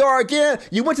out of the ER again.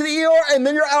 You went to the ER and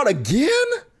then you're out again?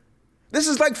 This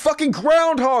is like fucking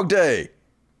Groundhog Day.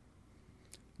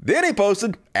 Then he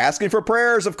posted, asking for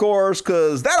prayers, of course,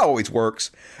 because that always works.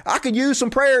 I could use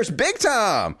some prayers big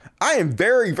time. I am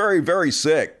very, very, very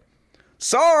sick.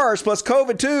 SARS plus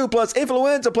COVID-2 plus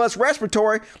influenza plus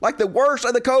respiratory, like the worst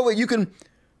of the COVID you can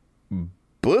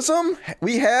bosom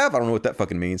we have. I don't know what that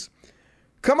fucking means.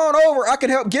 Come on over. I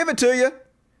can help give it to you.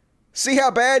 See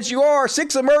how bad you are.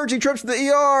 6 emergency trips to the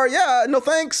ER. Yeah, no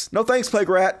thanks. No thanks, plague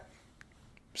rat.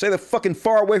 Stay the fucking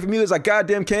far away from you as I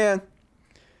goddamn can.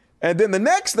 And then the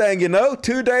next thing you know,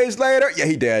 2 days later, yeah,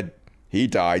 he dead. He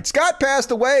died. Scott passed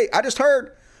away. I just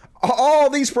heard all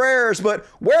these prayers, but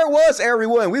where was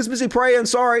everyone? We was busy praying.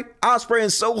 Sorry. I was praying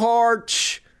so hard.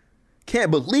 Can't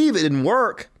believe it didn't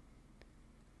work.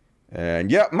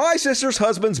 And yep, my sister's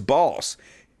husband's boss.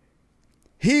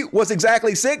 He was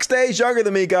exactly 6 days younger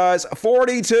than me, guys.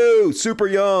 42. Super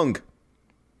young.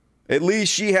 At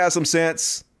least she has some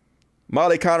sense.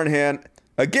 Molly Connerhan.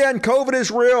 Again, COVID is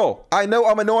real. I know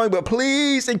I'm annoying, but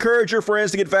please encourage your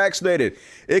friends to get vaccinated.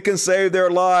 It can save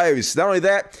their lives. Not only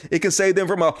that, it can save them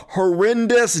from a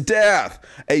horrendous death.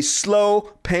 A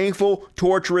slow, painful,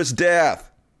 torturous death.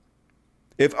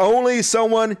 If only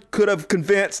someone could have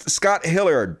convinced Scott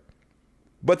Hilliard.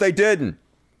 But they didn't.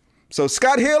 So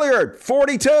Scott Hilliard,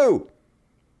 42.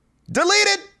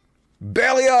 Deleted.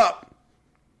 Belly up.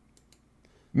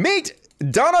 Meet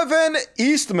Donovan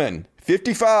Eastman,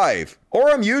 55.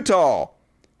 Orem, Utah.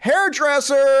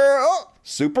 Hairdresser. Oh,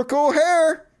 super cool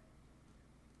hair.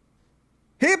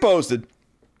 He posted,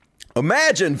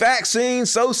 imagine vaccine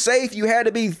so safe you had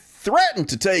to be threatened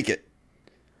to take it.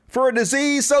 For a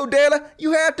disease so deadly,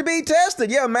 you have to be tested.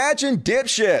 Yeah, imagine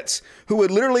dipshits who would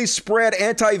literally spread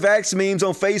anti-vax memes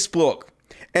on Facebook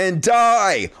and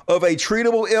die of a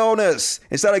treatable illness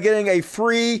instead of getting a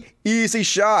free, easy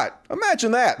shot.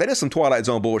 Imagine that. That is some Twilight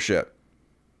Zone bullshit.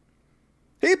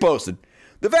 He posted,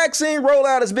 the vaccine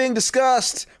rollout is being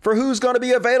discussed for who's going to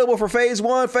be available for phase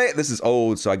 1. This is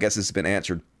old, so I guess this has been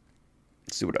answered.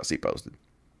 Let's see what else he posted.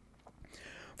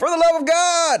 For the love of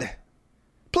God,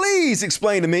 please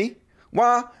explain to me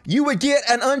why you would get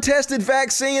an untested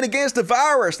vaccine against a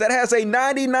virus that has a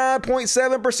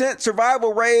 99.7%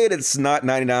 survival rate. It's not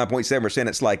 99.7%.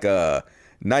 It's like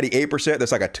 98%.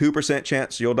 There's like a 2%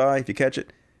 chance you'll die if you catch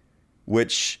it.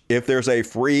 Which, if there's a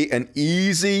free and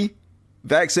easy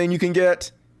vaccine you can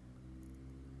get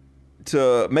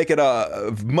to make it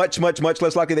much, much, much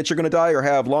less likely that you're going to die or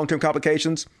have long-term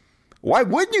complications, why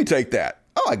wouldn't you take that?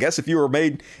 Oh, I guess if you were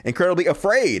made incredibly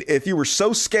afraid, if you were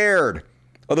so scared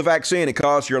of the vaccine it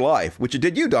caused your life, which it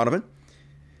did you, Donovan.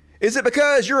 Is it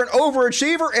because you're an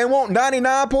overachiever and want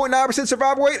 99.9%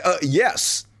 survival rate?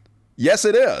 Yes. Yes,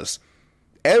 it is.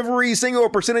 Every single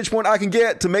percentage point I can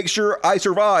get to make sure I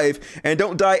survive and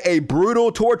don't die a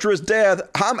brutal, torturous death,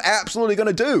 I'm absolutely going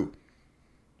to do.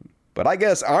 But I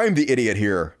guess I'm the idiot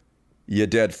here, you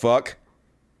dead fuck.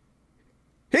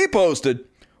 He posted,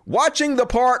 watching the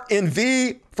part in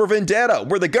V for Vendetta,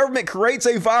 where the government creates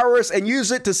a virus and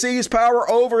uses it to seize power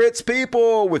over its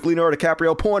people, with Leonardo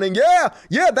DiCaprio pointing,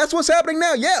 yeah, that's what's happening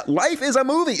now. Yeah, life is a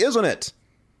movie, isn't it?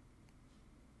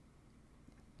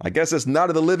 I guess it's Night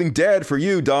of the Living Dead for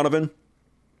you, Donovan.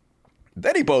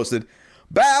 Then he posted,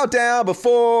 bow down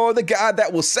before the God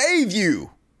that will save you,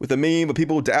 with a meme of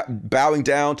people bowing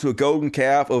down to a golden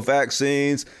calf of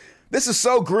vaccines. This is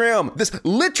so grim. This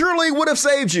literally would have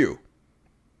saved you.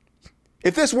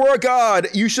 If this were a God,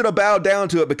 you should have bowed down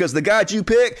to it, because the God you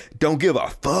pick don't give a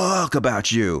fuck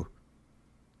about you.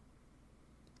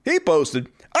 He posted,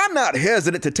 I'm not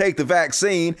hesitant to take the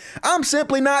vaccine. I'm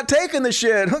simply not taking the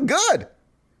shit. Good.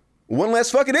 One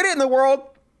less fucking idiot in the world.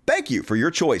 Thank you for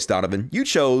your choice, Donovan. You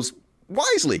chose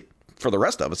wisely. For the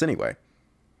rest of us, anyway.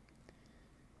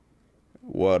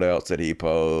 What else did he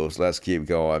post? Let's keep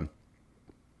going.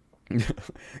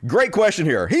 Great question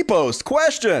here. He posts,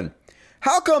 question.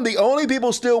 How come the only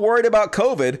people still worried about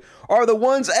COVID are the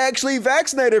ones actually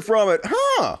vaccinated from it?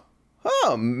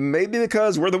 Maybe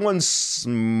because we're the ones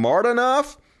smart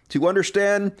enough to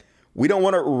understand we don't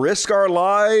want to risk our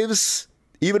lives,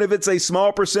 even if it's a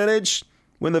small percentage,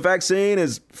 when the vaccine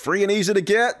is free and easy to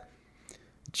get?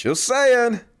 Just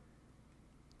saying.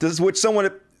 This is what one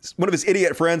of his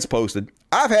idiot friends posted.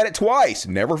 I've had it twice,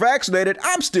 never vaccinated.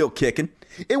 I'm still kicking.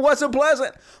 It wasn't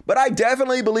pleasant, but I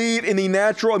definitely believe in the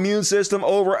natural immune system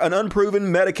over an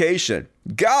unproven medication.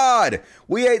 God,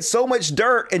 we ate so much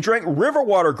dirt and drank river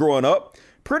water growing up.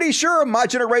 Pretty sure my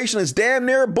generation is damn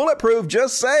near bulletproof,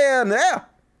 just saying. Yeah,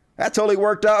 that totally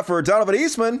worked out for Donovan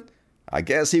Eastman. I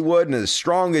guess he wasn't as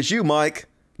strong as you, Mike.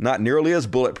 Not nearly as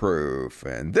bulletproof.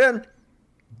 And then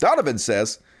Donovan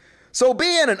says, so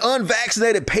being an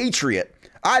unvaccinated patriot,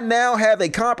 I now have a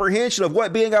comprehension of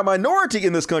what being a minority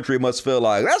in this country must feel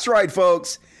like. That's right,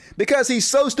 folks. Because he's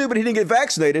so stupid he didn't get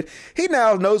vaccinated, he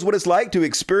now knows what it's like to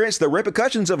experience the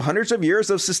repercussions of hundreds of years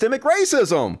of systemic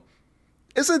racism.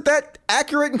 Isn't that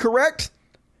accurate and correct?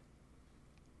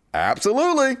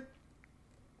 Absolutely.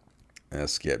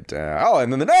 Let's skip down. Oh,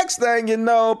 and then the next thing you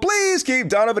know, please keep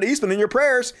Donovan Eastman in your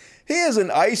prayers. He is in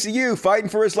ICU fighting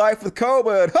for his life with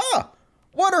COVID.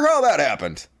 Wonder how that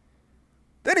happened.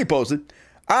 Then he posted,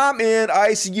 I'm in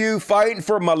ICU fighting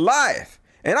for my life,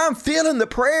 and I'm feeling the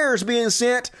prayers being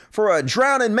sent for a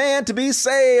drowning man to be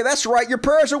saved. That's right, your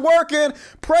prayers are working.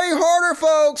 Pray harder,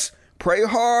 folks. Pray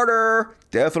harder.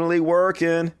 Definitely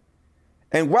working.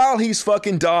 And while he's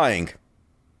fucking dying,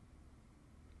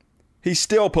 he's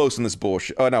still posting this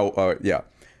bullshit. Yeah.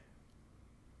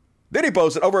 Then he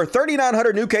posted over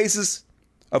 3,900 new cases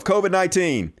of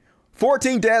COVID-19.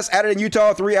 14 deaths added in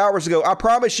Utah 3 hours ago. I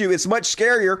promise you, it's much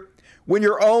scarier when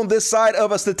you're on this side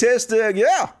of a statistic.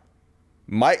 Yeah.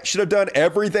 Mike should have done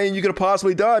everything you could have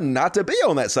possibly done not to be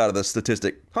on that side of the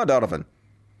statistic. Huh, Donovan?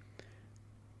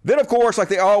 Then, of course, like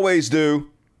they always do,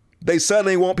 they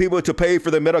suddenly want people to pay for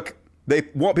their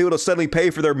suddenly pay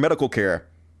for their medical care.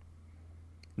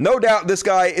 No doubt this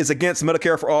guy is against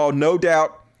Medicare for all. No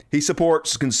doubt he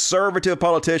supports conservative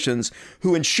politicians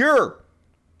who ensure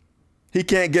he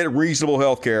can't get reasonable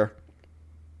health care.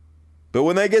 But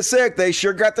when they get sick, they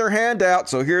sure got their hand out.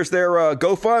 So here's their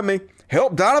GoFundMe.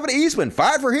 Help Donovan Eastman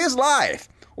fight for his life.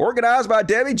 Organized by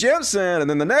Debbie Jensen. And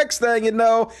then the next thing you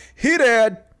know, he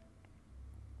dead.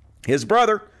 His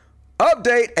brother.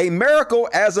 Update, a miracle.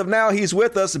 As of now, he's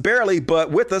with us. Barely,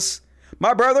 but with us.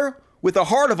 My brother with the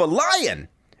heart of a lion.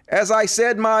 As I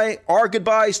said our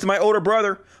goodbyes to my older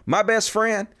brother, my best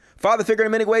friend. Father figure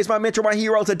in many ways, my mentor, my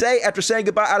hero. Today, after saying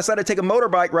goodbye, I decided to take a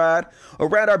motorbike ride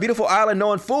around our beautiful island,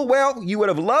 knowing full well you would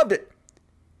have loved it.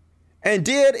 And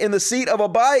did in the seat of a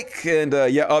bike. And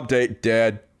update,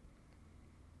 dead.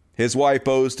 His wife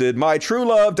posted, my true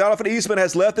love, Donovan Eastman,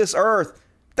 has left this earth.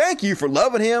 Thank you for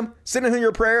loving him, sending him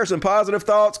your prayers and positive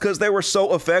thoughts because they were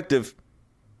so effective.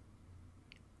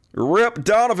 Rip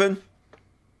Donovan.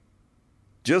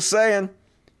 Just saying.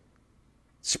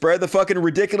 Spread the fucking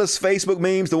ridiculous Facebook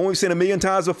memes, the one we've seen a million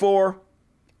times before.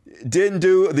 Didn't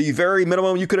do the very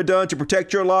minimum you could have done to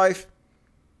protect your life.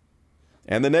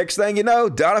 And the next thing you know,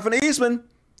 Donovan Eastman,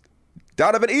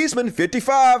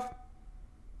 55.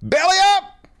 Belly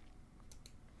up!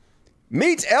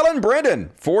 Meets Ellen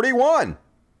Brendan, 41.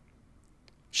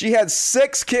 She had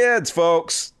 6 kids,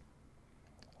 folks.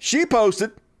 She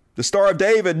posted, the Star of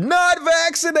David, not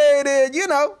vaccinated,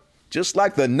 just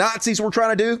like the Nazis were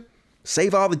trying to do.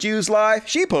 Save all the Jews' life.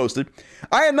 She posted,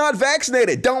 I am not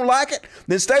vaccinated. Don't like it?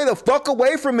 Then stay the fuck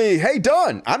away from me. Hey,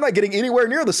 done. I'm not getting anywhere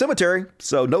near the cemetery.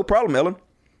 So no problem, Ellen.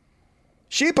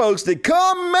 She posted,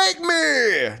 come make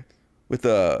me. With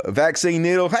a vaccine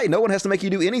needle. Hey, no one has to make you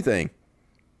do anything.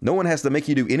 No one has to make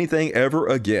you do anything ever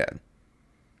again.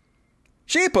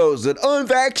 She posted,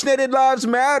 unvaccinated lives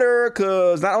matter.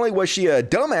 Because not only was she a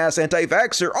dumbass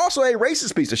anti-vaxxer, also a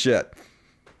racist piece of shit.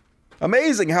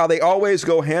 Amazing how they always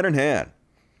go hand in hand.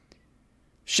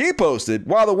 She posted,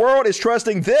 while the world is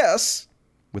trusting this,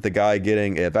 with the guy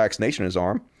getting a vaccination in his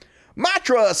arm, my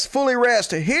trust fully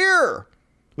rests here,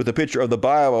 with a picture of the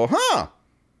Bible. How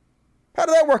did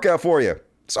that work out for you?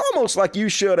 It's almost like you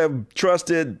should have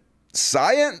trusted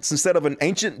science instead of an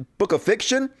ancient book of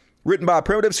fiction written by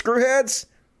primitive screwheads.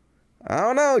 I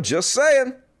don't know, just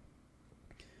saying.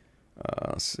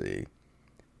 Let's see.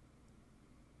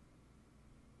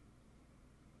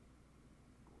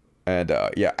 And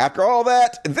yeah, after all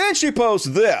that, then she posts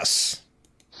this.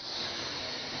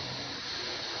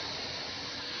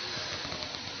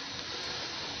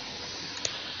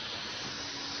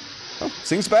 Oh,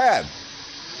 seems bad.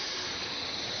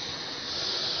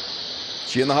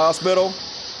 She in the hospital,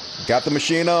 got the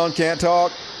machine on, can't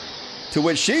talk. To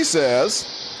which she says,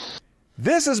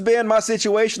 "This has been my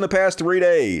situation the past 3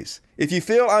 days. If you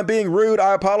feel I'm being rude,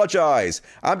 I apologize.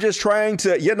 I'm just trying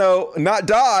to, not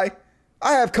die.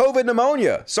 I have COVID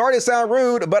pneumonia. Sorry to sound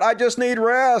rude, but I just need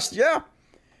rest." Yeah.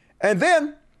 And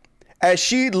then, as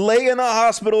she lay in the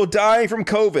hospital dying from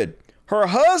COVID, her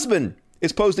husband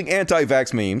is posting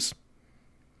anti-vax memes.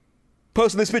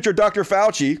 Posting this picture of Dr.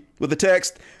 Fauci with the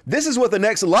text, "This is what the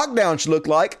next lockdown should look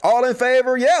like. All in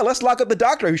favor? Yeah, let's lock up the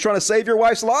doctor who's trying to save your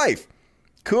wife's life."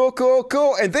 Cool, cool,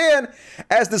 cool. And then,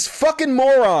 as this fucking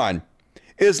moron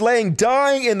is laying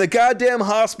dying in the goddamn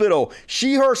hospital,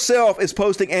 she herself is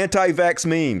posting anti-vax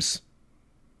memes.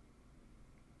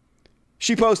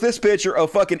 She posts this picture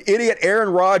of fucking idiot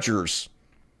Aaron Rodgers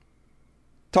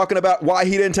talking about why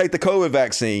he didn't take the COVID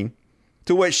vaccine,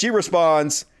 to which she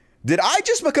responds, "Did I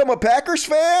just become a Packers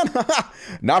fan?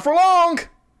 Not for long.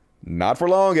 Not for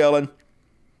long, Ellen."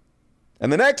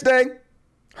 And the next day,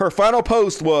 her final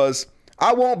post was,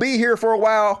 "I won't be here for a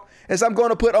while as I'm going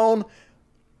to put on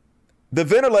the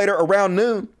ventilator around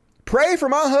noon. Pray for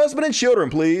my husband and children,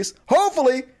 please.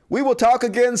 Hopefully, we will talk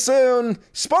again soon."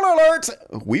 Spoiler alert,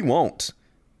 we won't.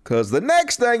 Because the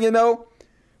next thing you know,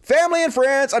 family and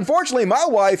friends, unfortunately, my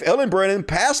wife, Ellen Brennan,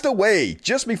 passed away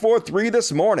just before 3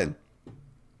 this morning.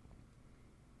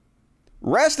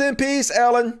 Rest in peace,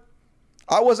 Ellen.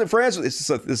 I wasn't friends with this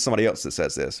is somebody else that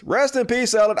says this. Rest in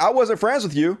peace, Ellen. I wasn't friends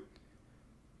with you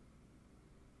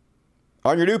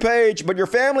on your new page, but your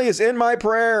family is in my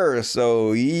prayers.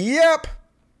 So, yep.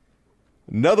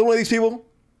 Another one of these people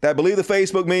that believe the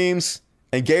Facebook memes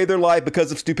and gave their life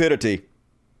because of stupidity.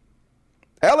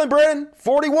 Ellen Brennan,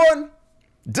 41.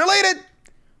 Deleted.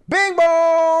 Bing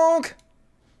bong.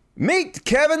 Meet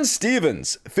Kevin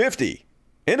Stevens, 50.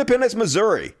 Independence,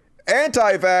 Missouri.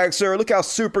 Anti-vaxxer. Look how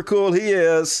super cool he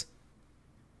is.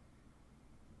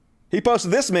 He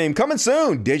posted this meme. "Coming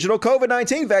soon. Digital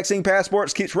COVID-19 vaccine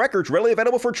passports keeps records readily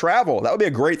available for travel." That would be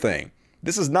a great thing.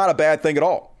 This is not a bad thing at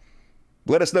all.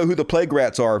 Let us know who the plague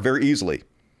rats are very easily.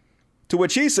 To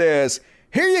which he says,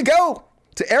 "Here you go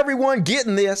to everyone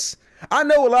getting this. I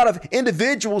know a lot of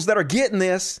individuals that are getting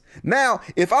this. Now,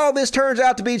 if all this turns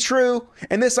out to be true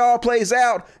and this all plays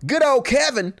out, good old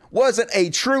Kevin wasn't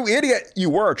a true idiot." You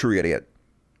were a true idiot.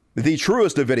 The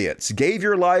truest of idiots. Gave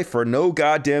your life for no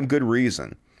goddamn good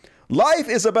reason. Life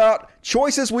is about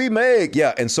choices we make.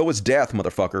 Yeah, and so is death,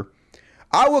 motherfucker.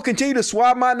 I will continue to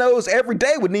swab my nose every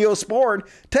day with Neosporin,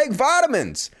 take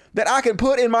vitamins that I can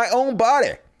put in my own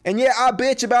body. And yeah, I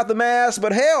bitch about the mask,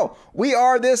 but hell, we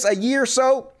are this a year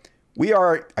so. We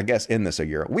are, I guess, in this a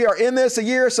year. We are in this a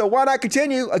year, so why not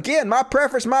continue? Again, my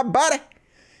preference, my body.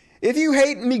 If you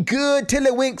hate me good till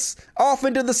it winks off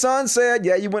into the sunset.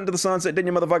 Yeah, you went into the sunset,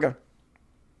 didn't you, motherfucker?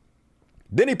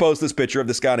 Then he posts this picture of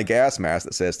this guy in a gas mask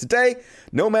that says, "Today,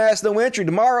 no mask, no entry.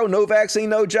 Tomorrow, no vaccine,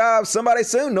 no job. Somebody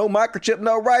soon, no microchip,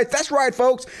 no rights." That's right,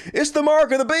 folks. It's the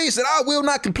mark of the beast, and I will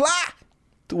not comply.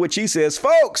 To which he says,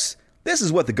 "Folks, this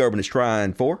is what the government is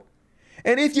trying for.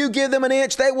 And if you give them an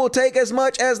inch, they will take as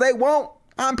much as they want.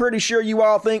 I'm pretty sure you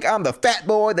all think I'm the fat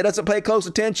boy that doesn't pay close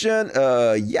attention.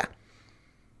 Yeah.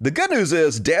 The good news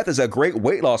is death is a great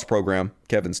weight loss program,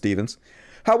 Kevin Stevens.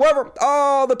 However,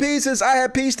 all the pieces I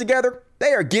have pieced together,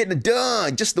 they are getting it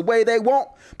done just the way they want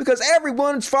because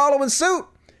everyone's following suit.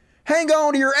 Hang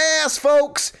on to your ass,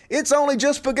 folks. It's only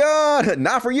just begun."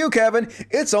 Not for you, Kevin.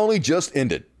 It's only just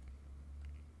ended.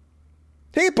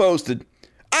 He posted,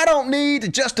 "I don't need to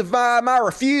justify my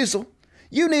refusal.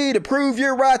 You need to prove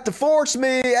your right to force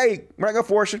me." Hey, we're not going to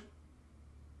force you.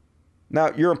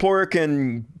 Now, your employer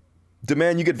can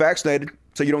demand you get vaccinated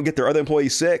so you don't get their other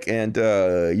employees sick and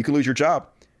you can lose your job.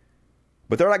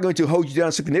 But they're not going to hold you down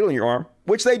and stick the needle in your arm,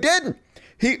 which they didn't.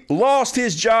 He lost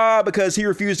his job because he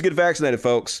refused to get vaccinated,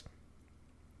 folks.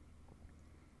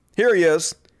 Here he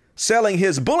is selling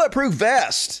his bulletproof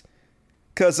vest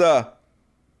because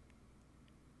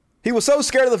he was so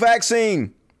scared of the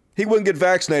vaccine, he wouldn't get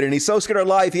vaccinated. And he's so scared of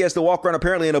life, he has to walk around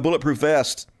apparently in a bulletproof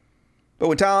vest. But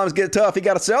when times get tough, he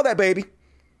got to sell that baby.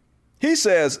 He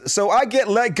says, "So I get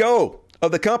let go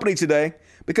of the company today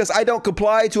because I don't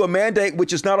comply to a mandate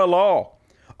which is not a law.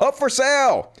 Up for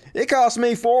sale. It cost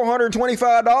me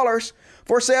 $425.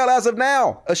 For sale as of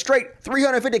now. A straight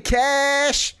 $350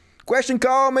 cash. Question,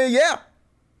 call me. Yeah.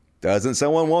 Doesn't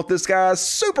someone want this guy's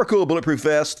super cool bulletproof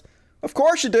vest? Of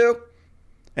course you do.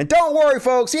 And don't worry,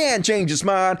 folks, he ain't changed his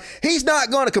mind. He's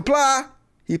not going to comply.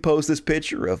 He posts this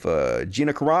picture of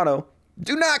Gina Carano.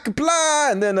 Do not comply.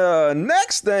 And then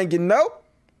next thing you know,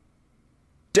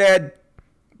 dead.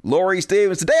 Lori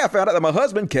Stevens. Today I found out that my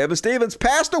husband, Kevin Stevens,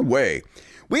 passed away.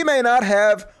 We may not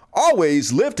have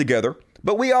always lived together,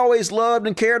 but we always loved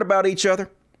and cared about each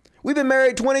other. We've been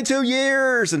married 22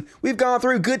 years, and we've gone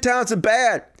through good times and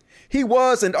bad. He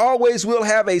was and always will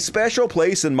have a special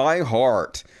place in my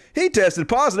heart. He tested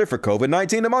positive for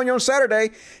COVID-19 pneumonia on Saturday.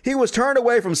 He was turned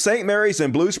away from St. Mary's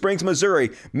in Blue Springs,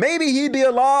 Missouri. Maybe he'd be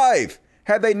alive.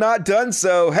 Had they not done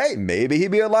so, hey, maybe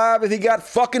he'd be alive if he got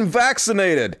fucking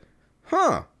vaccinated.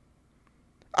 Huh.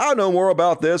 I'll know more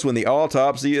about this when the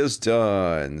autopsy is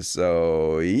done.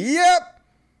 So, yep.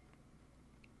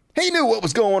 He knew what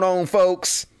was going on,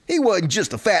 folks. He wasn't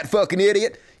just a fat fucking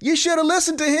idiot. You should have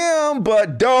listened to him,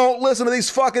 but don't listen to these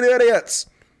fucking idiots.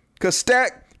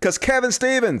 Cause Kevin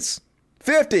Stevens,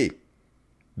 50.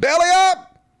 Belly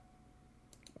up.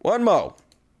 One more.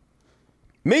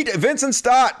 Meet Vincent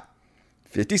Stott,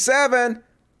 57.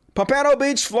 Pompano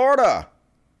Beach, Florida.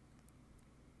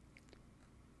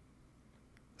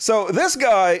 So this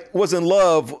guy was in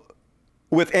love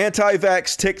with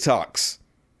anti-vax TikToks.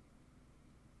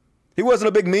 He wasn't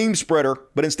a big meme spreader,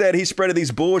 but instead he spreaded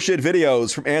these bullshit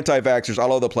videos from anti-vaxxers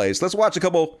all over the place. Let's watch a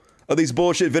couple of these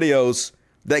bullshit videos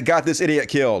that got this idiot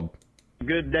killed.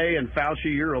 Good day, and Fauci,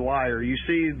 you're a liar. You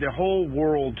see, the whole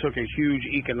world took a huge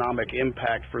economic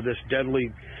impact for this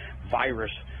deadly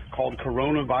virus called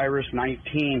coronavirus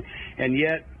 19, and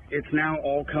yet it's now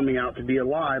all coming out to be a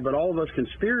lie. But all of us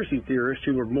conspiracy theorists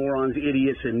who were morons,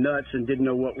 idiots, and nuts and didn't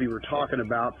know what we were talking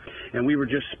about, and we were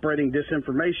just spreading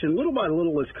disinformation, little by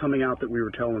little it's coming out that we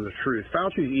were telling the truth.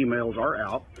 Fauci's emails are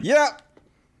out. Yeah,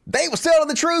 they was telling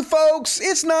the truth, folks.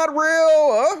 It's not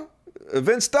real.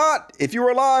 Vince Stott, if you were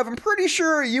alive, I'm pretty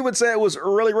sure you would say it was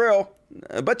really real,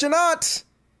 but you're not.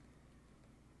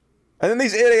 And then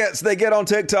these idiots, they get on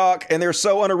TikTok and they're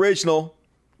so unoriginal.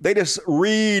 They just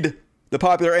read the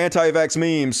popular anti-vax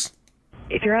memes.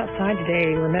 If you're outside today,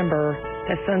 remember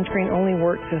that sunscreen only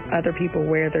works if other people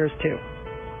wear theirs too.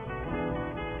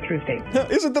 True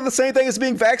statement. Isn't that the same thing as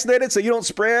being vaccinated so you don't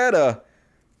spread a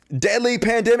deadly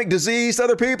pandemic disease to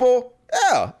other people?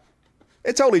 Yeah,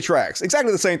 it totally tracks.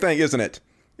 Exactly the same thing, isn't it?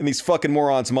 In these fucking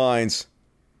morons' minds.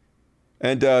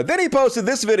 And then he posted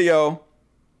this video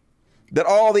that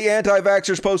all the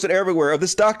anti-vaxxers posted everywhere of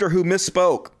this doctor who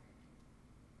misspoke.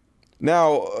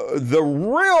 Now, the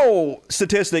real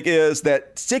statistic is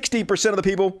that 60% of the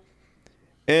people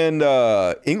in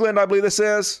England, I believe this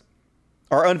says,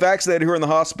 are unvaccinated who are in the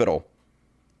hospital.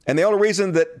 And the only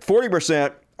reason that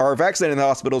 40% are vaccinated in the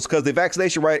hospital is because the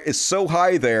vaccination rate is so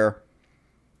high there,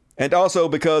 and also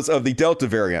because of the Delta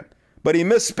variant. But he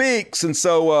misspeaks, and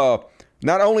so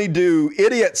not only do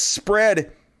idiots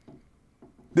spread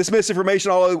this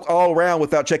misinformation all around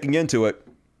without checking into it,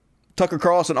 Tucker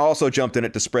Carlson also jumped in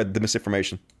it to spread the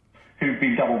misinformation. Who've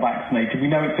been double vaccinated. We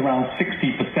know it's around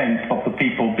 60% of the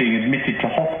people being admitted to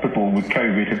hospital with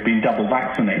COVID have been double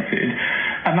vaccinated.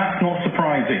 And that's not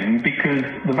surprising because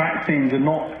the vaccines are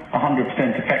not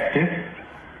 100% effective.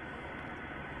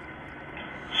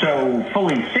 So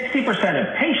fully 60%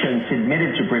 of patients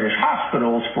admitted to British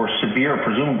hospitals for severe,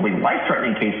 presumably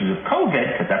life-threatening cases of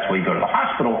COVID, because that's where you go to the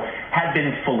hospital, had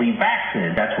been fully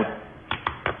vaccinated. That's what.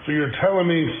 So you're telling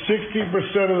me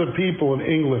 60% of the people in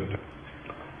England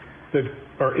that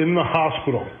are in the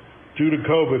hospital due to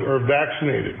COVID are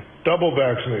vaccinated, double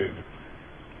vaccinated.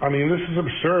 I mean, this is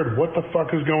absurd. What the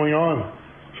fuck is going on?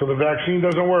 So the vaccine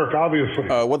doesn't work, obviously.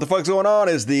 What the fuck's going on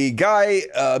is the guy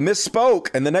misspoke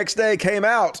and the next day came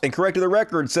out and corrected the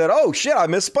record and said, oh shit, I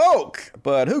misspoke.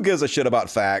 But who gives a shit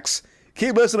about facts?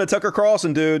 Keep listening to Tucker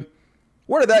Carlson, dude.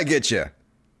 Where did that get you?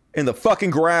 In the fucking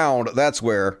ground, that's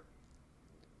where.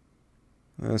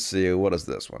 Let's see, what is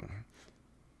this one?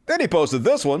 Then he posted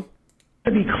this one.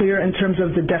 To be clear in terms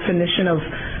of the definition of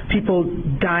people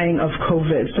dying of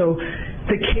COVID. So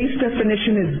the case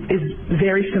definition is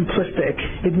very simplistic.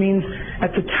 It means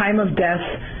at the time of death,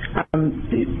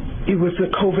 it was a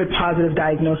COVID positive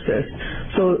diagnosis.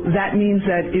 So that means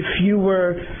that if you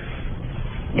were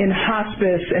in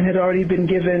hospice and had already been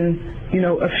given,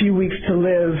 a few weeks to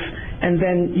live, and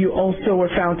then you also were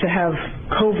found to have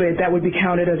COVID, that would be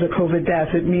counted as a COVID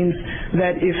death. It means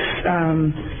that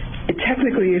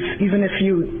technically, even if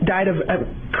you died of a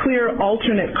clear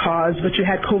alternate cause, but you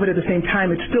had COVID at the same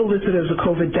time, it's still listed as a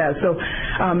COVID death. So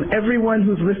everyone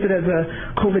who's listed as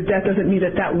a COVID death doesn't mean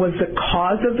that that was the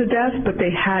cause of the death, but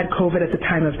they had COVID at the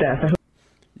time of death.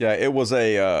 Yeah, it was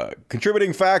a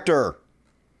contributing factor.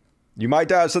 You might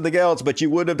die of something else, but you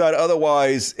wouldn't have died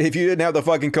otherwise if you didn't have the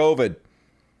fucking COVID.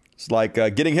 It's like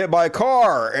getting hit by a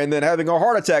car and then having a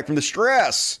heart attack from the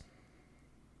stress.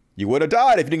 You would have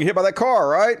died if you didn't get hit by that car,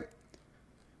 right?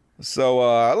 So,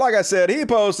 like I said, he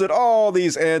posted all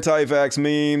these anti-vax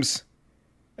memes.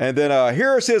 And then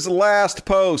here's his last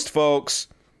post, folks.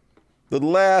 The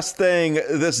last thing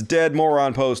this dead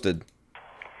moron posted.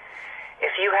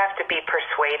 If you have to be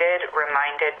persuaded,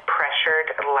 reminded,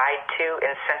 pressured, lied to,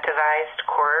 incentivized,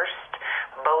 coerced,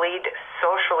 bullied,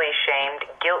 socially shamed,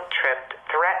 guilt-tripped,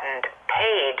 threatened,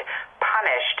 paid,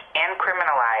 punished, and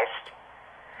criminalized,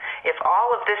 if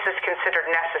all of this is considered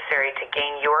necessary to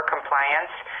gain your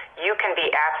compliance, you can be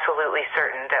absolutely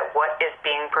certain that what is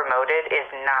being promoted is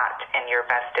not in your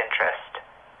best interest.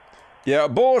 Yeah,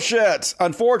 bullshit.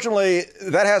 Unfortunately,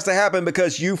 that has to happen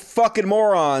because you fucking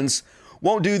morons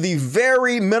won't do the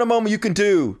very minimum you can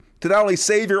do to not only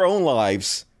save your own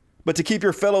lives, but to keep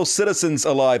your fellow citizens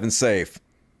alive and safe.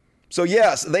 So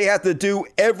yes, they have to do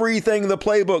everything in the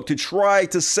playbook to try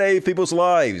to save people's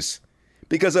lives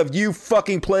because of you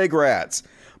fucking plague rats.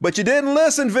 But you didn't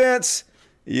listen, Vince.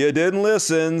 You didn't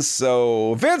listen.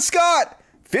 So Vince Scott,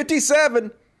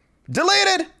 57,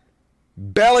 deleted,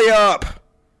 belly up.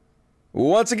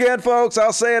 Once again, folks,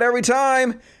 I'll say it every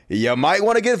time. You might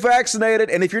want to get vaccinated.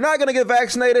 And if you're not going to get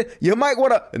vaccinated, you might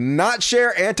want to not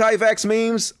share anti-vax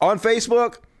memes on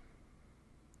Facebook.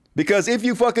 Because if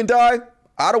you fucking die,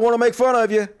 I don't want to make fun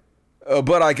of you.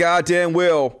 But I goddamn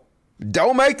will.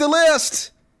 Don't make the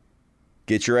list.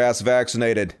 Get your ass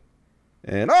vaccinated.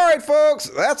 And all right, folks,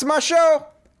 that's my show.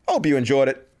 Hope you enjoyed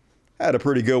it. Had a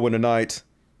pretty good one tonight.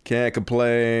 Can't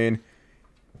complain.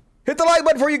 Hit the like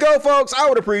button before you go, folks. I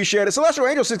would appreciate it. Celestial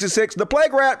Angel 66. The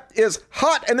Plague Rat is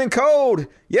hot and then cold.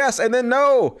 Yes and then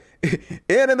no.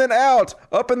 In and then out.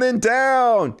 Up and then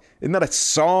down. Isn't that a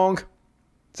song?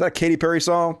 Is that a Katy Perry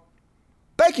song?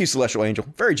 Thank you, Celestial Angel.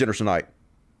 Very generous tonight.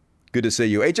 Good to see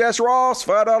you. HS Ross,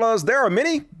 $5. There are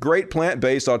many great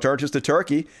plant-based alternatives to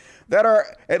turkey that are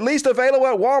at least available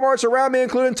at Walmarts around me,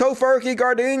 including Tofurkey,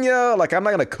 Gardenia. Like, I'm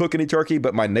not going to cook any turkey,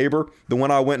 but my neighbor, the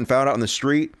one I went and found out on the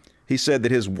street, he said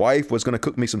that his wife was going to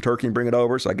cook me some turkey and bring it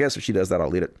over. So I guess if she does that,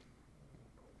 I'll eat it.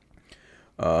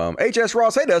 HS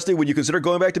Ross, hey Dusty, would you consider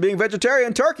going back to being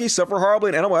vegetarian? Turkeys suffer horribly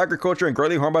in animal agriculture and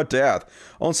greatly harmed by death.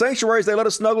 On sanctuaries, they let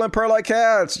us snuggle and purr like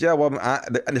cats. Yeah, well,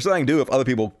 there's nothing I can do if other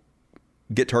people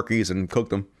get turkeys and cook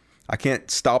them. I can't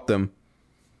stop them.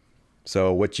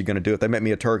 So what you going to do? If they make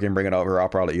me a turkey and bring it over, I'll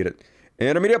probably eat it.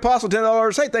 Intermediate Apostle,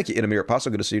 $10. Hey, thank you, Intermediate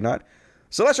Apostle. Good to see you tonight.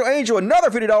 Celestial Angel,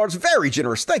 another $50. Very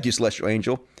generous. Thank you, Celestial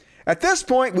Angel. At this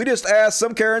point, we just ask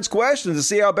some Karen's questions to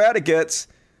see how bad it gets.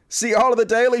 See all of the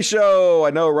Daily Show. I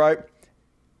know, right?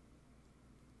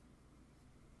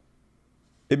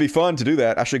 It'd be fun to do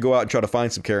that. I should go out and try to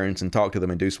find some Karens and talk to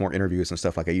them and do some more interviews and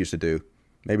stuff like I used to do.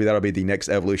 Maybe that'll be the next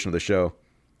evolution of the show.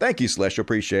 Thank you, Celestial.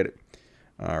 Appreciate it.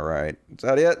 All right. Is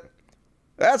that it?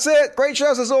 That's it. Great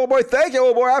show, says old boy. Thank you,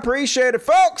 old boy. I appreciate it,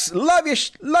 folks. Love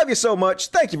you so much.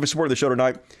 Thank you for supporting the show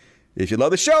tonight. If you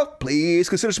love the show, please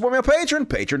consider supporting me on Patreon.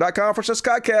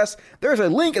 Patreon.com/ScottCast. There's a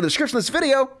link in the description of this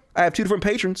video. I have 2 different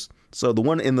patrons. So the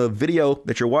one in the video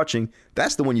that you're watching,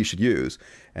 that's the one you should use.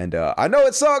 And I know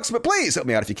it sucks, but please help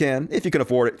me out if you can. If you can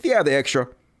afford it. If you have the extra.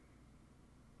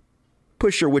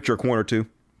 Push your Witcher corner too.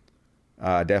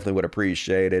 I definitely would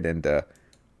appreciate it. And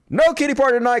no kitty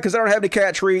party tonight because I don't have any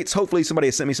cat treats. Hopefully somebody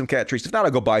has sent me some cat treats. If not,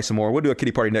 I'll go buy some more. We'll do a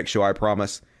kitty party next show, I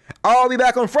promise. I'll be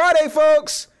back on Friday,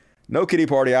 folks. No kitty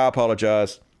party. I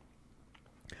apologize.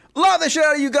 Love the shit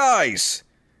out of you guys.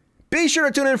 Be sure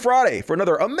to tune in Friday for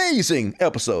another amazing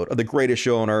episode of the greatest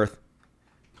show on earth.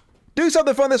 Do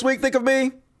something fun this week. Think of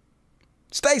me.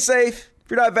 Stay safe.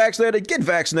 If you're not vaccinated, get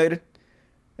vaccinated.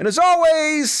 And as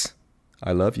always,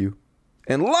 I love you.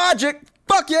 And Logic,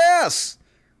 fuck yes.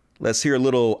 Let's hear a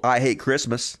little I Hate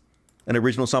Christmas, an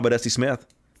original song by Dusty Smith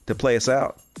to play us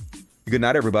out. Good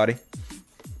night, everybody.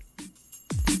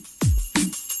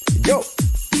 Go.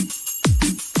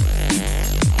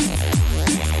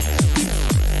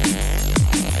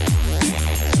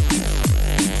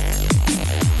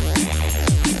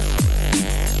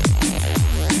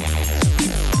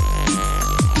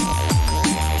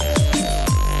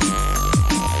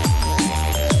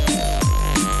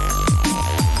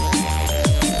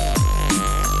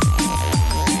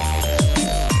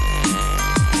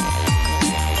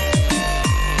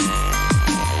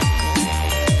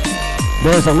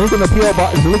 There's a link in the PO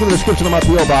box. There's a link in the description of my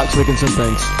PO box so we can send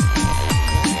things.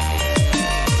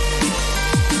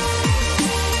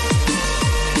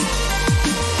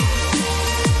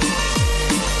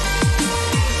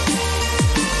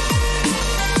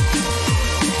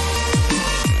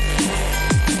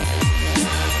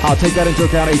 I'll take that into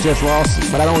account, HS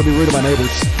Ross, but I don't want to be rude to my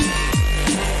neighbors.